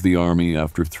to leave the Army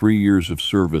after 3 years of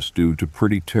service due to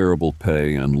pretty terrible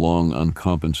pay and long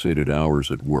uncompensated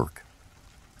hours at work.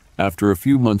 After a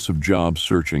few months of job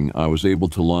searching, I was able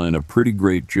to land a pretty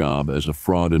great job as a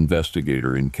fraud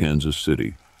investigator in Kansas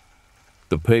City.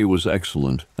 The pay was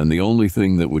excellent, and the only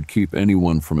thing that would keep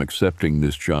anyone from accepting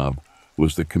this job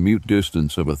was the commute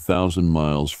distance of 1,000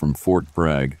 miles from Fort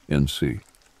Bragg, NC.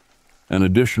 An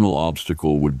additional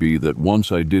obstacle would be that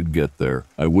once I did get there,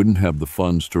 I wouldn't have the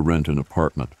funds to rent an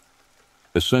apartment.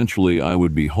 Essentially, I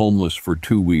would be homeless for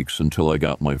 2 weeks until I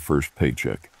got my first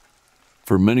paycheck.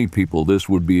 For many people, this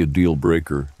would be a deal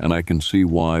breaker, and I can see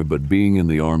why, but being in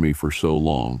the Army for so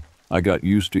long, I got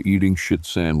used to eating shit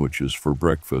sandwiches for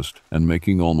breakfast and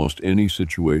making almost any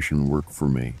situation work for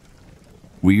me.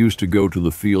 We used to go to the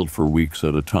field for weeks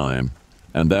at a time,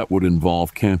 and that would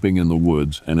involve camping in the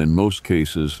woods and in most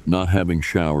cases not having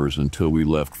showers until we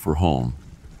left for home.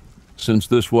 Since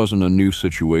this wasn't a new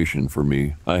situation for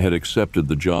me, I had accepted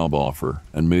the job offer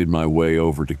and made my way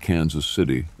over to Kansas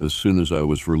City as soon as I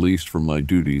was released from my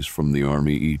duties from the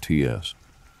Army ETS.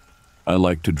 I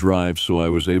like to drive, so I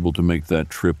was able to make that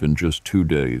trip in just 2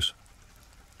 days.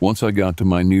 Once I got to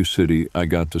my new city, I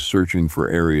got to searching for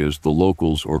areas the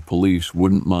locals or police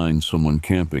wouldn't mind someone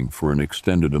camping for an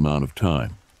extended amount of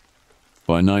time.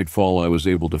 By nightfall, I was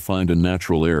able to find a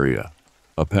natural area,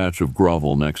 a patch of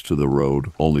gravel next to the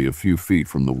road, only a few feet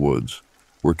from the woods,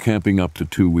 where camping up to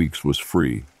 2 weeks was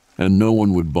free, and no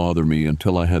one would bother me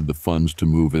until I had the funds to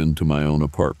move into my own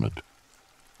apartment.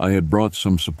 I had brought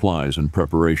some supplies in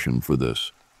preparation for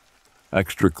this.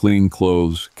 Extra clean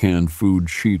clothes, canned food,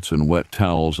 sheets, and wet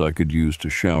towels I could use to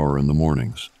shower in the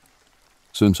mornings.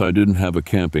 Since I didn't have a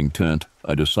camping tent,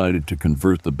 I decided to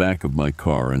convert the back of my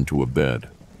car into a bed.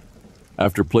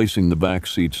 After placing the back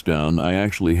seats down, I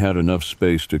actually had enough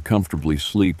space to comfortably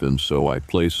sleep in, so I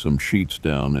placed some sheets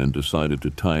down and decided to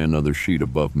tie another sheet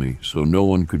above me so no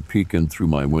one could peek in through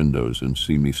my windows and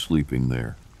see me sleeping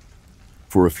there.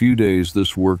 For a few days,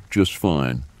 this worked just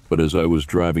fine. But as I was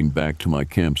driving back to my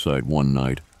campsite one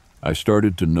night, I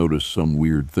started to notice some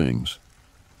weird things.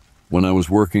 When I was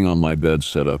working on my bed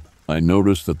setup, I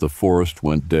noticed that the forest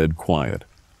went dead quiet.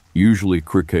 Usually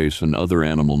crickets and other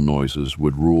animal noises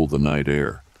would rule the night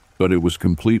air, but it was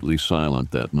completely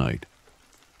silent that night.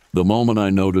 The moment I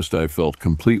noticed, I felt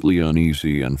completely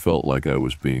uneasy and felt like I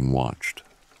was being watched.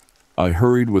 I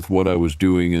hurried with what I was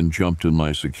doing and jumped in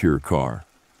my secure car.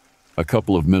 A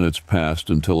couple of minutes passed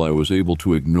until I was able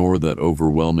to ignore that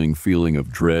overwhelming feeling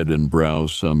of dread and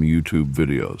browse some YouTube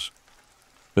videos.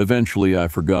 Eventually, I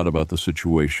forgot about the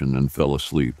situation and fell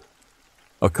asleep.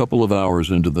 A couple of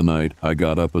hours into the night, I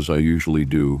got up as I usually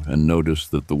do and noticed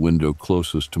that the window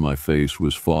closest to my face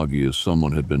was foggy as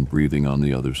someone had been breathing on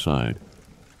the other side.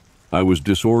 I was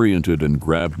disoriented and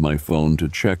grabbed my phone to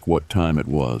check what time it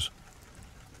was.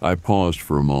 I paused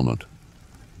for a moment.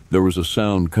 There was a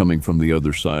sound coming from the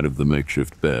other side of the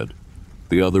makeshift bed.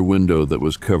 the other window that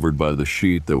was covered by the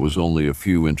sheet that was only a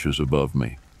few inches above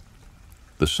me.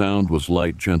 The sound was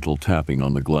light, gentle tapping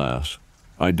on the glass.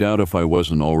 I doubt if I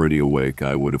wasn't already awake,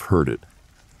 I would have heard it.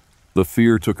 The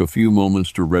fear took a few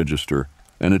moments to register,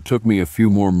 and it took me a few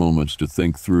more moments to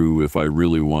think through if I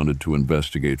really wanted to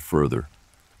investigate further.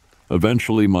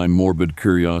 Eventually, my morbid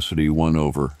curiosity won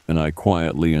over, and I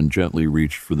quietly and gently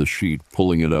reached for the sheet,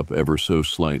 pulling it up ever so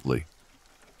slightly.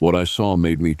 What I saw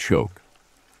made me choke.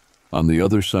 On the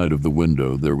other side of the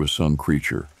window, there was some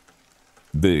creature.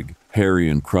 Big, hairy,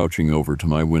 and crouching over to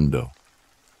my window.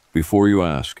 Before you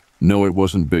ask, no, it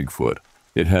wasn't Bigfoot.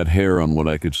 It had hair on what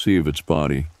I could see of its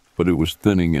body, but it was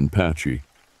thinning and patchy.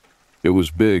 It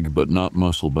was big, but not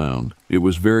muscle-bound. It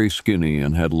was very skinny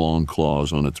and had long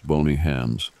claws on its bony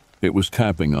hands. It was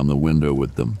tapping on the window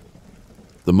with them.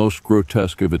 The most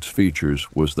grotesque of its features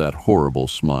was that horrible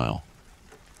smile.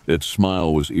 Its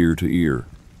smile was ear to ear.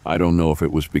 I don't know if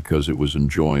it was because it was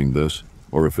enjoying this,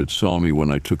 or if it saw me when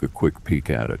I took a quick peek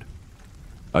at it.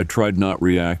 I tried not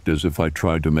react, as if I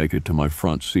tried to make it to my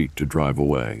front seat to drive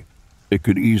away. It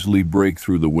could easily break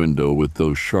through the window with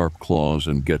those sharp claws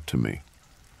and get to me.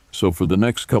 So for the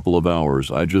next couple of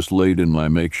hours, I just laid in my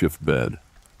makeshift bed,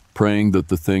 praying that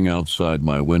the thing outside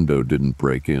my window didn't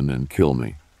break in and kill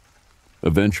me.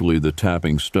 Eventually, the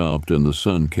tapping stopped and the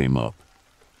sun came up.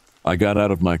 I got out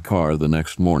of my car the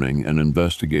next morning and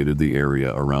investigated the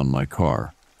area around my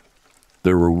car.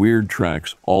 There were weird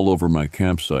tracks all over my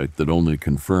campsite that only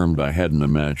confirmed I hadn't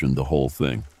imagined the whole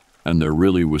thing, and there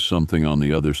really was something on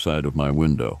the other side of my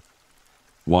window.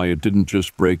 Why it didn't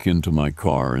just break into my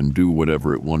car and do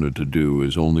whatever it wanted to do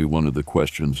is only one of the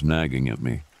questions nagging at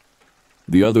me.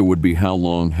 The other would be, how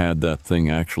long had that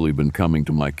thing actually been coming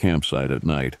to my campsite at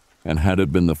night, and had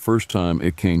it been the first time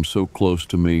it came so close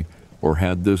to me, or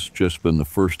had this just been the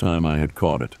first time I had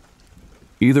caught it?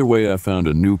 Either way, I found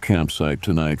a new campsite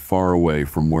tonight far away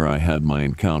from where I had my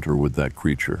encounter with that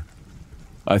creature.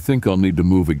 I think I'll need to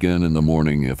move again in the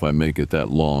morning if I make it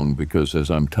that long, because as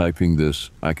I'm typing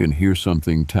this, I can hear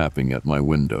something tapping at my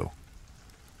window.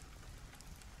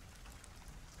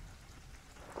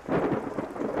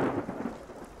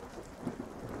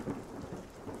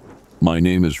 My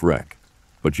name is Rek,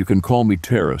 but you can call me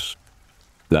Terrace.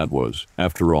 That was,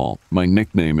 after all, my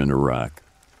nickname in Iraq.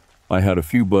 I had a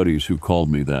few buddies who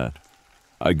called me that.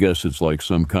 I guess it's like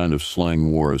some kind of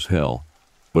slang war as hell,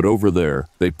 but over there,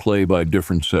 they play by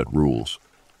different set rules.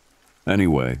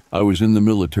 Anyway, I was in the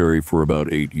military for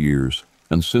about 8 years,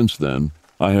 and since then,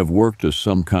 I have worked as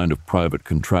some kind of private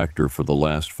contractor for the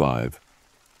last 5.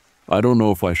 I don't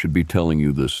know if I should be telling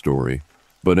you this story,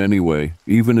 but anyway,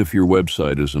 even if your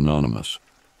website is anonymous,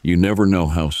 you never know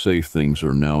how safe things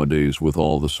are nowadays with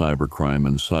all the cybercrime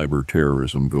and cyber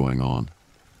terrorism going on.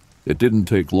 It didn't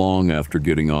take long after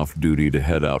getting off duty to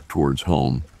head out towards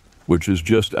home, which is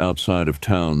just outside of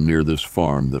town near this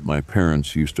farm that my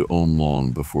parents used to own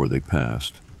long before they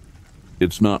passed.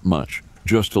 It's not much,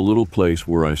 just a little place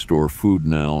where I store food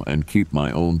now and keep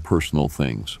my own personal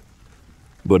things.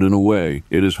 But in a way,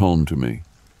 it is home to me.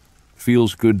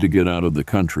 Feels good to get out of the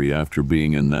country after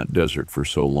being in that desert for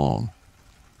so long.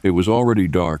 It was already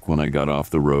dark when I got off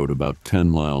the road about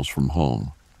 10 miles from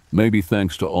home. Maybe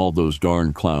thanks to all those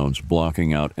darn clouds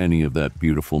blocking out any of that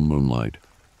beautiful moonlight.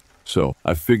 So,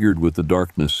 I figured with the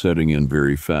darkness setting in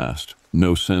very fast,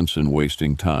 no sense in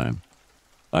wasting time.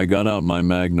 I got out my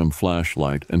Magnum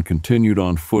flashlight and continued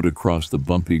on foot across the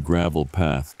bumpy gravel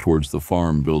path towards the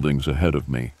farm buildings ahead of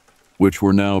me, which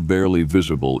were now barely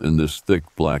visible in this thick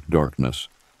black darkness.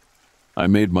 I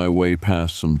made my way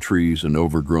past some trees and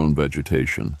overgrown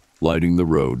vegetation, lighting the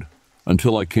road,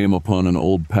 until I came upon an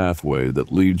old pathway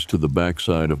that leads to the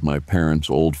backside of my parents'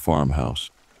 old farmhouse.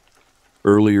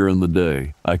 Earlier in the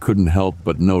day, I couldn't help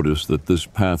but notice that this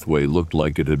pathway looked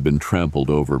like it had been trampled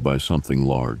over by something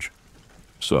large.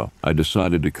 So, I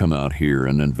decided to come out here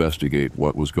and investigate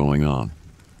what was going on.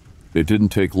 It didn't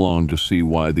take long to see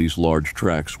why these large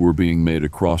tracks were being made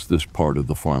across this part of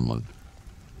the farmland.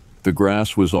 The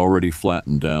grass was already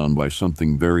flattened down by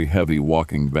something very heavy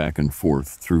walking back and forth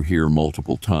through here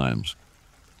multiple times.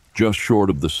 Just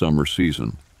short of the summer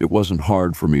season, it wasn't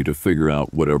hard for me to figure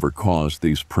out whatever caused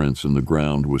these prints in the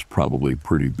ground was probably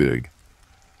pretty big.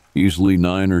 Easily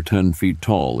 9 or 10 feet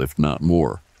tall, if not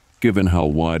more, given how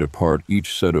wide apart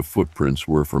each set of footprints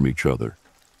were from each other.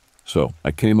 So I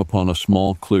came upon a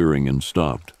small clearing and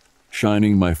stopped,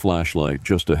 shining my flashlight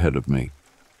just ahead of me.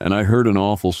 And I heard an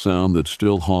awful sound that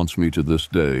still haunts me to this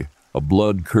day, a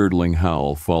blood-curdling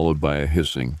howl followed by a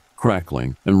hissing,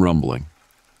 crackling, and rumbling.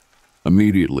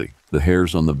 Immediately, the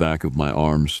hairs on the back of my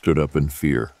arms stood up in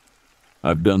fear.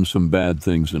 I've done some bad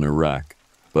things in Iraq,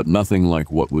 but nothing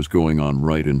like what was going on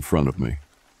right in front of me.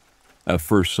 At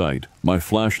first sight, my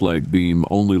flashlight beam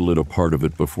only lit a part of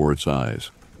it before its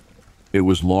eyes. It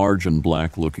was large and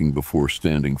black-looking before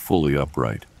standing fully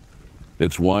upright.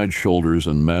 Its wide shoulders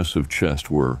and massive chest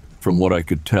were, from what I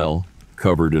could tell,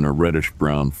 covered in a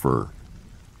reddish-brown fur.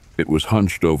 It was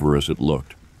hunched over as it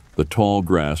looked, the tall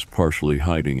grass partially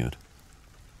hiding it.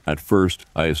 At first,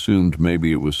 I assumed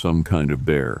maybe it was some kind of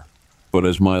bear, but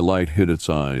as my light hit its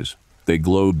eyes, they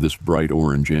glowed this bright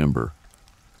orange amber.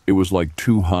 It was like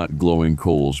two hot glowing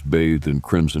coals bathed in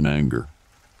crimson anger.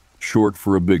 Short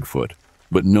for a Bigfoot,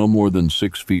 but no more than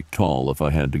 6 feet tall if I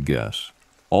had to guess.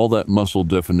 All that muscle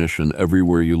definition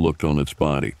everywhere you looked on its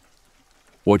body.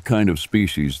 What kind of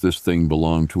species this thing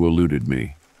belonged to eluded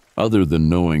me. Other than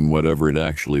knowing whatever it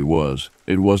actually was,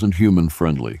 it wasn't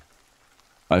human-friendly.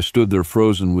 I stood there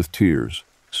frozen with tears,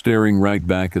 staring right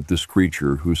back at this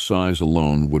creature whose size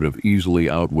alone would have easily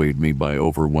outweighed me by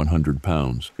over 100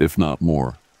 pounds, if not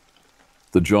more.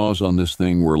 The jaws on this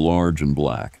thing were large and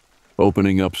black,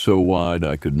 opening up so wide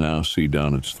I could now see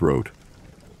down its throat.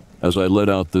 As I let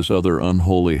out this other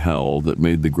unholy howl that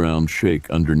made the ground shake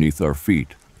underneath our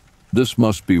feet. This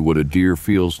must be what a deer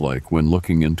feels like when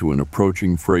looking into an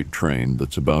approaching freight train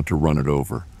that's about to run it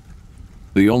over.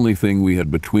 The only thing we had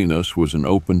between us was an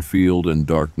open field and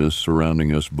darkness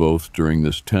surrounding us both during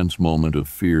this tense moment of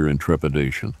fear and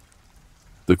trepidation.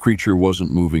 The creature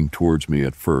wasn't moving towards me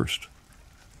at first.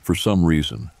 For some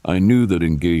reason, I knew that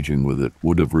engaging with it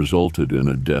would have resulted in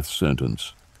a death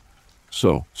sentence.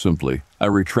 So, simply, I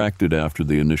retracted after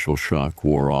the initial shock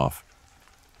wore off.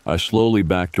 I slowly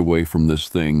backed away from this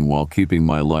thing while keeping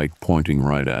my light pointing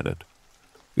right at it.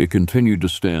 It continued to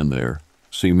stand there,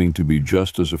 seeming to be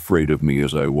just as afraid of me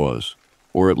as I was,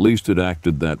 or at least it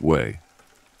acted that way.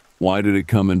 Why did it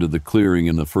come into the clearing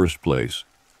in the first place?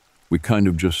 We kind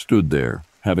of just stood there,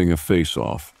 having a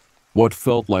face-off. What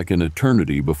felt like an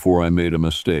eternity before I made a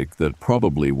mistake that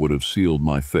probably would have sealed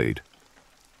my fate.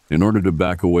 In order to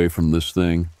back away from this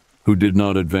thing, who did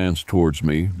not advance towards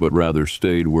me but rather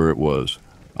stayed where it was,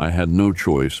 I had no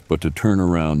choice but to turn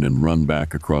around and run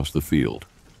back across the field.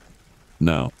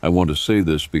 Now, I want to say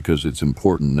this because it's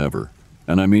important. Never,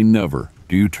 and I mean never,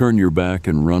 do you turn your back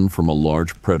and run from a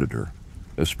large predator,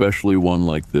 especially one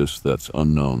like this that's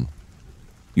unknown.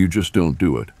 You just don't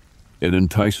do it. It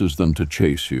entices them to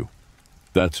chase you.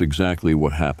 That's exactly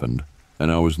what happened,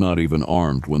 and I was not even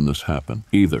armed when this happened,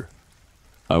 either.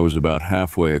 I was about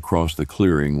halfway across the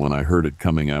clearing when I heard it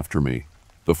coming after me,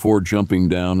 before jumping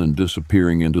down and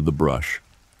disappearing into the brush,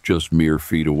 just mere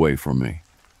feet away from me.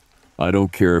 I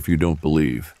don't care if you don't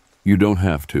believe. You don't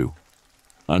have to.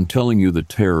 I'm telling you the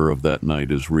terror of that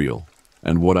night is real,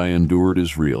 and what I endured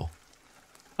is real.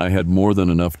 I had more than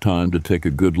enough time to take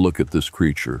a good look at this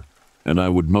creature, and I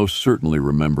would most certainly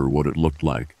remember what it looked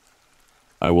like.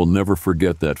 I will never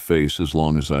forget that face as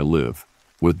long as I live,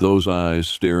 with those eyes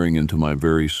staring into my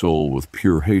very soul with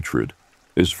pure hatred,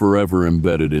 is forever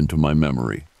embedded into my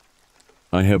memory.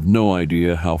 I have no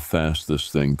idea how fast this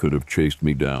thing could have chased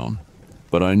me down,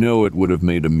 but I know it would have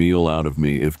made a meal out of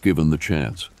me if given the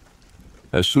chance.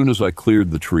 As soon as I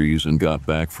cleared the trees and got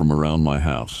back from around my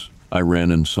house, I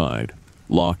ran inside,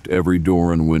 locked every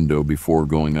door and window before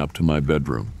going up to my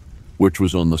bedroom, which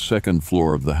was on the second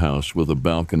floor of the house with a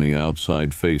balcony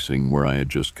outside facing where I had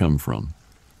just come from.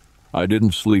 I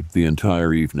didn't sleep the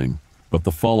entire evening, but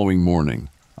the following morning,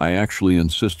 I actually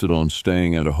insisted on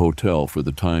staying at a hotel for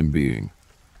the time being.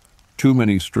 Too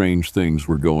many strange things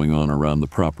were going on around the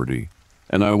property,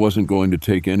 and I wasn't going to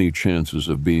take any chances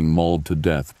of being mauled to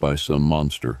death by some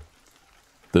monster.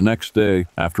 The next day,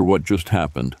 after what just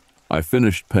happened, I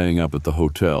finished paying up at the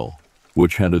hotel,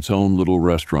 which had its own little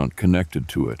restaurant connected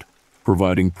to it,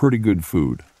 providing pretty good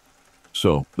food.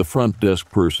 So, the front desk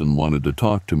person wanted to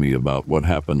talk to me about what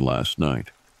happened last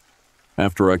night.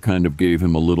 After I kind of gave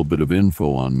him a little bit of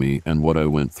info on me and what I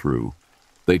went through,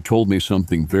 they told me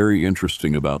something very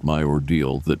interesting about my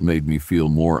ordeal that made me feel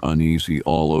more uneasy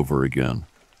all over again.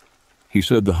 He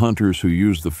said the hunters who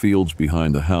use the fields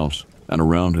behind the house and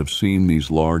around have seen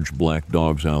these large black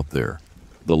dogs out there,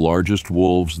 the largest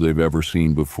wolves they've ever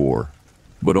seen before,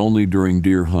 but only during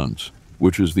deer hunts,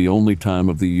 which is the only time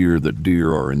of the year that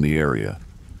deer are in the area.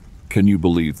 Can you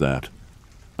believe that?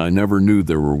 I never knew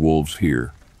there were wolves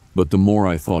here, but the more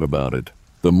I thought about it,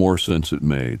 the more sense it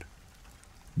made.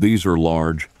 These are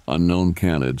large, unknown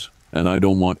canids, and I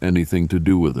don't want anything to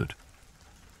do with it.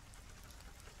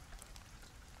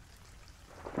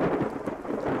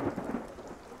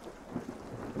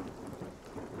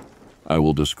 I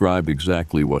will describe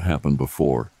exactly what happened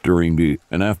before, during,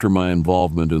 and after my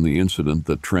involvement in the incident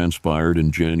that transpired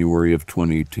in January of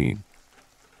 2018.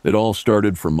 It all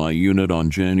started from my unit on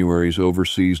January's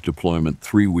overseas deployment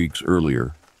 3 weeks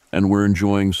earlier, and we're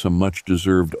enjoying some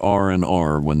much-deserved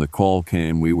R&R when the call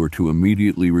came we were to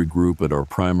immediately regroup at our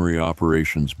primary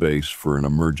operations base for an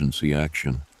emergency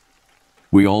action.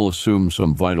 We all assumed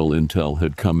some vital intel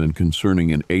had come in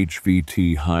concerning an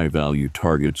HVT high-value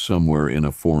target somewhere in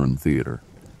a foreign theater.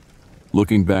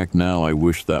 Looking back now, I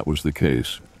wish that was the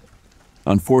case.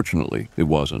 Unfortunately, it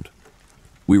wasn't.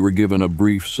 We were given a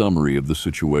brief summary of the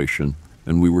situation,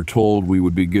 and we were told we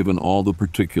would be given all the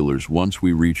particulars once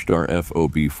we reached our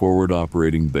FOB forward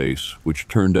operating base, which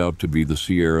turned out to be the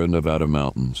Sierra Nevada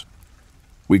mountains.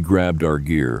 We grabbed our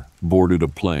gear, boarded a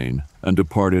plane, and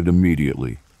departed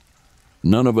immediately.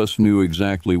 None of us knew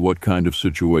exactly what kind of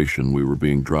situation we were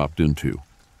being dropped into,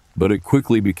 but it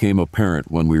quickly became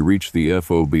apparent when we reached the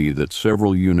FOB that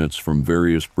several units from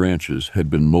various branches had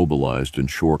been mobilized in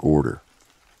short order.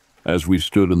 As we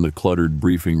stood in the cluttered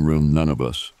briefing room, none of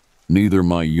us, neither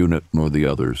my unit nor the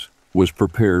others, was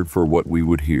prepared for what we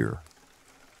would hear.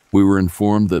 We were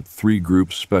informed that 3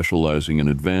 groups specializing in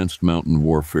advanced mountain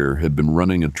warfare had been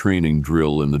running a training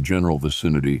drill in the general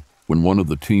vicinity when one of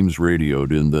the teams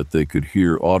radioed in that they could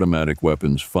hear automatic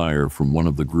weapons fire from one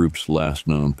of the group's last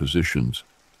known positions.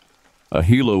 A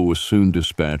helo was soon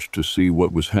dispatched to see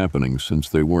what was happening since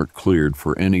they weren't cleared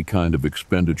for any kind of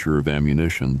expenditure of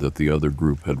ammunition that the other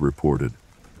group had reported.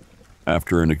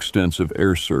 After an extensive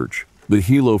air search, the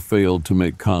helo failed to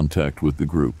make contact with the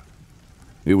group.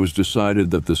 It was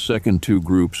decided that the second 2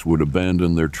 groups would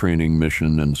abandon their training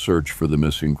mission and search for the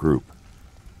missing group.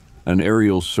 An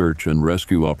aerial search and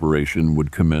rescue operation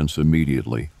would commence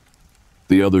immediately.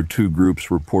 The other 2 groups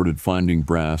reported finding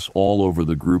brass all over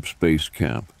the group's base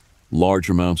camp, large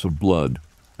amounts of blood,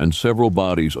 and several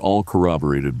bodies, all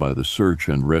corroborated by the search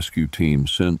and rescue team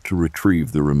sent to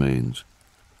retrieve the remains.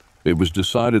 It was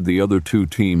decided the other 2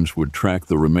 teams would track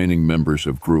the remaining members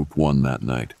of Group 1 that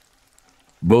night.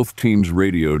 Both teams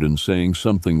radioed in saying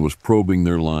something was probing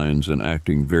their lines and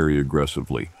acting very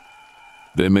aggressively.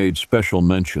 They made special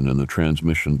mention in the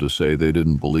transmission to say they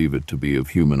didn't believe it to be of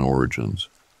human origins.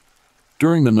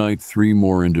 During the night, 3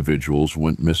 more individuals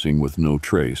went missing with no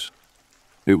trace.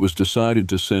 It was decided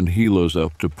to send helos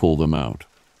up to pull them out.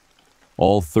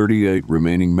 All 38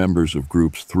 remaining members of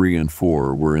Groups 3 and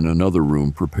 4 were in another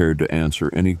room prepared to answer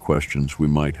any questions we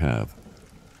might have.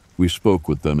 We spoke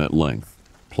with them at length,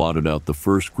 plotted out the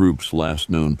first group's last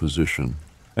known position,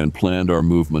 and planned our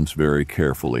movements very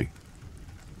carefully.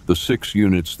 The 6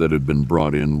 units that had been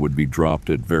brought in would be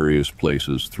dropped at various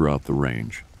places throughout the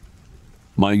range.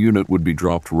 My unit would be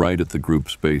dropped right at the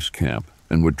group's base camp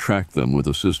and would track them with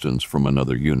assistance from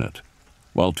another unit,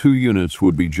 while 2 units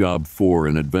would be job 4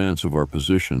 in advance of our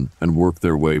position and work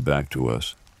their way back to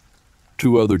us.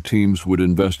 2 other teams would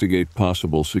investigate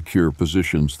possible secure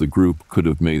positions the group could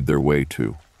have made their way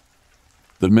to.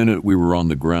 The minute we were on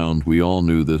the ground, we all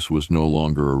knew this was no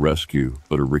longer a rescue,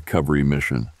 but a recovery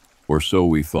mission, or so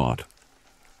we thought.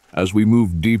 As we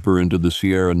moved deeper into the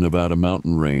Sierra Nevada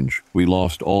mountain range, we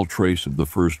lost all trace of the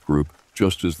first group,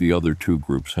 just as the other 2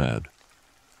 groups had.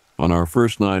 On our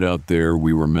first night out there,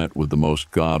 we were met with the most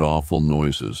god-awful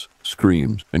noises,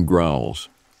 screams, and growls.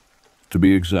 To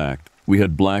be exact, we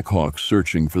had Black Hawks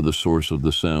searching for the source of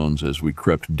the sounds as we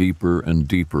crept deeper and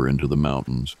deeper into the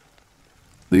mountains.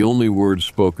 The only words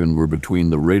spoken were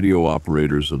between the radio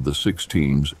operators of the 6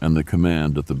 teams and the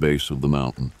command at the base of the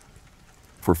mountain.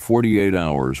 For 48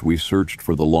 hours, we searched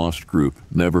for the lost group,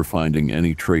 never finding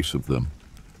any trace of them.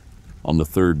 On the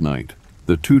 3rd night,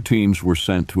 the 2 teams were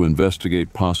sent to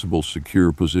investigate possible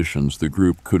secure positions the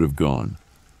group could have gone.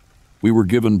 We were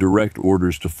given direct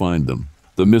orders to find them,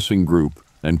 the missing group,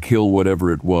 and kill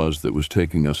whatever it was that was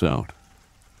taking us out.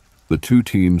 The 2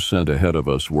 teams sent ahead of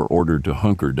us were ordered to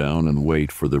hunker down and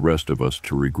wait for the rest of us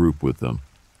to regroup with them.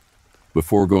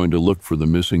 Before going to look for the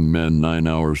missing men 9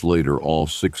 hours later, all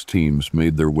 6 teams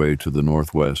made their way to the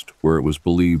northwest, where it was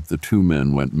believed the 2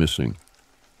 men went missing.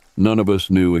 None of us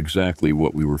knew exactly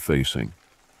what we were facing.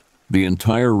 The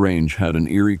entire range had an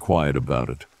eerie quiet about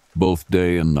it, both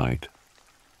day and night.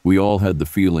 We all had the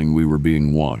feeling we were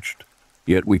being watched,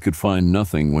 yet we could find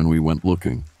nothing when we went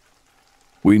looking.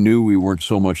 We knew we weren't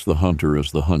so much the hunter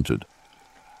as the hunted.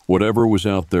 Whatever was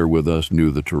out there with us knew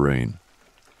the terrain.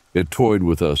 It toyed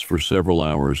with us for several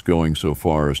hours, going so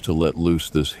far as to let loose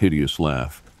this hideous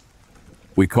laugh.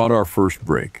 We caught our first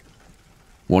break.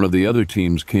 One of the other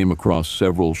teams came across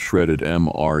several shredded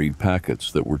MRE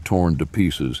packets that were torn to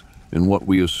pieces in what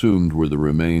we assumed were the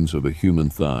remains of a human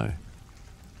thigh.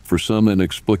 For some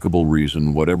inexplicable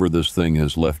reason, whatever this thing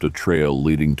has left a trail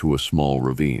leading to a small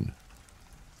ravine.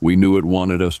 We knew it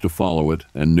wanted us to follow it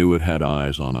and knew it had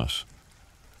eyes on us.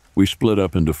 We split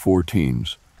up into 4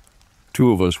 teams.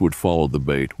 2 of us would follow the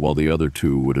bait while the other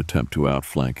 2 would attempt to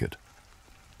outflank it.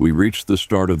 We reached the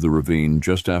start of the ravine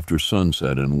just after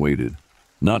sunset and waited,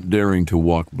 not daring to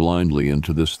walk blindly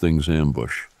into this thing's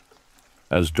ambush.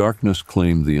 As darkness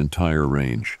claimed the entire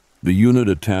range, the unit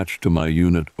attached to my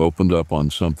unit opened up on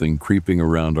something creeping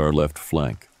around our left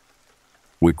flank.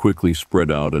 We quickly spread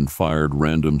out and fired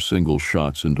random single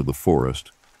shots into the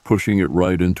forest, pushing it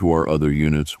right into our other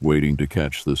units waiting to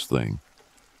catch this thing.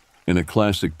 In a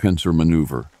classic pincer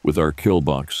maneuver, with our kill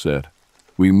box set,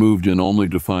 we moved in only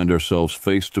to find ourselves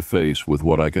face to face with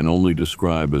what I can only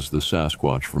describe as the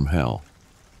Sasquatch from hell.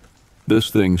 This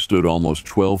thing stood almost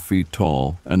 12 feet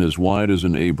tall and as wide as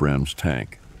an Abrams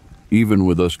tank. Even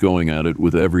with us going at it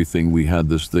with everything we had,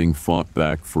 this thing fought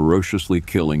back, ferociously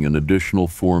killing an additional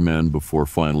 4 men before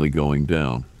finally going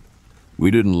down.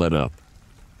 We didn't let up.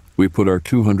 We put our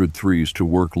 203s to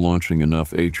work launching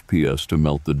enough HPS to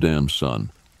melt the damn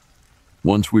sun.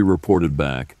 Once we reported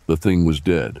back, the thing was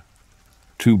dead.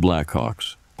 2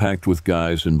 Blackhawks, packed with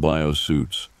guys in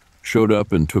biosuits, showed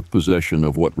up and took possession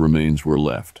of what remains were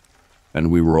left, and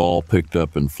we were all picked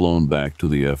up and flown back to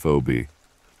the FOB.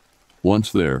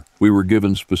 Once there, we were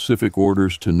given specific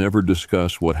orders to never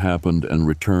discuss what happened and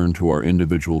return to our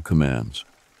individual commands.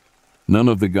 None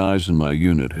of the guys in my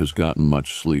unit has gotten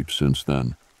much sleep since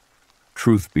then.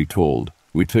 Truth be told,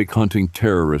 we take hunting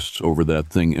terrorists over that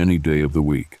thing any day of the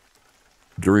week.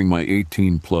 During my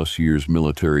 18-plus years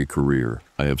military career,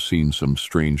 I have seen some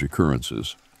strange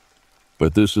occurrences,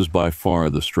 but this is by far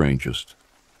the strangest.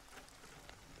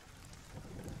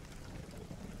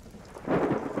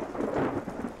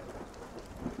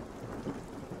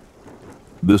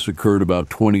 This occurred about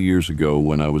 20 years ago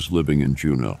when I was living in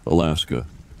Juneau, Alaska.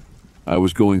 I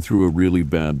was going through a really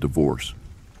bad divorce.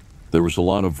 There was a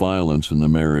lot of violence in the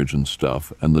marriage and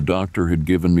stuff, and the doctor had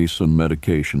given me some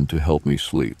medication to help me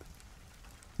sleep.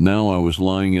 Now I was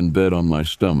lying in bed on my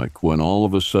stomach when all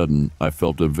of a sudden I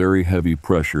felt a very heavy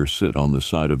pressure sit on the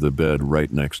side of the bed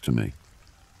right next to me.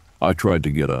 I tried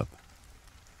to get up.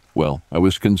 Well, I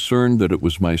was concerned that it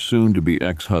was my soon-to-be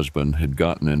ex-husband had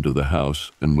gotten into the house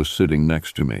and was sitting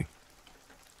next to me.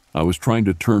 I was trying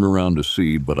to turn around to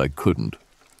see, but I couldn't.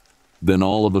 Then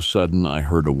all of a sudden I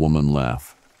heard a woman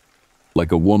laugh.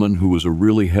 Like a woman who was a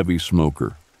really heavy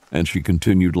smoker, and she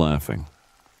continued laughing.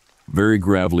 Very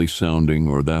gravelly sounding,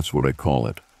 or that's what I call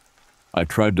it. I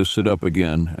tried to sit up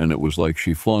again, and it was like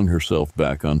she flung herself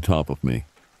back on top of me.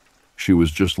 She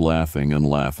was just laughing and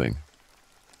laughing.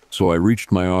 So I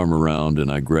reached my arm around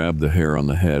and I grabbed the hair on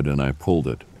the head and I pulled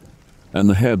it. And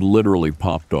the head literally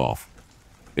popped off.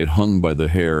 It hung by the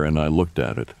hair and I looked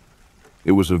at it.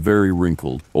 It was a very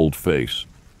wrinkled, old face.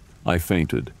 I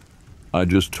fainted. I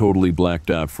just totally blacked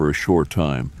out for a short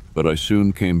time, but I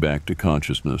soon came back to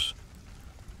consciousness.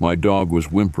 My dog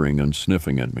was whimpering and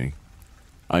sniffing at me.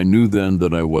 I knew then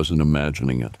that I wasn't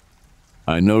imagining it.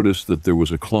 I noticed that there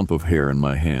was a clump of hair in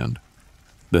my hand.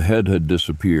 The head had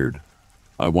disappeared.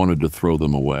 I wanted to throw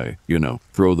them away,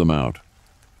 throw them out.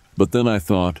 But then I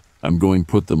thought, I'm going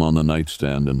to put them on the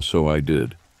nightstand, and so I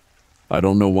did. I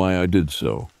don't know why I did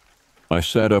so. I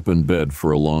sat up in bed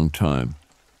for a long time.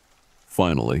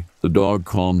 Finally, the dog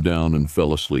calmed down and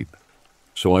fell asleep.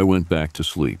 So I went back to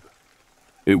sleep.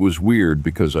 It was weird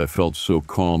because I felt so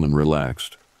calm and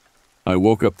relaxed. I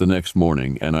woke up the next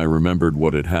morning and I remembered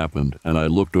what had happened, and I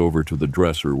looked over to the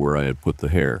dresser where I had put the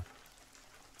hair.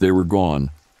 They were gone.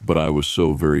 But I was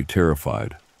so very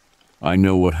terrified. I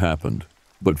know what happened,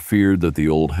 but feared that the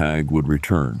old hag would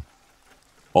return.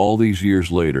 All these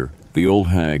years later, the old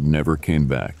hag never came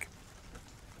back.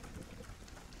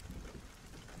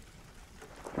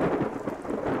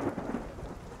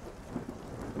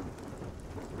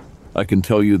 I can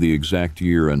tell you the exact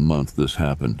year and month this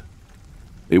happened.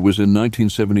 It was in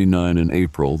 1979 in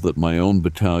April that my own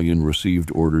battalion received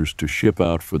orders to ship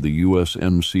out for the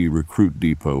USMC Recruit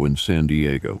Depot in San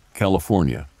Diego,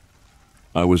 California.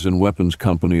 I was in weapons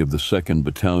company of the 2nd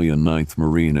Battalion, 9th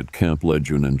Marine at Camp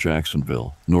Lejeune in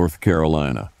Jacksonville, North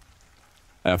Carolina.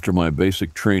 After my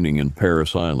basic training in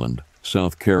Parris Island,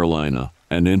 South Carolina,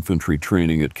 and infantry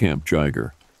training at Camp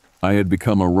Jiger, I had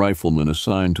become a rifleman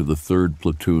assigned to the 3rd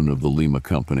Platoon of the Lima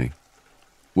Company.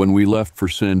 When we left for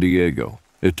San Diego,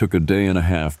 it took a day and a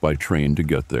half by train to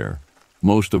get there,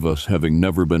 most of us having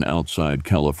never been outside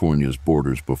California's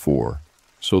borders before,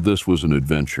 so this was an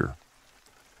adventure.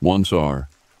 Once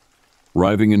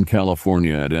arriving in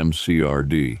California at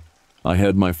MCRD, I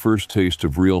had my first taste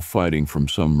of real fighting from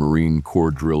some Marine Corps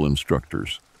drill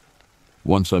instructors.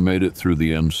 Once I made it through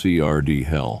the MCRD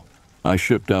hell, I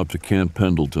shipped out to Camp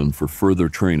Pendleton for further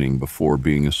training before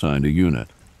being assigned a unit.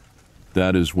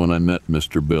 That is when I met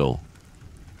Mr. Bill.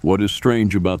 What is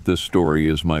strange about this story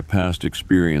is my past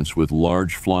experience with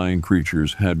large flying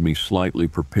creatures had me slightly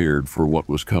prepared for what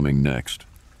was coming next.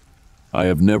 I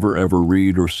have never ever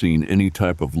read or seen any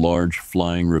type of large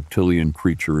flying reptilian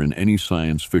creature in any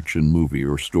science fiction movie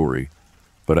or story,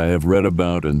 but I have read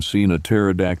about and seen a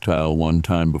pterodactyl one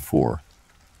time before.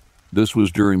 This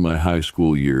was during my high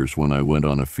school years when I went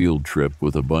on a field trip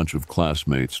with a bunch of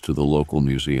classmates to the local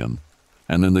museum,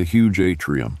 and in the huge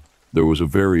atrium, there was a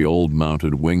very old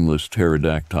mounted wingless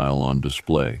pterodactyl on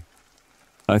display.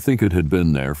 I think it had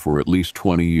been there for at least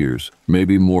 20 years,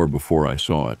 maybe more before I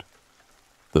saw it.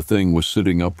 The thing was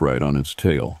sitting upright on its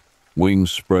tail,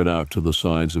 wings spread out to the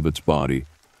sides of its body,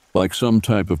 like some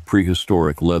type of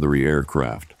prehistoric leathery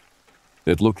aircraft.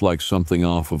 It looked like something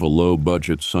off of a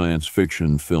low-budget science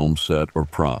fiction film set or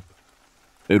prop.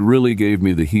 It really gave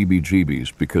me the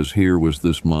heebie-jeebies because here was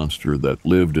this monster that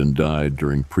lived and died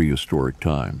during prehistoric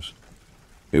times.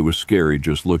 It was scary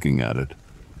just looking at it.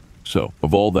 So,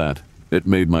 of all that, it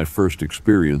made my first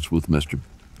experience with Mr.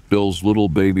 Bill's little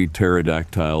baby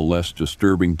pterodactyl less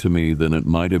disturbing to me than it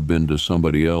might have been to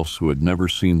somebody else who had never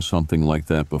seen something like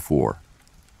that before.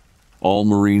 All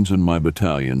Marines in my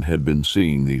battalion had been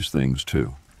seeing these things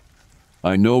too.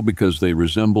 I know because they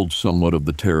resembled somewhat of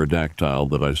the pterodactyl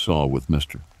that I saw with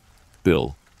Mr.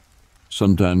 Bill.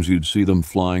 Sometimes you'd see them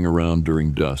flying around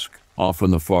during dusk, off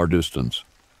in the far distance.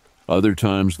 Other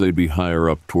times they'd be higher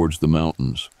up towards the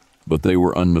mountains, but they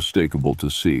were unmistakable to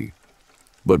see.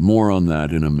 But more on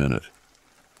that in a minute.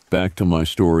 Back to my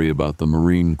story about the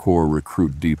Marine Corps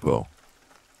recruit depot.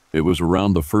 It was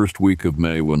around the first week of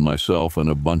May when myself and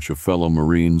a bunch of fellow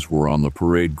Marines were on the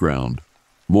parade ground,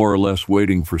 more or less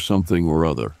waiting for something or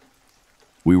other.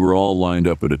 We were all lined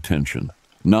up at attention,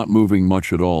 not moving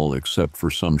much at all except for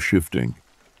some shifting,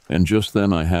 and just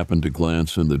then I happened to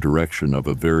glance in the direction of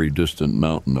a very distant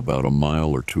mountain about a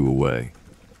mile or two away.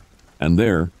 And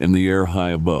there, in the air high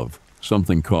above,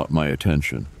 something caught my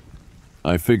attention.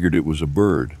 I figured it was a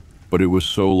bird, but it was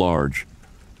so large.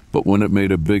 But when it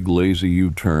made a big lazy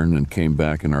U-turn and came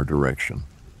back in our direction,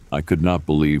 I could not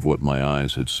believe what my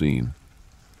eyes had seen.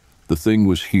 The thing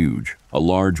was huge, a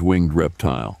large winged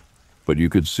reptile, but you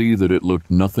could see that it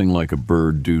looked nothing like a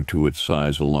bird due to its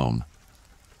size alone.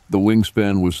 The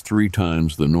wingspan was 3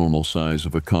 times the normal size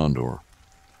of a condor.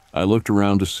 I looked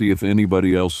around to see if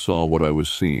anybody else saw what I was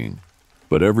seeing,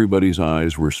 but everybody's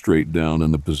eyes were straight down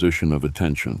in the position of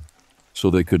attention, so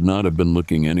they could not have been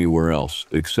looking anywhere else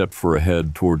except for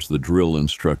ahead towards the drill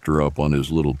instructor up on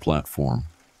his little platform.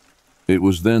 It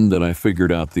was then that I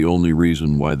figured out the only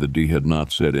reason why the D had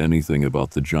not said anything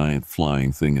about the giant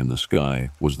flying thing in the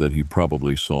sky was that he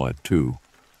probably saw it too.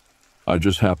 I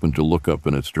just happened to look up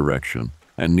in its direction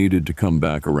and needed to come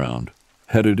back around,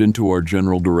 headed into our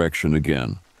general direction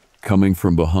again, coming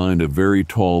from behind a very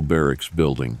tall barracks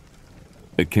building.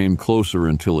 It came closer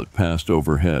until it passed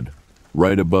overhead,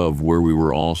 right above where we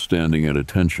were all standing at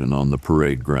attention on the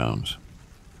parade grounds.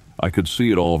 I could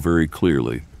see it all very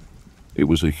clearly. It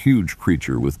was a huge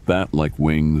creature with bat-like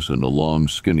wings and a long,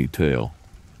 skinny tail.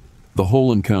 The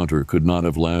whole encounter could not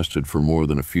have lasted for more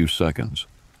than a few seconds,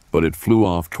 but it flew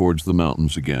off towards the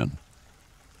mountains again.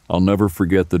 I'll never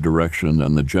forget the direction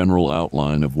and the general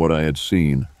outline of what I had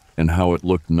seen and how it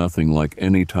looked nothing like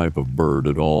any type of bird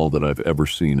at all that I've ever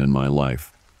seen in my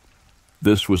life.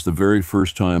 This was the very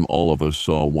first time all of us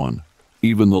saw one.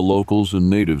 Even the locals and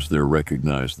natives there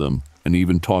recognized them and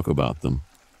even talk about them.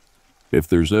 If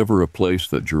there's ever a place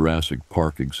that Jurassic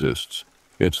Park exists,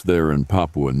 it's there in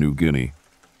Papua New Guinea.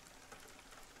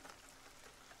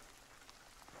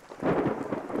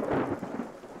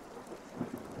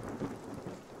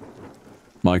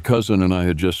 My cousin and I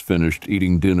had just finished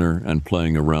eating dinner and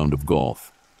playing a round of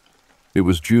golf. It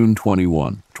was June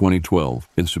 21, 2012,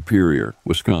 in Superior,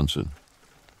 Wisconsin.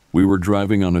 We were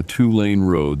driving on a 2-lane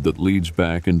road that leads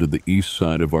back into the east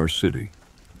side of our city.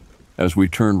 As we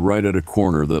turned right at a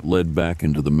corner that led back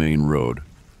into the main road,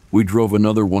 we drove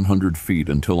another 100 feet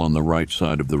until on the right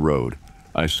side of the road,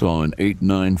 I saw an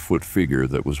 8-9 foot figure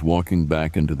that was walking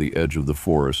back into the edge of the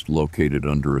forest located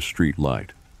under a street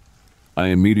light. I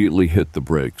immediately hit the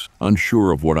brakes,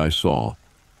 unsure of what I saw.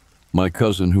 My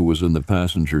cousin, who was in the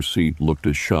passenger seat, looked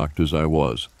as shocked as I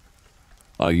was.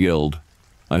 I yelled,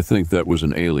 "I think that was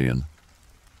an alien."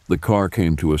 The car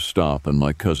came to a stop and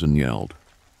my cousin yelled,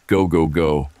 "Go, go,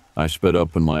 go." I sped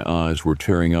up and my eyes were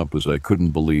tearing up as I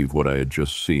couldn't believe what I had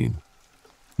just seen.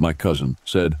 My cousin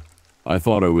said, "I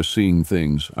thought I was seeing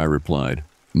things," I replied.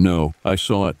 "No, I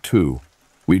saw it too."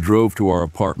 We drove to our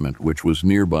apartment, which was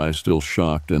nearby, still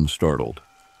shocked and startled.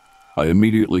 I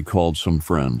immediately called some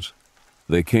friends.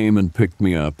 They came and picked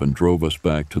me up and drove us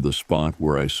back to the spot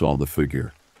where I saw the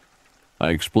figure.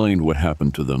 I explained what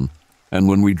happened to them, and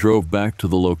when we drove back to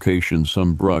the location,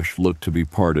 some brush looked to be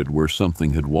parted where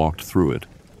something had walked through it.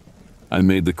 I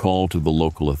made the call to the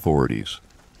local authorities.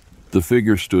 The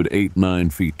figure stood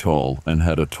 8-9 feet tall and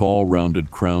had a tall,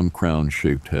 rounded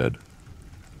crown-shaped head.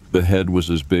 The head was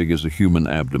as big as a human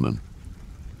abdomen.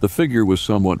 The figure was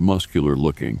somewhat muscular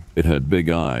looking. It had big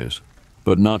eyes,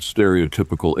 but not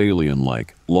stereotypical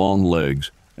alien-like, long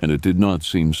legs, and it did not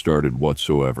seem started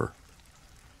whatsoever.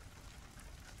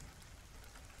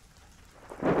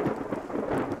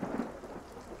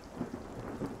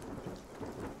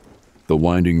 The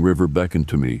winding river beckoned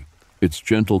to me, its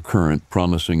gentle current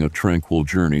promising a tranquil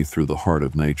journey through the heart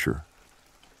of nature.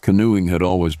 Canoeing had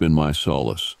always been my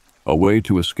solace, a way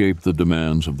to escape the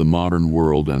demands of the modern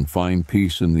world and find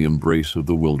peace in the embrace of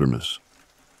the wilderness.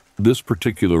 This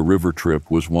particular river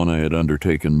trip was one I had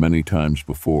undertaken many times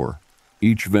before,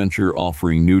 each venture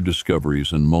offering new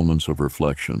discoveries and moments of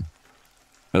reflection.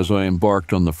 As I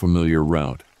embarked on the familiar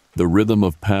route, the rhythm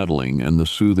of paddling and the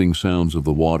soothing sounds of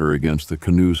the water against the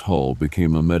canoe's hull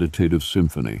became a meditative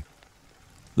symphony.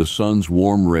 The sun's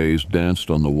warm rays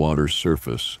danced on the water's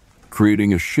surface,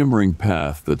 creating a shimmering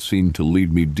path that seemed to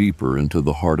lead me deeper into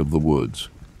the heart of the woods.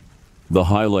 The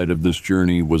highlight of this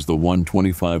journey was the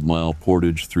 125-mile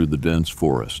portage through the dense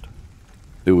forest.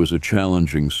 It was a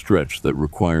challenging stretch that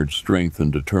required strength and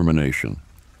determination,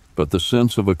 but the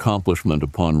sense of accomplishment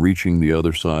upon reaching the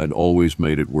other side always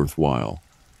made it worthwhile.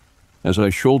 As I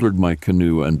shouldered my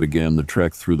canoe and began the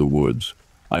trek through the woods,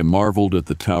 I marveled at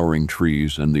the towering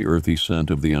trees and the earthy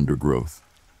scent of the undergrowth.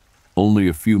 Only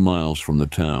a few miles from the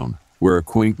town, where a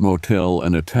quaint motel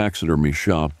and a taxidermy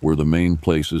shop were the main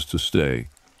places to stay,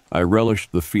 I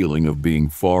relished the feeling of being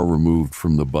far removed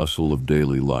from the bustle of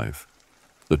daily life.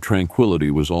 The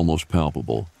tranquility was almost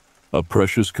palpable, a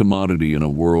precious commodity in a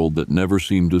world that never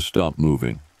seemed to stop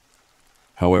moving.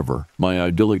 However, my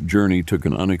idyllic journey took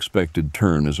an unexpected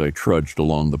turn as I trudged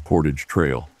along the portage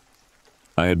trail.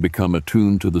 I had become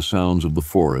attuned to the sounds of the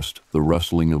forest, the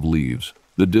rustling of leaves,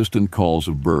 the distant calls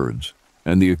of birds,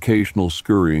 and the occasional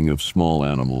scurrying of small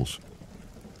animals.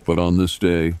 But on this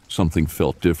day, something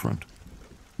felt different.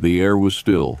 The air was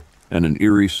still, and an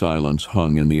eerie silence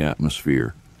hung in the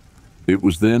atmosphere. It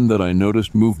was then that I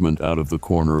noticed movement out of the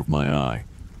corner of my eye.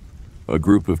 A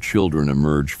group of children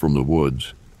emerged from the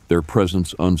woods, their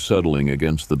presence unsettling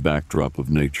against the backdrop of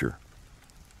nature.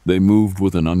 They moved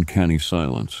with an uncanny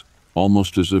silence,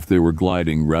 almost as if they were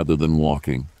gliding rather than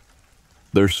walking.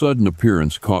 Their sudden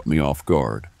appearance caught me off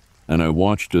guard, and I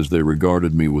watched as they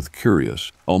regarded me with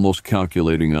curious, almost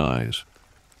calculating eyes.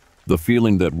 The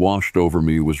feeling that washed over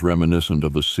me was reminiscent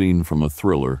of a scene from a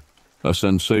thriller, a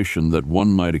sensation that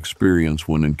one might experience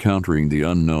when encountering the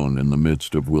unknown in the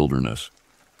midst of wilderness.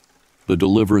 The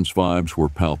deliverance vibes were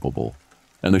palpable,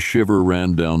 and a shiver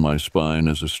ran down my spine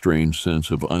as a strange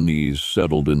sense of unease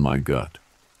settled in my gut.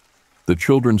 The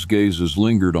children's gazes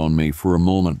lingered on me for a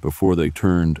moment before they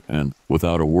turned and,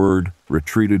 without a word,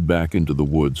 retreated back into the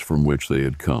woods from which they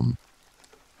had come.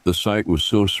 The sight was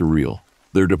so surreal,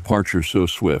 their departure so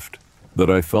swift, that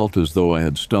I felt as though I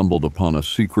had stumbled upon a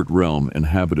secret realm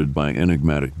inhabited by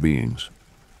enigmatic beings.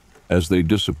 As they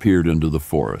disappeared into the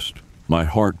forest, my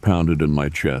heart pounded in my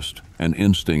chest, and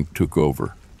instinct took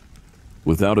over.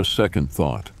 Without a second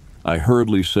thought, I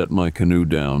hurriedly set my canoe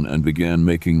down and began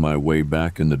making my way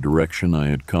back in the direction I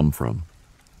had come from.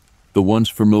 The once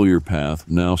familiar path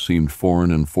now seemed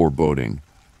foreign and foreboding,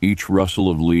 each rustle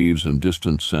of leaves and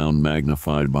distant sound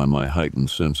magnified by my heightened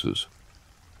senses.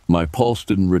 My pulse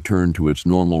didn't return to its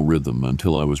normal rhythm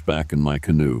until I was back in my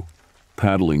canoe,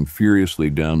 paddling furiously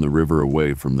down the river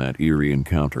away from that eerie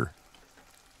encounter.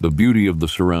 The beauty of the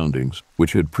surroundings,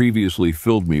 which had previously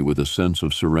filled me with a sense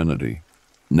of serenity,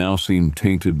 now seemed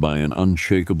tainted by an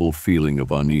unshakable feeling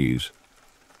of unease.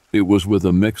 It was with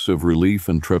a mix of relief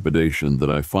and trepidation that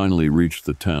I finally reached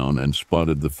the town and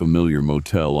spotted the familiar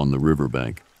motel on the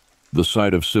riverbank. The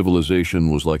sight of civilization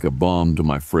was like a balm to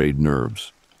my frayed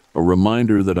nerves, a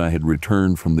reminder that I had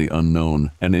returned from the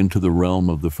unknown and into the realm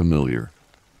of the familiar.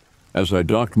 As I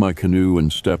docked my canoe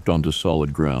and stepped onto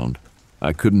solid ground,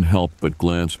 I couldn't help but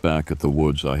glance back at the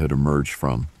woods I had emerged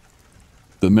from.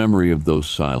 The memory of those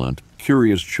silent,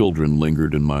 curious children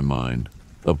lingered in my mind,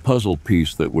 a puzzle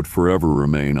piece that would forever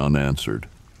remain unanswered.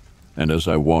 And as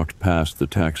I walked past the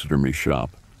taxidermy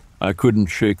shop, I couldn't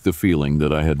shake the feeling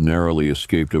that I had narrowly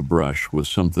escaped a brush with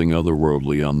something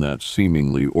otherworldly on that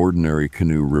seemingly ordinary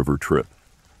canoe river trip.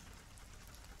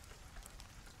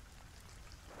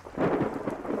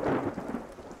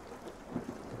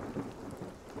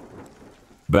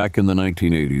 Back in the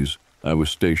 1980s, I was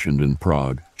stationed in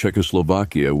Prague,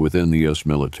 Czechoslovakia within the US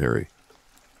military.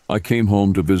 I came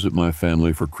home to visit my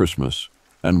family for Christmas,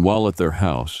 and while at their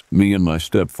house, me and my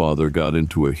stepfather got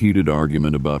into a heated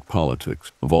argument about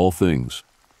politics, of all things.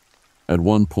 At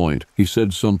one point, he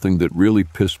said something that really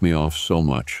pissed me off so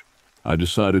much, I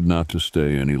decided not to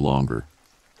stay any longer.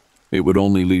 It would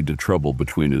only lead to trouble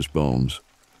between his bones.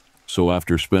 So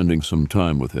after spending some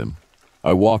time with him,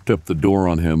 I walked up the door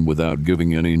on him without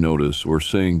giving any notice or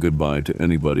saying goodbye to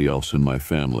anybody else in my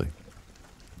family.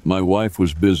 My wife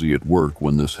was busy at work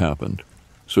when this happened,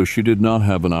 so she did not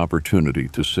have an opportunity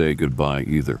to say goodbye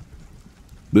either.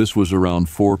 This was around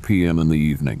 4 p.m. in the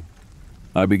evening.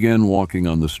 I began walking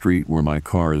on the street where my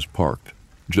car is parked,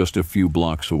 just a few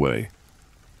blocks away.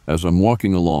 As I'm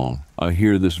walking along, I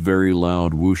hear this very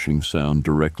loud whooshing sound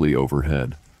directly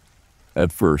overhead.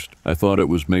 At first, I thought it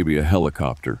was maybe a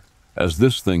helicopter, as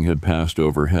this thing had passed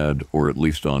overhead or at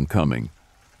least oncoming,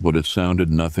 but it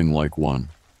sounded nothing like one.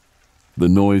 The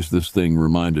noise this thing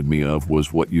reminded me of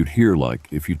was what you'd hear like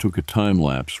if you took a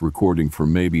time-lapse recording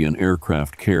from maybe an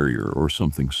aircraft carrier or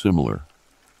something similar.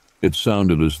 It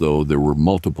sounded as though there were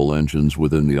multiple engines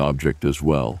within the object as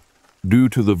well, due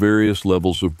to the various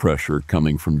levels of pressure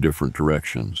coming from different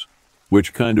directions,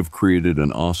 which kind of created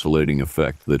an oscillating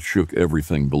effect that shook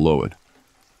everything below it.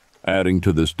 Adding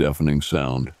to this deafening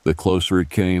sound, the closer it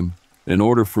came, in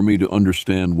order for me to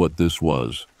understand what this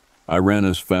was, I ran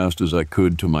as fast as I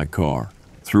could to my car,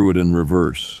 threw it in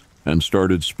reverse, and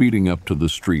started speeding up to the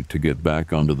street to get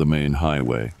back onto the main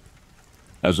highway.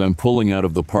 As I'm pulling out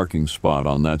of the parking spot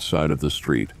on that side of the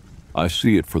street, I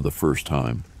see it for the first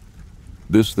time.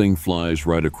 This thing flies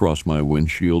right across my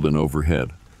windshield and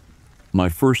overhead. My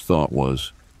first thought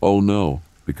was, oh no,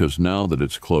 because now that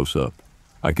it's close up,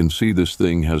 I can see this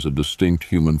thing has a distinct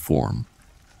human form.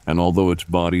 And although its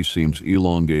body seems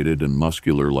elongated and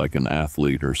muscular like an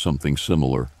athlete or something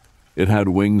similar, it had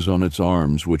wings on its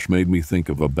arms which made me think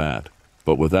of a bat,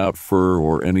 but without fur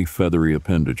or any feathery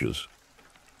appendages.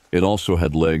 It also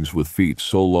had legs with feet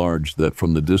so large that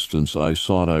from the distance I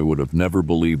saw it I would have never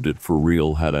believed it for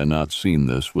real had I not seen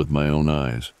this with my own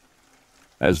eyes.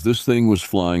 As this thing was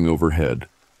flying overhead,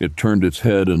 it turned its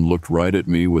head and looked right at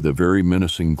me with a very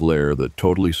menacing glare that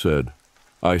totally said,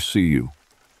 "I see you."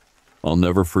 I'll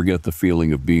never forget the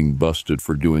feeling of being busted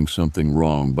for doing something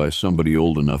wrong by somebody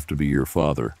old enough to be your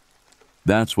father.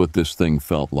 That's what this thing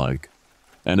felt like.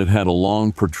 And it had a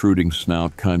long protruding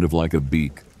snout kind of like a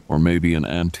beak, or maybe an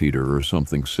anteater or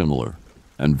something similar,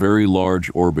 and very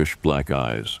large orbish black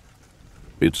eyes.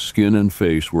 Its skin and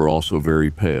face were also very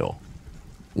pale.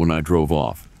 When I drove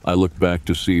off, I looked back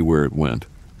to see where it went.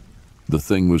 The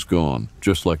thing was gone,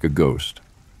 just like a ghost.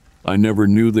 I never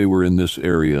knew they were in this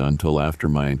area until after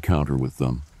my encounter with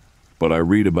them, but I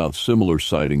read about similar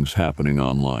sightings happening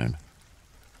online.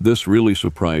 This really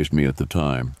surprised me at the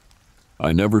time.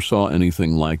 I never saw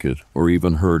anything like it or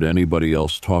even heard anybody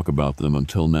else talk about them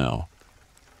until now.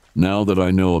 Now that I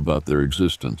know about their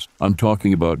existence, I'm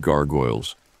talking about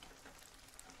gargoyles.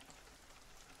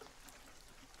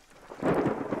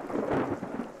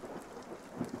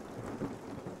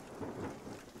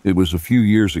 It was a few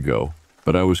years ago,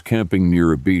 but I was camping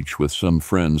near a beach with some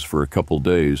friends for a couple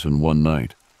days and one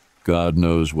night. God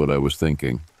knows what I was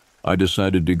thinking. I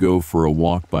decided to go for a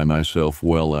walk by myself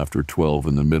well after 12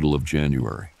 in the middle of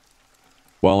January.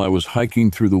 While I was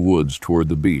hiking through the woods toward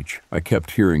the beach, I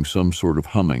kept hearing some sort of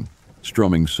humming,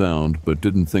 strumming sound, but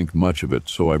didn't think much of it,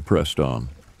 so I pressed on.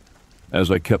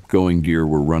 As I kept going, deer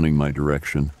were running my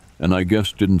direction, and I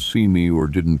guess didn't see me or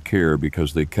didn't care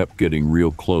because they kept getting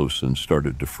real close and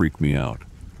started to freak me out.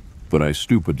 But I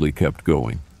stupidly kept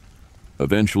going.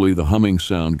 Eventually, the humming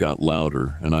sound got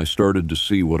louder, and I started to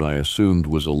see what I assumed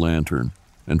was a lantern,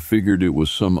 and figured it was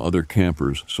some other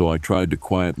campers, so I tried to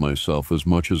quiet myself as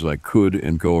much as I could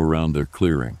and go around their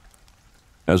clearing.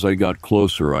 As I got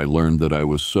closer, I learned that I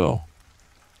was so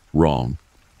wrong.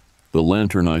 The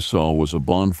lantern I saw was a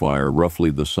bonfire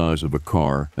roughly the size of a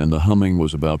car, and the humming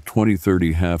was about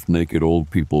 20-30 half-naked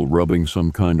old people rubbing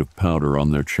some kind of powder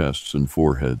on their chests and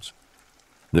foreheads.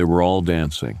 They were all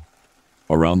dancing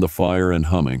around the fire and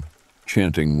humming,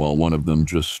 chanting while one of them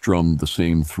just strummed the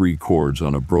same 3 chords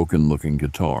on a broken-looking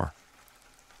guitar.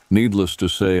 Needless to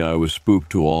say, I was spooked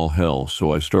to all hell,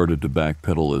 so I started to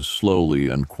backpedal as slowly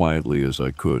and quietly as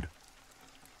I could.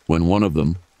 When one of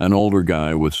them, an older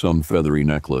guy with some feathery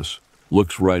necklace,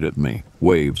 looks right at me,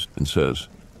 waves, and says,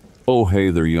 "Oh, hey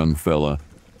there, young fella.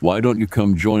 Why don't you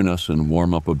come join us and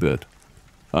warm up a bit?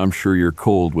 I'm sure you're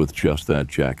cold with just that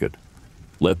jacket.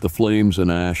 Let the flames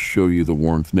and ash show you the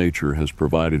warmth nature has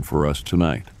provided for us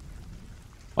tonight."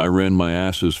 I ran my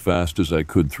ass as fast as I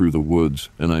could through the woods,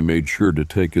 and I made sure to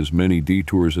take as many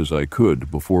detours as I could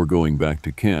before going back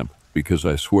to camp, because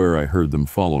I swear I heard them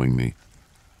following me.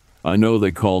 I know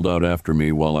they called out after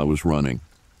me while I was running.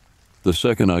 The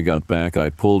second I got back, I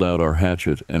pulled out our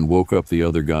hatchet and woke up the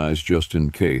other guys just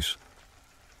in case.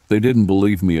 They didn't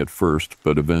believe me at first,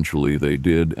 but eventually they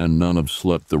did, and none of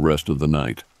slept the rest of the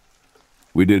night.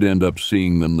 We did end up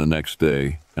seeing them the next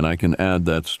day, and I can add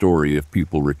that story if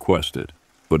people request it.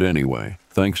 But anyway,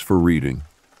 thanks for reading.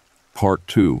 Part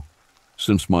 2.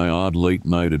 Since my odd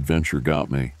late-night adventure got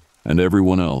me, and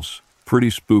everyone else, pretty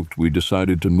spooked, we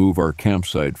decided to move our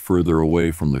campsite further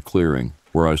away from the clearing,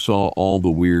 where I saw all the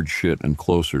weird shit, and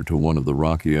closer to one of the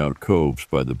rocky alcoves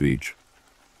by the beach.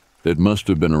 It must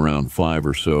have been around 5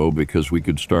 or so, because we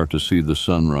could start to see the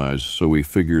sunrise, so we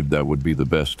figured that would be the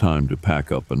best time to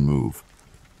pack up and move.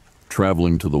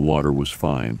 Traveling to the water was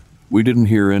fine. We didn't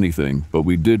hear anything, but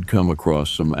we did come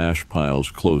across some ash piles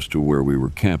close to where we were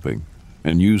camping,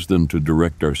 and used them to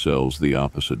direct ourselves the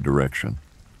opposite direction.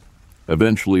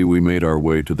 Eventually, we made our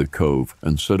way to the cove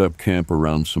and set up camp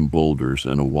around some boulders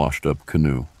and a washed-up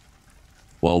canoe.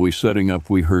 While we setting up,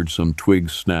 we heard some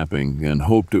twigs snapping and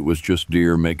hoped it was just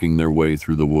deer making their way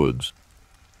through the woods.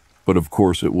 But of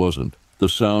course it wasn't. The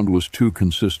sound was too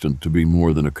consistent to be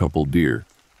more than a couple deer.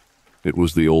 It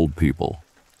was the old people.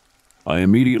 I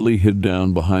immediately hid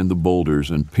down behind the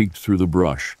boulders and peeked through the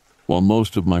brush, while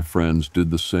most of my friends did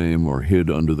the same or hid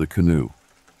under the canoe.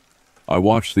 I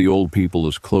watched the old people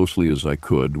as closely as I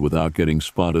could without getting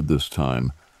spotted this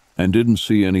time, and didn't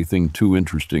see anything too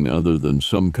interesting other than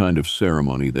some kind of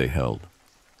ceremony they held.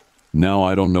 Now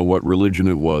I don't know what religion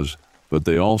it was, but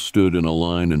they all stood in a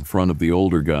line in front of the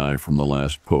older guy from the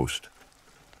last post.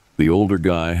 The older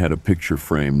guy had a picture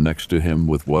frame next to him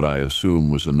with what I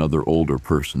assume was another older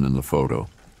person in the photo.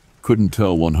 Couldn't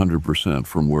tell 100%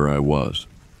 from where I was.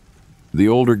 The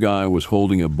older guy was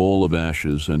holding a bowl of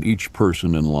ashes, and each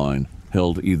person in line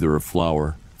held either a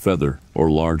flower, feather,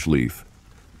 or large leaf.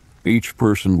 Each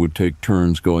person would take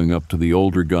turns going up to the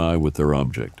older guy with their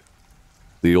object.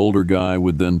 The older guy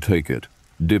would then take it,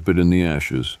 dip it in the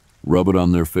ashes, rub it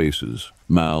on their faces,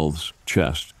 mouths,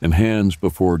 chest, and hands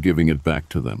before giving it back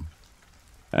to them.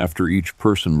 After each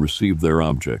person received their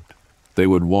object, they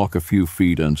would walk a few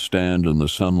feet and stand in the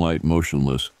sunlight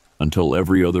motionless until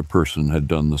every other person had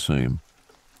done the same.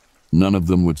 None of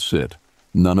them would sit.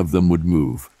 None of them would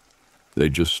move. They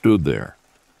just stood there.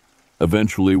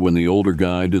 Eventually, when the older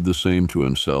guy did the same to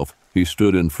himself, he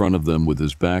stood in front of them with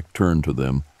his back turned to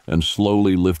them and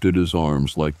slowly lifted his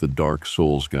arms like the Dark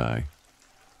Souls guy.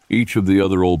 Each of the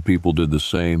other old people did the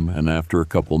same, and after a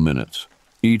couple minutes,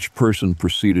 each person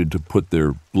proceeded to put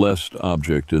their blessed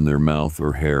object in their mouth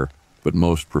or hair, but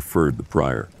most preferred the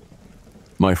prior.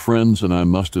 My friends and I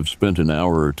must have spent an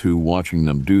hour or two watching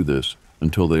them do this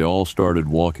until they all started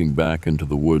walking back into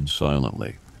the woods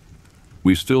silently.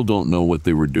 We still don't know what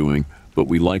they were doing, but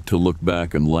we like to look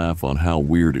back and laugh on how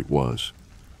weird it was.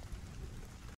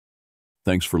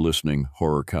 Thanks for listening,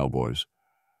 Horror Cowboys.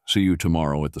 See you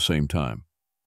tomorrow at the same time.